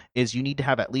standing is you need to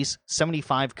have at least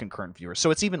 75 concurrent viewers.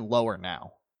 So it's even lower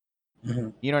now.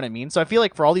 You know what I mean? So I feel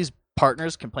like for all these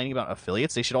partners complaining about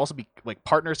affiliates, they should also be like,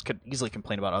 partners could easily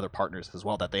complain about other partners as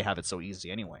well, that they have it so easy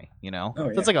anyway, you know? So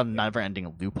it's like a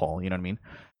never-ending loophole, you know what I mean?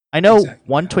 I know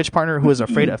one Twitch partner who was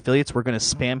afraid affiliates were going to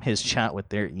spam his chat with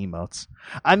their emotes.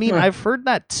 I mean, I've heard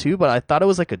that too, but I thought it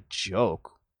was like a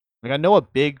joke. Like I know a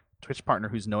big Twitch partner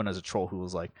who's known as a troll who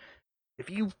was like, if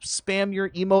you spam your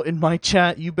emote in my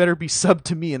chat, you better be subbed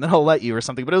to me and then I'll let you or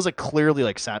something. But it was like clearly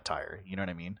like satire. You know what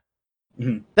I mean?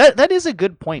 That is a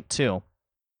good point too.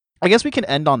 I guess we can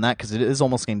end on that because it is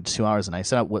almost getting 2 hours, and I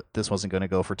said this wasn't going to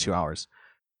go for 2 hours.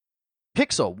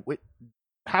 Pixel,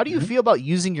 how do you feel about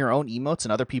using your own emotes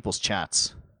in other people's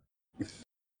chats?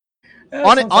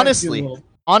 Honestly,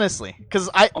 because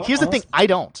here's the thing: I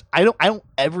don't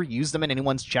ever use them in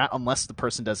anyone's chat unless the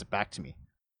person does it back to me.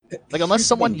 Like unless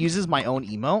someone uses my own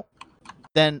emote,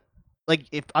 then like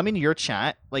if I'm in your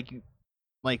chat, like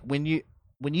when you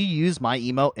use my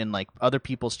emote in like other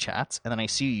people's chats, and then I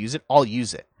see you use it, I'll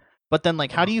use it. But then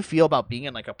like, how do you feel about being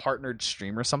in like a partnered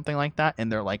stream or something like that, and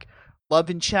they're like, love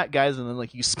in chat, guys, and then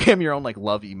like you spam your own like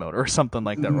love emote or something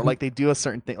like that, or like they do a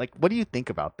certain thing. Like, what do you think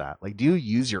about that? Like, do you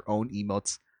use your own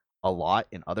emotes a lot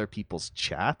in other people's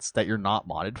chats that you're not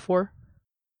modded for?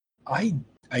 I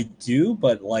do,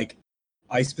 but like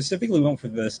I specifically went for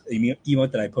this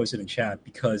emote that I posted in chat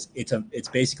because it's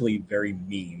basically very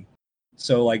meme.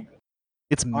 So like,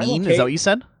 it's meme. Okay. Is that what you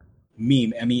said?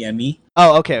 Meme, M-E-M-E.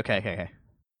 Oh, okay.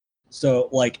 So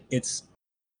like it's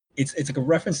like a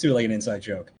reference to like an inside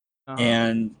joke.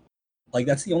 And like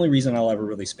that's the only reason I'll ever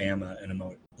really spam an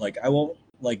emote. Like I won't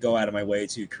like go out of my way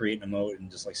to create an emote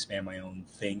and just like spam my own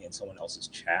thing in someone else's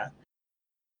chat.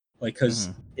 Like because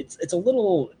it's a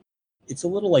little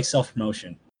like self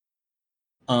promotion.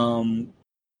 And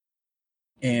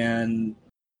I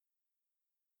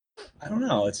don't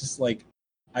know. It's just like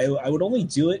I would only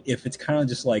do it if it's kind of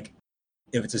just like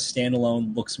if it's a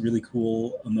standalone, looks really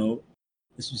cool emote.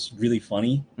 It's just really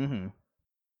funny.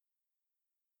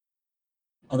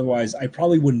 Otherwise, I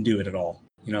probably wouldn't do it at all.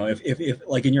 You know, if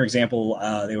like in your example,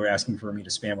 they were asking for me to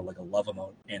spam like a love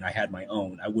emote, and I had my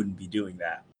own, I wouldn't be doing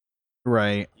that.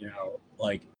 Right. You know,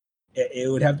 like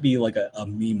it would have to be like a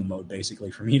meme emote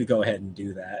basically for me to go ahead and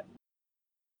do that.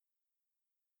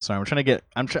 Sorry, I'm trying to get.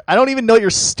 I don't even know your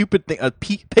stupid thing.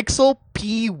 Pixel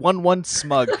P11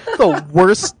 smug. The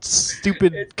worst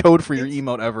stupid code for your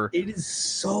emote ever. It is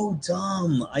so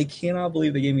dumb. I cannot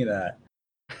believe they gave me that.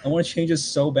 I want to change this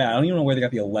so bad. I don't even know where they got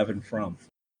the 11 from.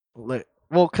 Well,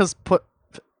 because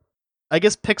I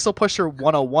guess Pixel Pusher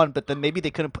 101, but then maybe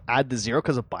they couldn't add the 0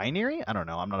 because of binary. I don't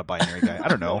know. I'm not a binary guy. I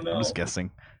don't know. I'm just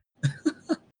guessing.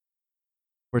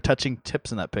 We're touching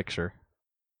tips in that picture.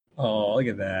 Oh, look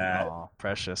at that. Oh,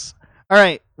 precious. All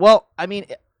right. Well, I mean,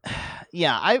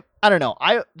 yeah, I don't know.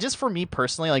 I just for me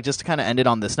personally, like just to kind of end it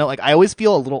on this note, like I always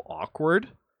feel a little awkward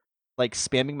like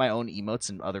spamming my own emotes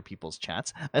in other people's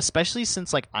chats, especially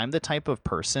since like I'm the type of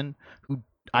person who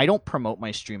I don't promote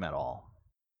my stream at all.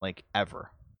 Like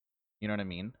ever. You know what I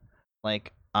mean?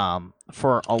 Like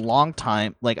for a long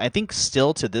time, like I think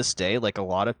still to this day, like a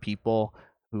lot of people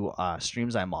who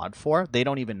streams I mod for, they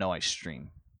don't even know I stream.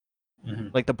 Mm-hmm.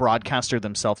 Like the broadcaster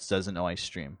themselves doesn't know I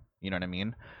stream. You know what I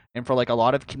mean? And for like a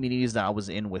lot of communities that I was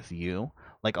in with you,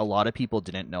 like a lot of people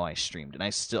didn't know I streamed, and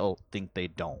I still think they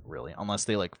don't really, unless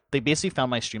they basically found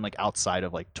my stream like outside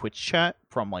of like Twitch chat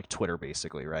from like Twitter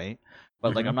basically, right?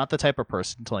 But like I'm not the type of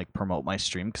person to like promote my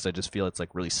stream because I just feel it's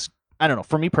like really, I don't know.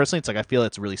 For me personally, it's like I feel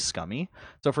it's really scummy.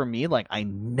 So for me, like I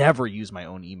never use my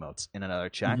own emotes in another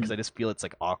chat because I just feel it's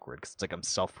like awkward because it's like I'm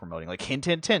self-promoting, like hint,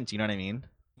 hint, hint. You know what I mean?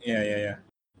 Yeah.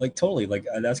 Like totally. Like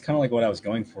that's kind of like what I was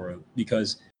going for,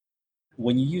 because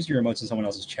when you use your emotes in someone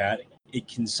else's chat, it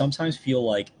can sometimes feel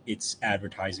like it's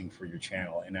advertising for your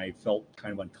channel, and I felt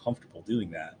kind of uncomfortable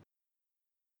doing that.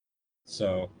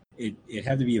 So it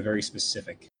had to be a very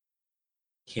specific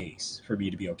case for me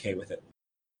to be okay with it.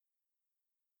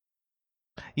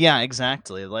 Yeah,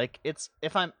 exactly. Like it's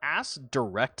if I'm asked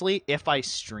directly if I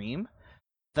stream,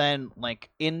 then like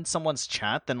in someone's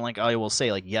chat, then like I will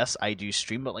say like yes, I do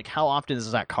stream, but like how often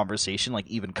does that conversation like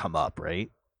even come up, right?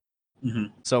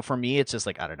 Mm-hmm. So for me, it's just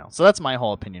like I don't know. So that's my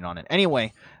whole opinion on it.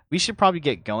 Anyway, we should probably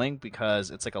get going because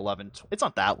it's like 11. It's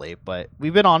not that late, but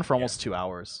we've been on for almost 2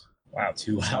 hours. Wow,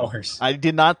 2 hours. I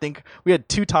did not think we had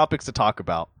 2 topics to talk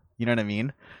about. You know what I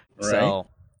mean? Right. So,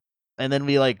 and then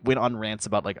we like went on rants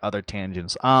about like other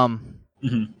tangents. So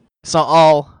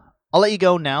I'll let you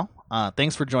go now.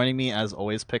 Thanks for joining me as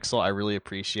always, Pixel. I really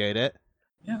appreciate it.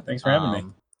 Yeah, thanks for having me.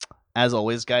 As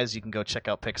always, guys, you can go check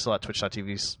out Pixel at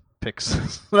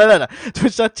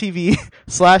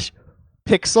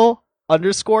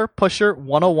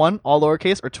twitch.tv/pixel_pusher101 all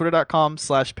lowercase or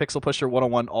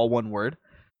twitter.com/pixelpusher101 all one word.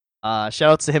 Shout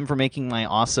outs to him for making my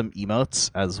awesome emotes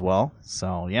as well.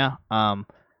 So yeah,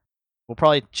 we'll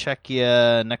probably check you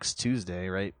next Tuesday,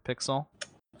 right, Pixel?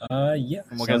 Yeah.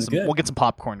 And we'll get some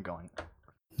popcorn going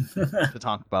to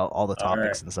talk about all the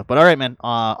topics and stuff. But all right, man.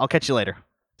 I'll catch you later.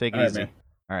 Take it easy. Man.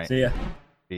 All right. See ya.